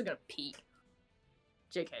 I'm also gonna pee.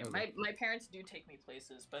 JK, Okay. my parents do take me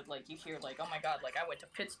places, but, like, you hear, like, "Oh my god, like, I went to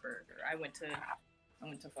Pittsburgh," or I went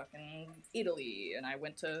to fucking Italy, and I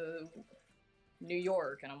went to New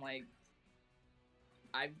York, and I'm like,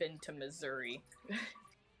 I've been to Missouri.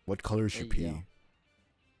 What color is your pee?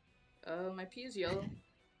 My pee is yellow.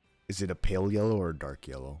 Is it a pale yellow or a dark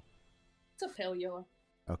yellow? It's a pale yellow.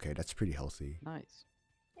 Okay, that's pretty healthy. Nice.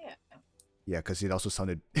 Yeah. Yeah, because it also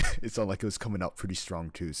sounded, it sounded like it was coming out pretty strong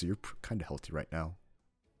too, so you're kind of healthy right now.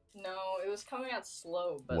 No, it was coming out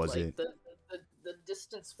slow, but Was like it? the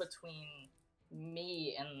distance between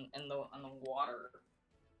me and the water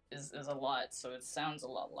is a lot, so it sounds a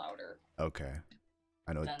lot louder. Okay.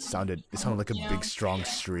 I know Then, it sounded like a you big know, strong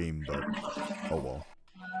stream, but oh well.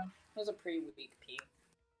 It was a pretty weak pee.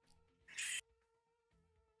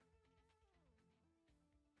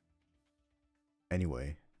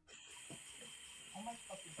 Anyway,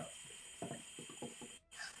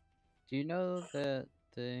 Do you know that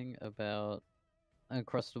thing about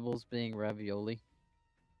Uncrustables being ravioli?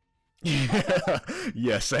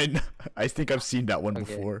 yes, I think I've seen that one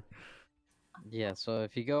Okay. before. Yeah, so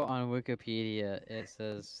if you go on Wikipedia, it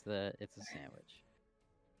says that it's a sandwich.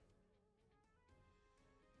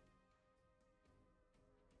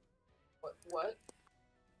 What?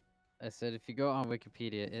 I said if you go on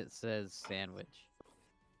Wikipedia, it says sandwich.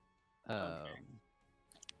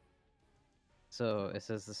 So it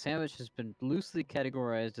says the sandwich has been loosely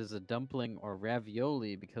categorized as a dumpling or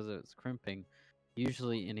ravioli because of its crimping,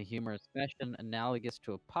 usually in a humorous fashion analogous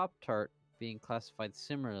to a Pop-Tart being classified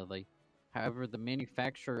similarly. However, the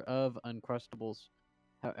manufacturer of Uncrustables,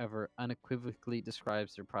 however, unequivocally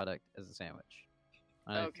describes their product as a sandwich.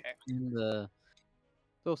 Okay. In the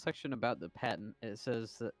little section about the patent, it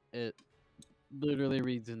says that it literally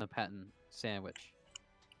reads in the patent, sandwich.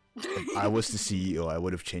 If I was the CEO, I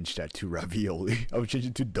would have changed that to ravioli. I would change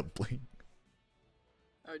it to dumpling.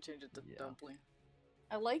 I would change it to Yeah. dumpling.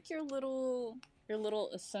 I like your little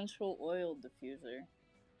essential oil diffuser.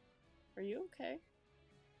 Are you okay?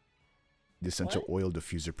 The essential oil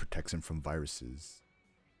diffuser protects him from viruses.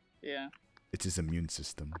 Yeah. It's his immune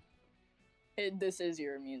system. This is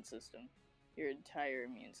your immune system. Your entire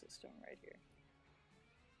immune system right here.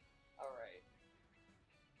 Alright.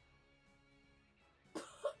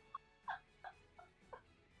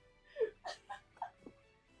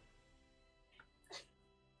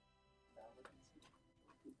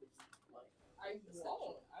 I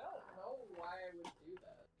won't. I don't know why I would do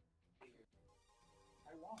that.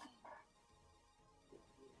 I won't.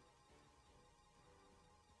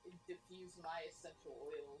 Diffuse my essential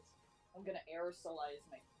oils. I'm gonna aerosolize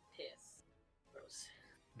my piss. Gross.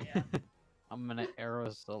 Yeah. I'm gonna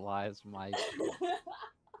aerosolize my.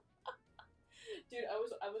 Dude, I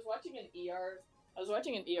was watching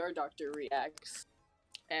an ER doctor reacts,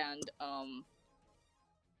 and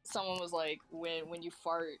someone was like, when you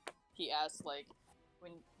fart, he asked like,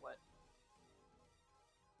 when what?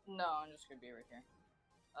 No, I'm just gonna be right here.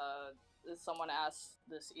 Someone asked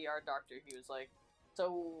this ER doctor. He was like,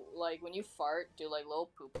 so like when you fart, do like little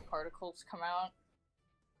poop particles come out?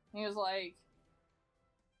 And he was like,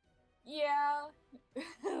 yeah.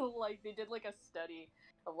 Like they did like a study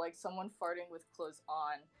of like someone farting with clothes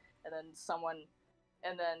on, and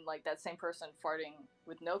then like that same person farting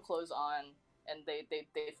with no clothes on, and they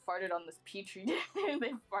farted on this petri dish.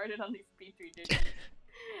 They farted on these petri dishes,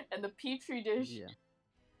 and the petri dish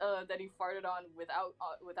that he farted on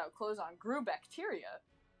without clothes on grew bacteria.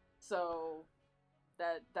 So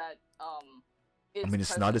that I mean,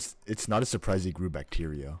 it's not a surprise he grew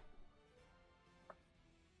bacteria.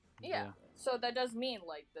 Yeah. So that does mean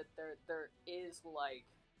like that there is like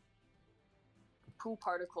poo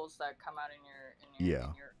particles that come out in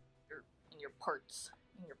your parts.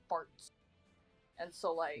 And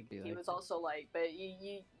so like he was also like, but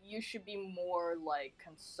you should be more like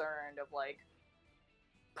concerned of like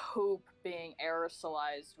poop being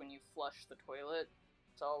aerosolized when you flush the toilet.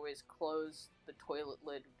 So always close the toilet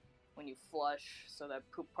lid when you flush so that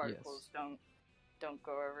poop particles don't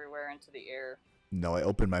go everywhere into the air. No, I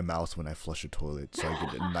open my mouth when I flush a toilet, so I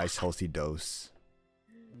get a nice healthy dose.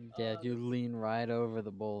 Yeah, you lean right over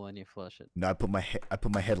the bowl and you flush it. No, I put my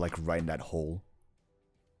head like right in that hole.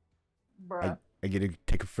 Bruh. I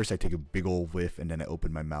take a big old whiff, and then I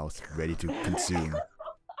open my mouth, ready to consume.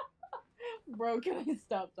 Bro, can we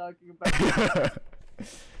stop talking about it?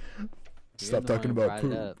 Stop talking about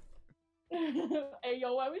poop. Hey,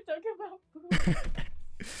 yo, why are we talking about poop?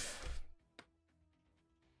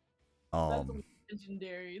 That's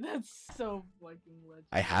legendary. That's so fucking legendary.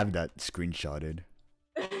 I have that screenshotted.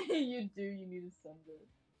 You do. You need to send it.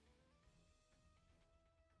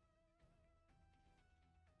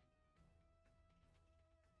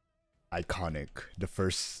 Iconic.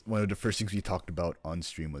 One of the first things we talked about on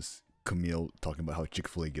stream was Camille talking about how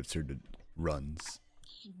Chick-fil-A gives her the runs.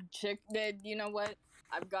 You know what?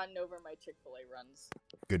 I've gotten over my Chick-fil-A runs.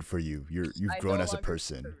 Good for you. You've grown as a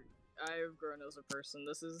person. I've grown as a person.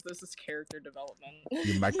 This is character development.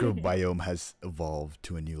 Your microbiome has evolved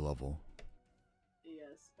to a new level.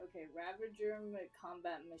 Yes. Okay. Ravager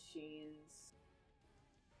combat machines.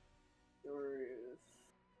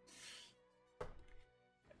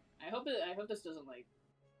 I hope this doesn't like.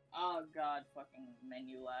 Oh god, fucking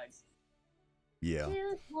menu lags. Yeah.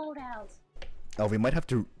 Loadouts. Oh, we might have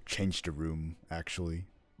to change the room actually.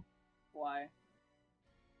 Why?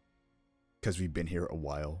 Because we've been here a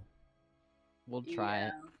while. We'll try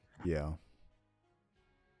it. Yeah.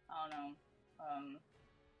 I don't know.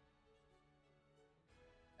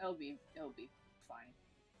 It'll be fine.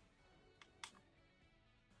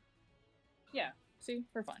 Yeah. See,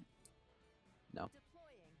 we're fine. No.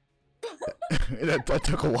 that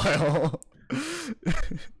took a while.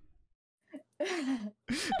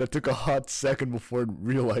 That took a hot second before it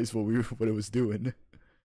realized what it was doing.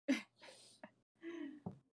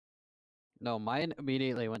 No, mine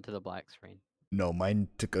immediately went to the black screen. No, mine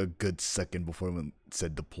took a good second before it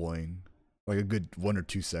said deploying. Like a good 1 or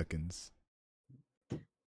 2 seconds.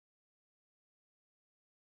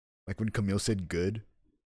 Like when Camille said good,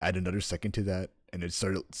 add another second to that, and it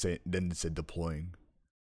started saying, then it said deploying.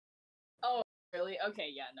 Oh, really? Okay,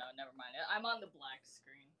 yeah, no, never mind. I'm on the black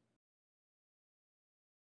screen.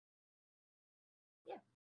 Yeah.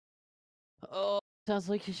 Oh, sounds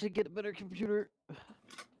like you should get a better computer.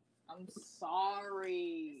 I'm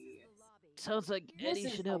sorry. Sounds like Eddie This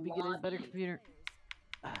is should help you get a better lobby. computer.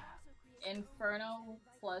 Inferno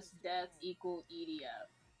plus death equal EDF.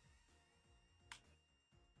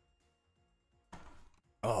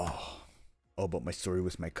 Oh, but my story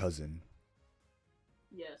was my cousin.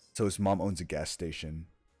 Yes. So his mom owns a gas station,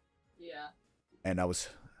 Yeah. and I was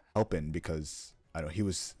helping because I don't know, he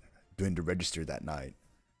was doing the register that night,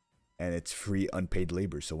 and it's free unpaid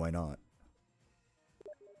labor, so why not?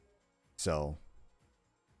 So,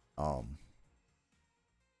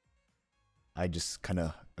 I just kind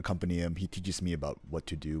of accompany him. He teaches me about what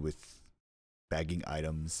to do with bagging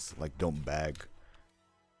items, like don't bag,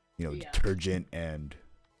 detergent and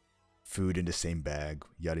food in the same bag,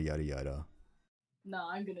 yada yada yada. No,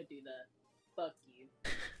 I'm gonna do that. Fuck you.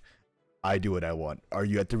 I do what I want. Are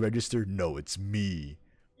you at the register? No, it's me.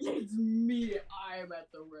 It's me. I'm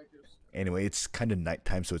at the register. Anyway, it's kind of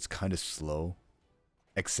nighttime, so it's kind of slow.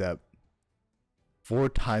 Except 4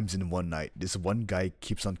 times in one night. This one guy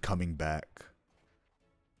keeps on coming back.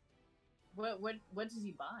 What does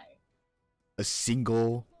he buy? A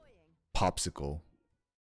single popsicle.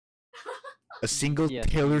 A single Yeah,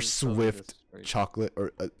 Taylor you told me this Swift story. chocolate,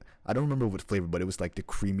 or I don't remember what flavor, but it was like the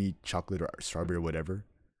creamy chocolate or strawberry or whatever.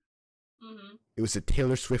 Mm-hmm. It was a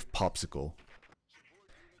Taylor Swift popsicle.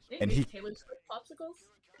 They And make he- Taylor Swift popsicles?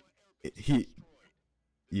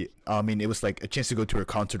 Yeah, I mean, it was like a chance to go to her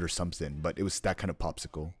concert or something, but it was that kind of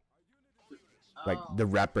popsicle. Like Oh. the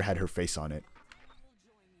wrapper had her face on it.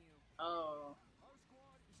 Oh.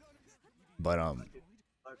 But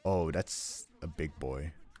oh, that's a big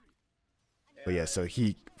boy. But yeah, so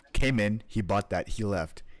he came in, he bought that, he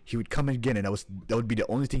left. He would come in again, and that would be the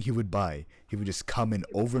only thing he would buy. He would just come in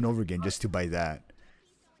over and over again just to buy that,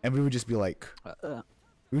 and we would just be like,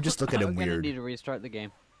 we would just look at him I'm gonna weird. need to restart the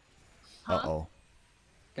game. Huh? Uh-oh.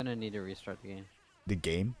 Gonna need to restart the game. The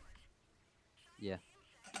game? Yeah.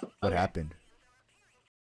 What Okay. happened?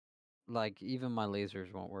 Like, even my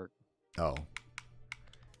lasers won't work. Oh,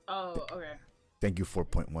 Oh, okay. thank you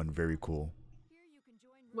 4.1. Very cool.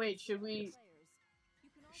 Wait, should we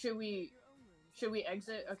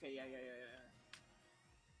exit? Okay, yeah.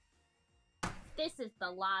 This is the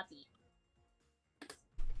lobby.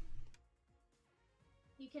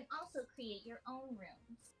 You can also create your own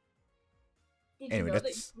rooms. Did Anyway, you know that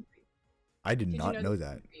that's- you can I did did you not know you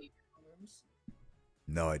that. can create your own rooms?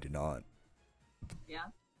 No, I did not. Yeah.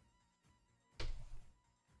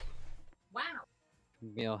 Wow.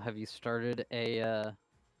 Camille, have you started a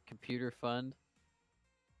computer fund?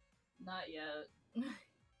 Not yet.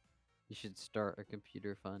 You should start a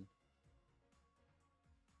computer fund.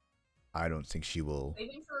 I don't think she will.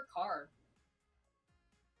 Saving for a car.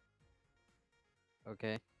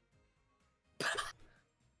 Okay.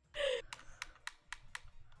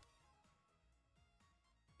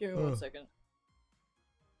 Give me 1 second.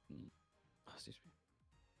 Oh, excuse me.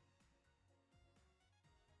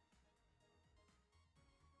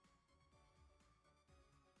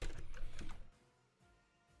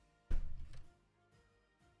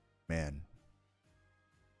 Man.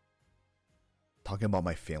 Talking about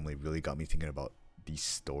my family really got me thinking about these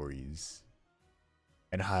stories.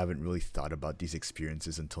 And how I haven't really thought about these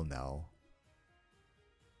experiences until now.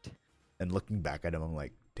 And looking back at them, I'm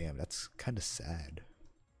like, damn, that's kind of sad.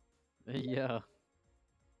 Yeah.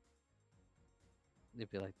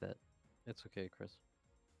 It'd be like that. It's okay, Chris.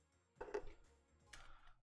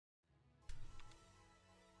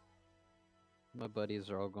 My buddies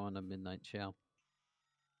are all going to midnight chow.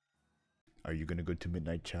 Are you gonna go to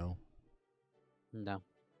Midnight Chow? No.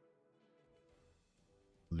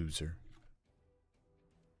 Loser.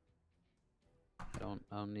 I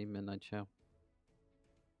don't need midnight chow.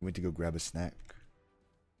 Went to go grab a snack.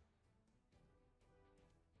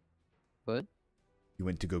 What? You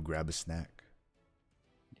went to go grab a snack.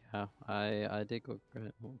 Yeah, I did go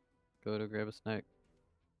to grab a snack.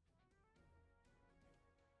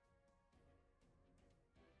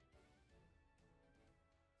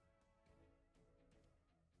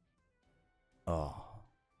 Oh.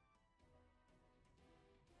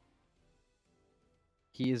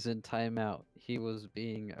 He is in timeout. He was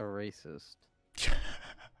being a racist.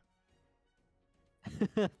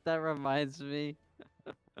 That reminds me.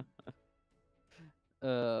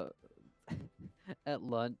 At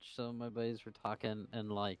lunch, some of my buddies were talking,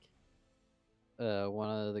 and like, one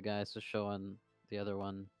of the guys was showing the other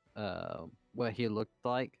one, what he looked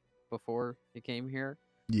like before he came here.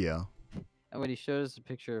 Yeah. And when he showed us a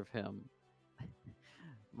picture of him,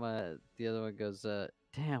 the other one goes,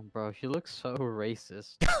 "Damn, bro, he looks so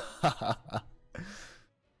racist."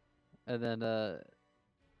 And then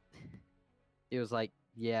he was like,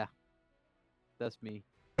 "Yeah, that's me."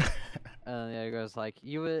 And the other guy was like,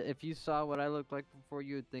 if you saw what I looked like before,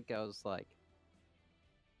 you would think I was like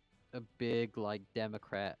a big like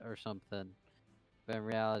Democrat or something. But in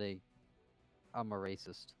reality, I'm a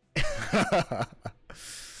racist."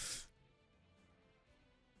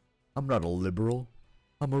 I'm not a liberal.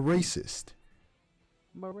 I'm a racist.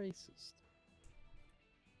 I'm a racist.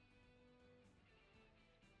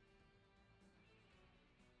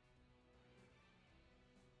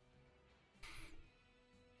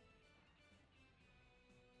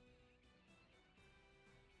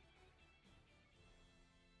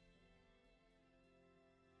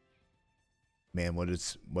 Man, what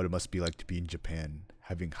it must be like to be in Japan,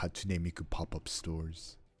 having Hatsune Miku pop-up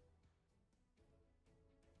stores.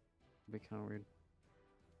 Be kind of weird.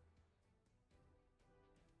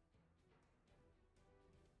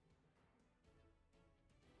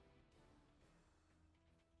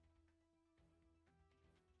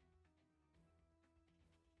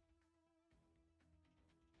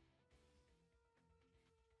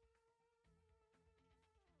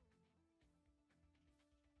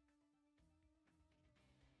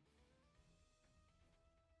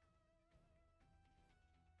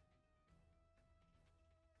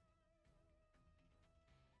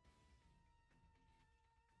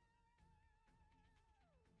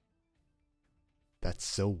 That's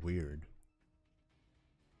so weird.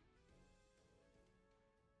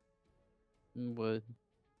 What?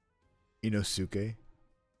 Inosuke.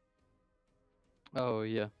 Oh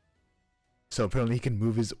yeah. So apparently he can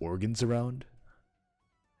move his organs around.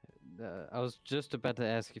 I was just about to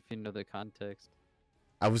ask if you know the context.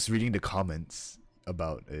 I was reading the comments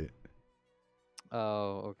about it.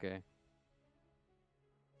 Oh, okay.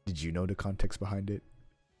 Did you know the context behind it?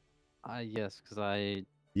 Yes, because I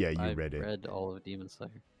Yeah, you I read it. read all of Demon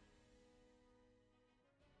Slayer.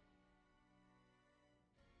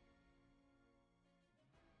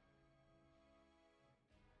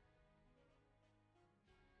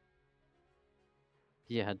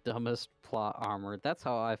 Yeah, dumbest plot armor. That's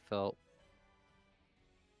how I felt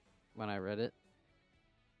when I read it.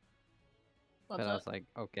 What's But I was up? like,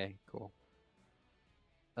 okay, cool.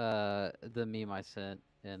 The meme I sent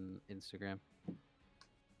in Instagram.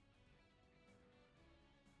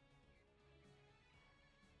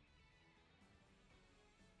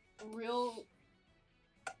 Real.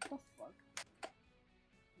 What the fuck?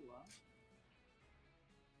 What?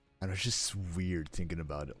 And it's just weird thinking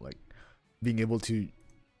about it, like being able to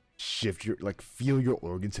shift your, like, feel your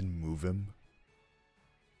organs and move them.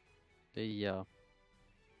 Yeah.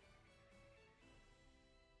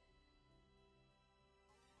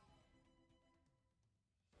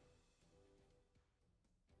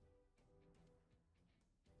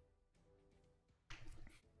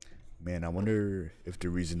 Man, I wonder if the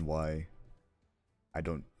reason why I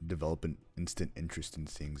don't develop an instant interest in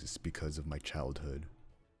things is because of my childhood.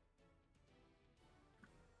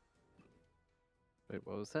 Wait,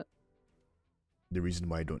 what was that? The reason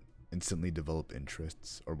why I don't instantly develop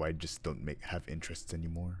interests, or why I just don't have interests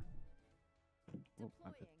anymore. Oh,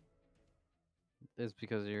 my bad. It's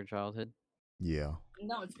because of your childhood. Yeah.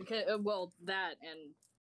 No, it's because well that and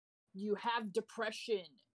you have depression,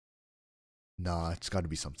 Nah, it's got to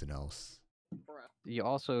be something else. bruh. You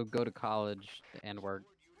also go to college and work.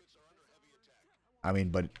 I mean,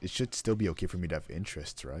 but it should still be okay for me to have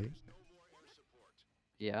interests, right?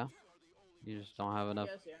 Yeah. You just don't have enough.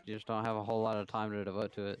 Yes, yeah. You just don't have a whole lot of time to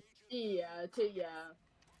devote to it.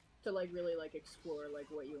 To like really like explore like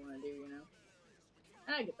what you want to do, you know.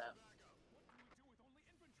 And I get that.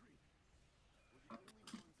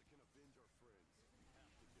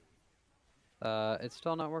 It's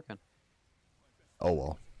still not working. Oh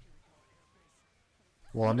well.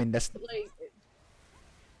 Well, I mean, that's Like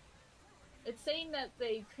it's saying that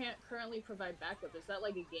they can't currently provide backup. Is that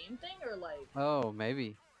like a game thing or like? Oh,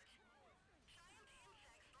 maybe.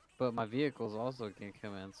 But my vehicles also can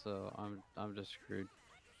come in, so I'm just screwed.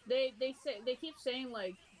 They keep saying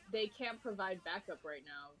like they can't provide backup right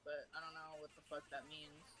now, but I don't know what the fuck that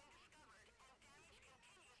means.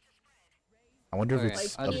 I wonder if Okay,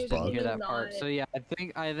 it's I a just didn't bug. hear that Not- part. So yeah,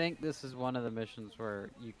 I think this is one of the missions where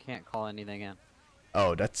you can't call anything in.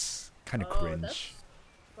 Oh, that's kind of Oh, cringe. that's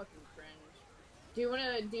fucking cringe. Do you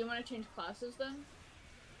wanna change classes then?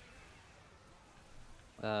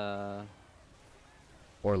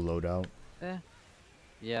 Or loadout.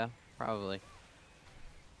 Yeah, probably.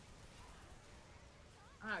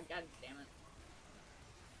 Ah, god damn it.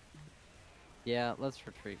 Yeah, let's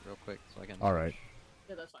retreat real quick so I can. All right.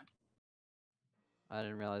 Yeah, that's fine. I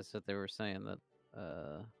didn't realize that they were saying that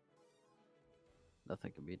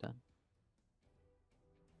nothing can be done.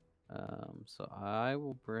 So I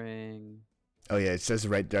will bring. Oh yeah, it says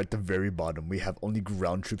right there at the very bottom, we have only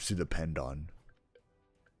ground troops to depend on.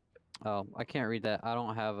 Oh, I can't read that. I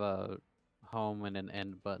don't have a home and an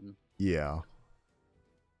end button. Yeah.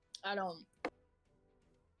 I don't.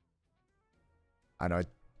 I know.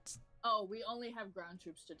 Oh, we only have ground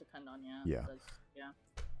troops to depend on. Yeah. Yeah. Yeah.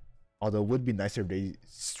 Although it would be nicer if they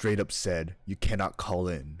straight up said you cannot call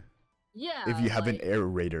in Yeah. if you have an like- air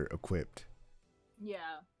raider equipped. Yeah.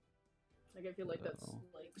 Like I feel like that's So-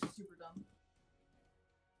 like super dumb.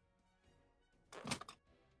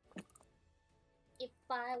 If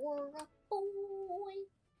I were a boy.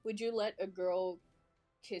 Would you let a girl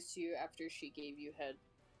kiss you after she gave you head?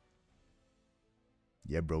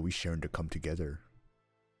 Yeah, bro, we sharing to come together.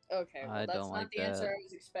 Okay, well I that's don't not like the answer that. I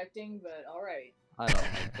was expecting, but alright. I don't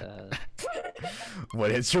like that.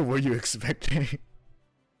 What answer were you expecting?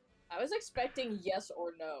 I was expecting yes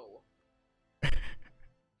or no.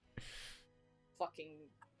 Fucking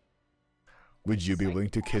Would you be willing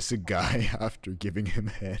to kiss a guy after giving him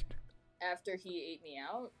head? after he ate me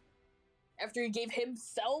out? After he gave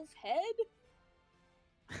himself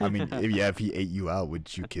head? I mean, if he ate you out,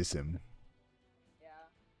 would you kiss him? Yeah.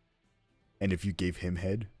 And if you gave him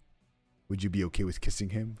head, would you be okay with kissing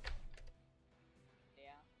him?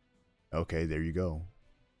 Yeah. Okay, there you go.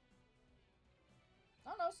 I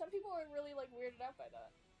don't know, some people are really like weirded out by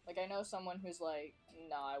that. Like I know someone who's like,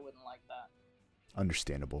 no, I wouldn't like that.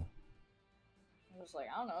 Understandable. I was like,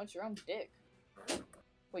 I don't know, it's your own dick.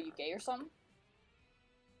 What, you gay or something?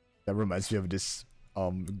 That reminds me of this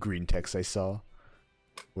green text I saw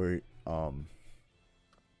where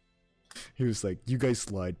he was like, you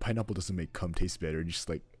guys lied, pineapple doesn't make cum taste better, and just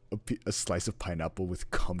like a slice of pineapple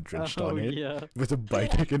with cum drenched on it with a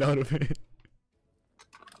bite taken out of it.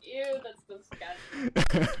 Ew, that's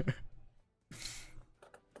disgusting.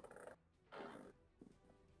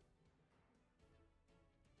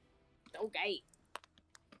 Okay.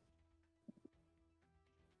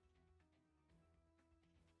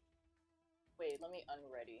 Wait, let me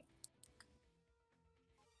unready.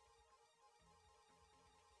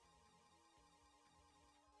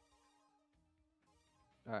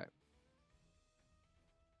 Alright.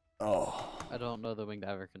 Oh. I don't know the wing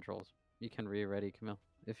diver controls. You can re-ready, Camille,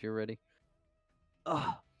 if you're ready.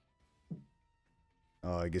 Ugh.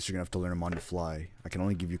 I guess you're gonna have to learn them on the fly. I can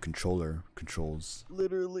only give you controller controls.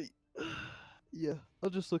 Literally. Yeah. I'll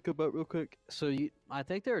just look about real quick. So I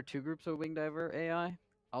think there are 2 groups of wing diver AI.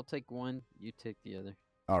 I'll take one, you take the other.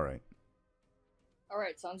 Alright.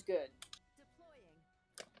 Alright, sounds good.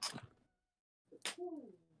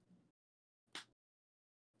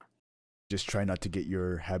 Just try not to get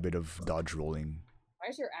your habit of dodge rolling Why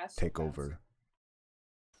is your ass so take fast? over.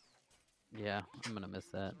 Yeah, I'm gonna miss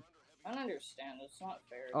that. I don't understand, it's not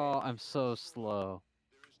fair. Oh, I'm so slow.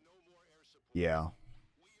 Yeah.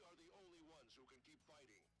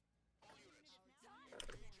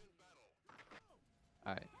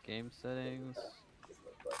 Alright, game settings.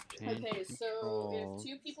 Change Okay, so controls.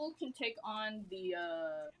 if 2 people can take on the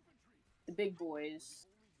big boys,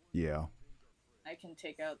 Yeah. I can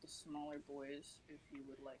take out the smaller boys if you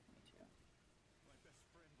would like me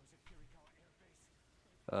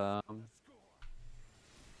to.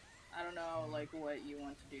 I don't know, like, what you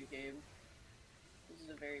want to do, Gabe. This is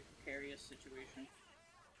a very precarious situation.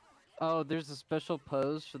 Oh, there's a special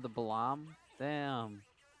pose for the Balam? Damn.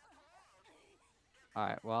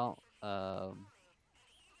 Alright, well,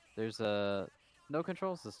 there's a no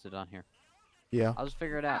controls listed on here. Yeah. I'll just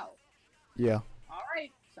figure it out. Wow. Yeah.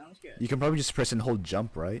 Alright, sounds good. You can probably just press and hold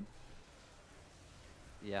jump, right?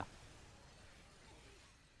 Yeah.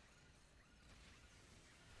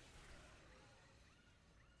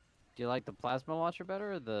 Do you like the plasma launcher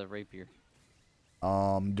better or the rapier?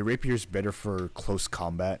 The rapier is better for close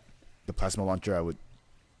combat. The plasma launcher,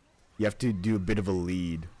 you have to do a bit of a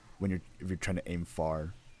lead if you're trying to aim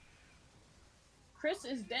far. Chris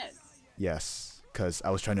is dead. Yes, because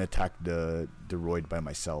I was trying to attack the droid by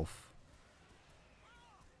myself.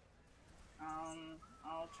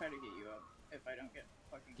 I'll try to get you up if I don't get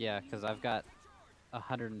fucking. Yeah, because I've got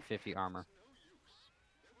 150 armor.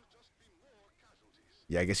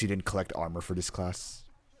 Yeah, I guess you didn't collect armor for this class.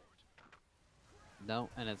 No,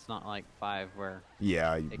 and it's not like 5 where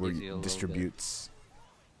Yeah, it where gives you a little distributes.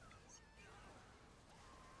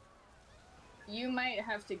 You might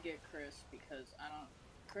have to get Chris because I don't.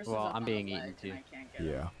 Chris Well, is up I'm on being the eaten ledge too. and I can't get him.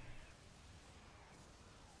 Yeah.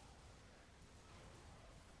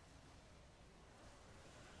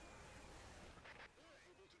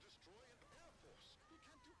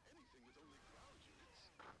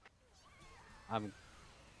 I'm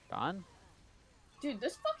gone? Dude,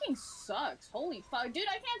 this fucking sucks. Holy fuck. Dude,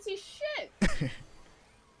 I can't see shit.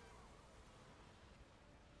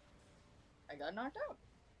 I got knocked out.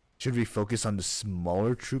 Should we focus on the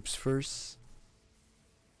smaller troops first?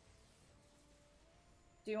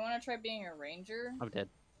 Do you want to try being a ranger? I'm dead.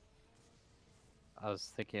 I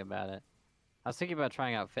was thinking about it. I was thinking about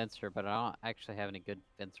trying out Fencer, but I don't actually have any good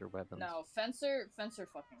Fencer weapons. No, Fencer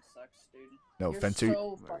fucking sucks, dude. No, you're Fencer.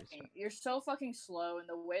 You're so fucking slow, and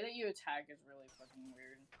the way that you attack is really fucking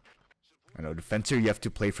weird. I know the Fencer you have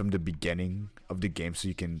to play from the beginning of the game so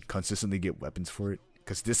you can consistently get weapons for it.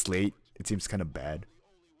 Because this late, it seems kind of bad.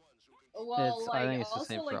 Well, I like, think it's the also,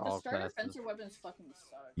 same for like, the all starter classes. Fencer weapons fucking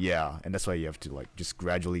suck. Yeah, and that's why you have to like just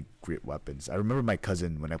gradually get weapons. I remember my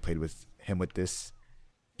cousin when I played with him with this.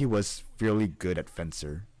 He was fairly good at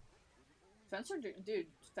Fencer. Fencer, dude,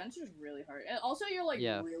 Fencer's really hard. And also, you're, like,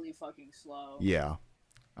 Yeah. really fucking slow. Yeah.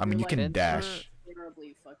 I mean, You're you can Fencer- dash.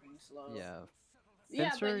 Terribly fucking slow. Yeah. Yeah,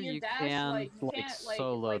 Fencer, but your you dash, can, like, you like, can't, like,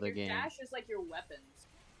 solo like the your game. dash is, like, your weapons.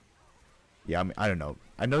 Yeah, I mean, I don't know.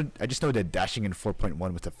 I just know that dashing in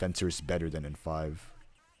 4.1 with a Fencer is better than in 5.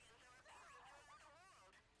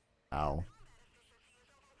 Ow.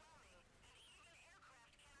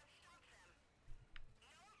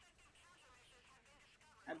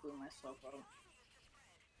 I blew myself up.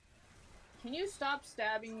 Can you stop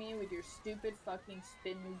stabbing me with your stupid fucking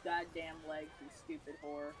spin new goddamn legs, you stupid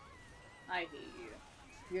whore? I hate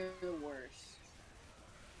you. You're the worst.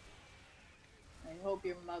 I hope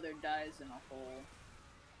your mother dies in a hole.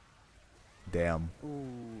 Damn,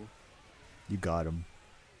 Ooh. you got him.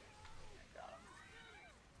 I got him.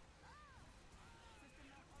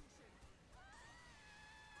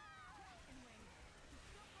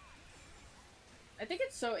 I think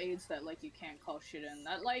it's so AIDS that like you can't call shit in.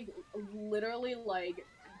 That like literally like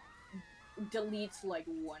deletes like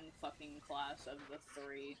one fucking class of the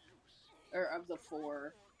 3 or of the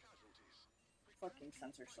 4. Fucking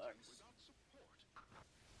censor sucks.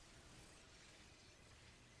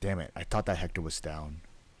 Damn it, I thought that Hector was down.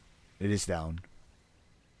 It is down.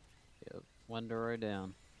 Yep. One door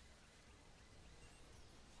down.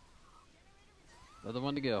 Another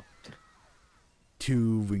one to go.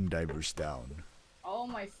 2 wing divers down. Oh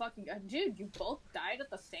my fucking god, dude! You both died at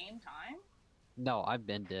the same time? No, I've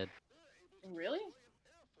been dead. Really?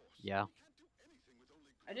 Yeah.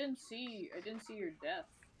 I didn't see your death.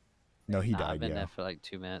 No, he Nah, I've died, been yeah. there for like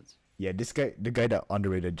 2 minutes. Yeah, this guy, the guy that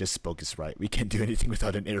underrated just spoke is right. We can't do anything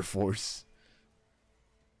without an air force.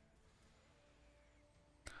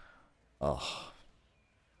 Oh,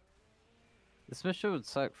 This mission would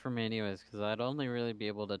suck for me anyways, because I'd only really be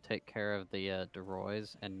able to take care of the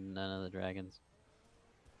Deroys and none of the dragons.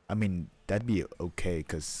 I mean, that'd be okay,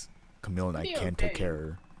 because Camille and I Be can take okay.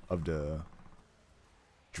 care of the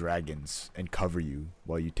dragons and cover you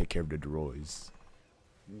while you take care of the Deroys.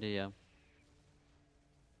 Yeah.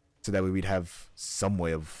 So that way we'd have some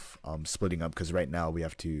way of splitting up, because right now we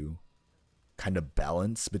have to kind of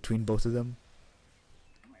balance between both of them.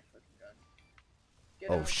 Oh my fucking god.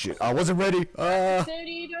 Get Oh out. shit, I wasn't ready! Ah!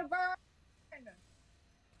 City to burn!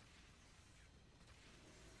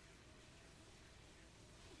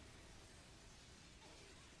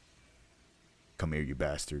 Come here, you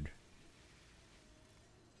bastard.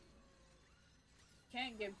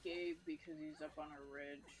 Can't give Gabe because he's up on a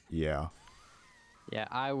ridge. Yeah, Yeah,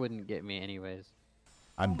 I wouldn't get me anyways.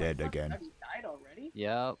 I'm Oh my dead fucking again. god, he died already?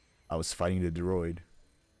 Yep. I was fighting the droid.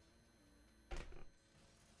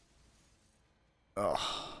 Ugh.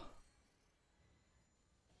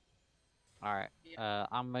 Alright. Yeah.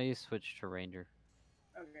 I may switch to Ranger.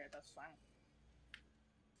 Okay, that's fine.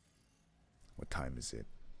 What time is it?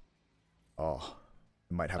 Oh,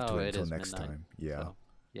 I might have to Oh, wait it until is next midnight, time. Yeah, So,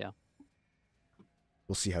 yeah.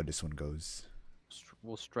 we'll see how this one goes.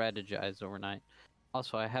 We'll strategize overnight.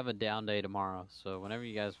 Also, I have a down day tomorrow, so whenever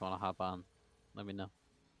you guys want to hop on, let me know.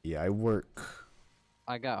 Yeah, I work.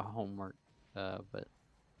 I got homework, but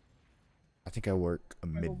I think I work a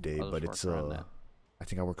midday, I'll but just it's work around that. I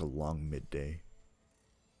think I work a long midday.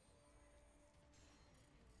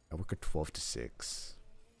 I work a 12 to 6.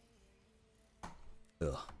 Ugh.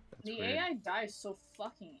 that's The weird. AI dies so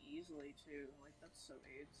fucking easily too. Like that's so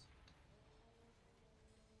AIDS.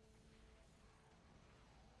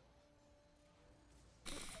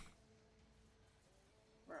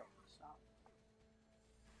 Bro, stop.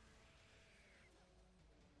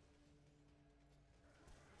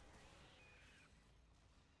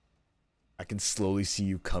 I can slowly see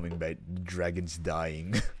you coming back. The dragon's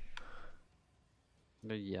dying.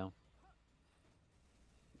 But yeah.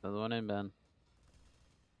 Another one in, Ben.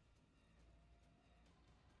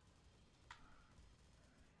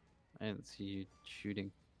 I didn't see you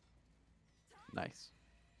shooting. Nice.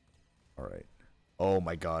 All right. Oh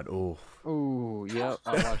my god. Oh. Ooh, yep,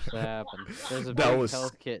 I watched that happen. There's a That big was-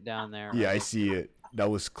 health kit down there. Yeah, I see it. That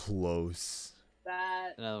was close.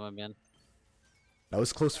 That Another one, Ben. That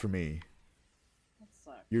was close for me.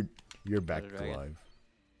 sucks. You're back dragon. alive.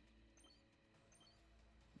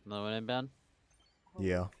 Another one in, Ben.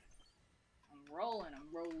 Yeah. I'm rolling,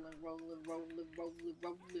 rolling.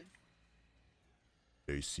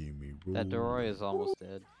 They see me. That roll. Doroi is almost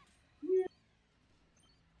dead.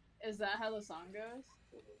 Is that how the song goes?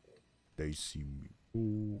 They see me.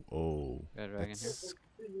 Ooh, oh, Got a dragon here. that's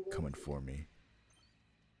coming for me.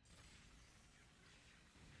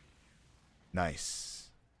 Nice.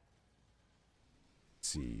 Let's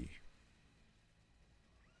see.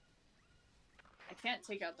 I can't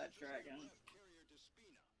take out that dragon. Carrier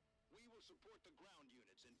Despina. We will support the ground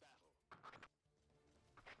units in battle.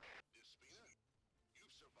 Despina,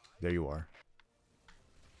 you've survived. There you are.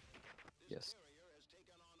 Yes. Carrier has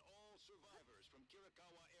taken on all survivors from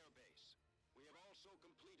Kirikawa Air Base. We have also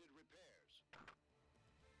completed repairs.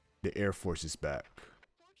 The Air Force is back.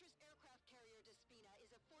 Fortress aircraft carrier Despina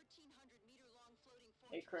is a 1,400-meter long floating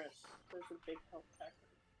Hey fortress. Chris, there's a big health pack.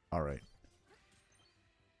 All right.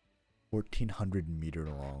 1,400-meter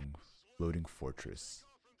long floating fortress.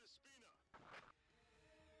 From Despina.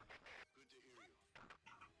 Good to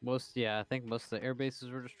hear you. I think most of the air bases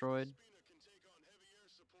were destroyed. Despina can take on heavy air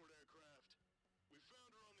support aircraft.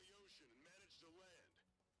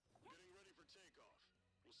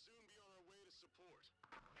 support.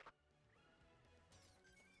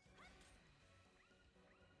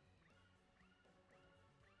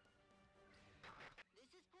 This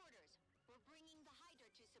is Porters. We're bringing the Hydra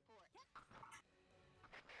to support. I'm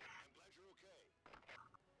glad you're okay.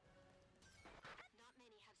 Not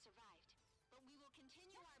many have survived, but we will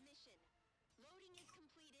continue our mission. Loading is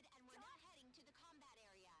completed and we're now heading to the combat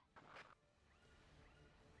area.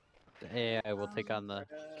 The AI will take on the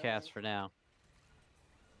cast for now.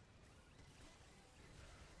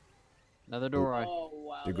 Another door. Oh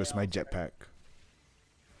wow. There goes my jetpack.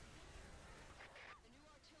 The new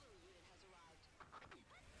artillery unit has arrived.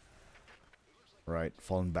 Right,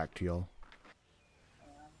 falling back to y'all.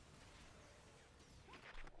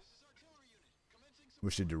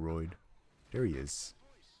 Where's the droid? There he is.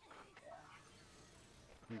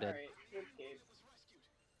 I'm dead. Alright, good Gabe.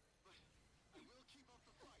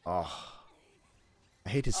 Oh, I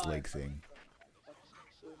hate his leg thing.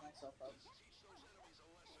 Blew myself up.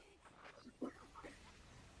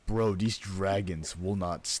 Bro, these dragons will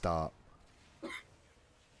not stop.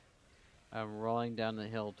 I'm rolling down the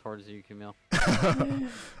hill towards you, Camille.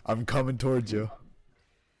 I'm coming towards you.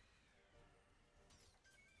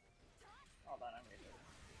 Hold on, I'm ready.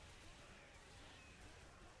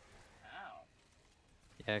 Ow.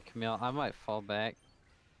 Yeah, Camille, I might fall back.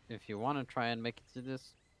 If you want to try and make it to this,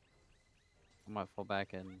 I might fall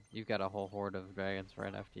back, and you've got a whole horde of dragons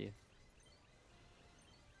right after you.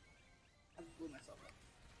 I blew myself up.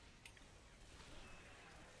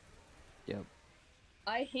 Yep.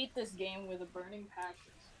 I hate this game with a burning passion.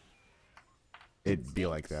 It'd be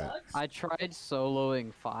like that. Sucks. I tried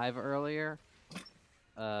soloing 5 earlier.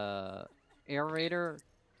 Air Raider,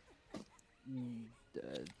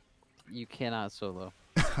 you cannot solo.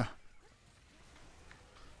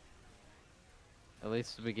 At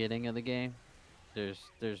least the beginning of the game,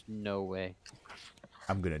 there's no way.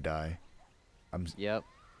 I'm gonna die. Yep.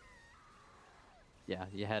 Yeah,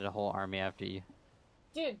 you had a whole army after you.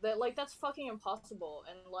 Dude, that's fucking impossible,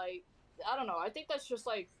 and like, I don't know, I think that's just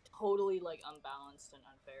like totally like unbalanced and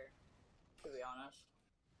unfair, to be honest.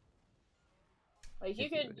 Like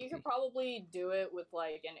you could probably do it with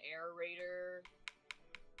like an air raider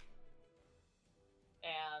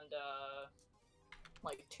and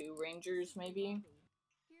like 2 rangers maybe.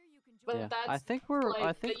 But Yeah, that's I think we're. like,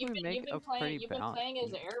 I think you've we been- make you've been a playing, pretty You've been balanced. playing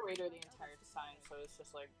as air raider the entire time, so it's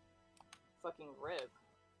just like fucking rip.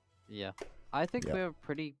 Yeah, I think Yeah. we have a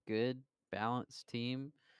pretty good balanced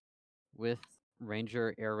team with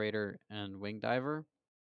Ranger, Air Raider, and Wing Diver.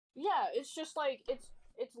 Yeah, it's just like it's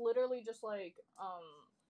literally just like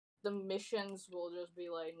the missions will just be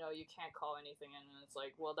like, no, you can't call anything in, and it's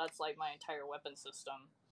like, well, that's like my entire weapon system,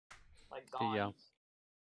 like gone. Yeah.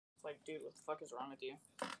 It's like, dude, what the fuck is wrong with you?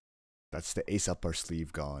 That's the ace up our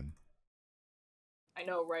sleeve gone. I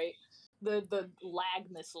know, right? The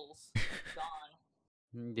lag missiles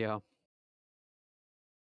gone. Yeah.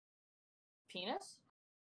 Penis?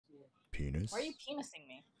 Penis? Why are you penising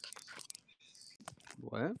me?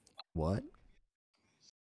 What? What?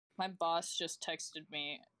 My boss just texted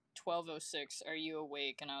me 12:06. Are you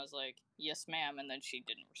awake? And I was like, yes, ma'am. And then she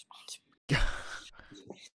didn't respond.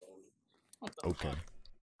 What the Okay. fuck?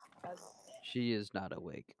 That's- She is not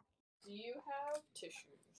awake. Do you have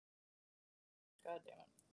tissues? God damn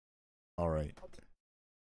it. Alright.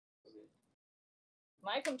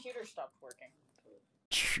 My computer stopped working.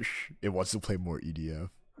 It wants to play more EDF.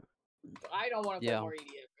 I don't want to play Yeah. more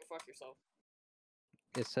EDF. Go fuck yourself.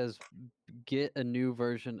 It says, "Get a new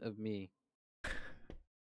version of me."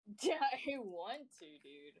 Yeah, I want to,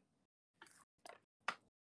 dude.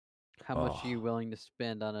 How much are you Oh. willing to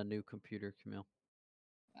spend on a new computer, Camille?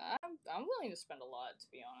 I'm willing to spend a lot, to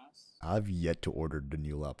be honest. I've yet to order the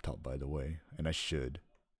new laptop, by the way, and I should.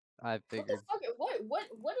 I What the figured. fuck?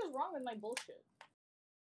 What is wrong with my bullshit?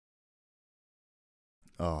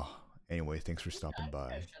 Oh, anyway, thanks for stopping I by.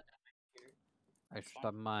 gotta shut down my computer. I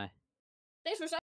stopped my. Thanks for stopping.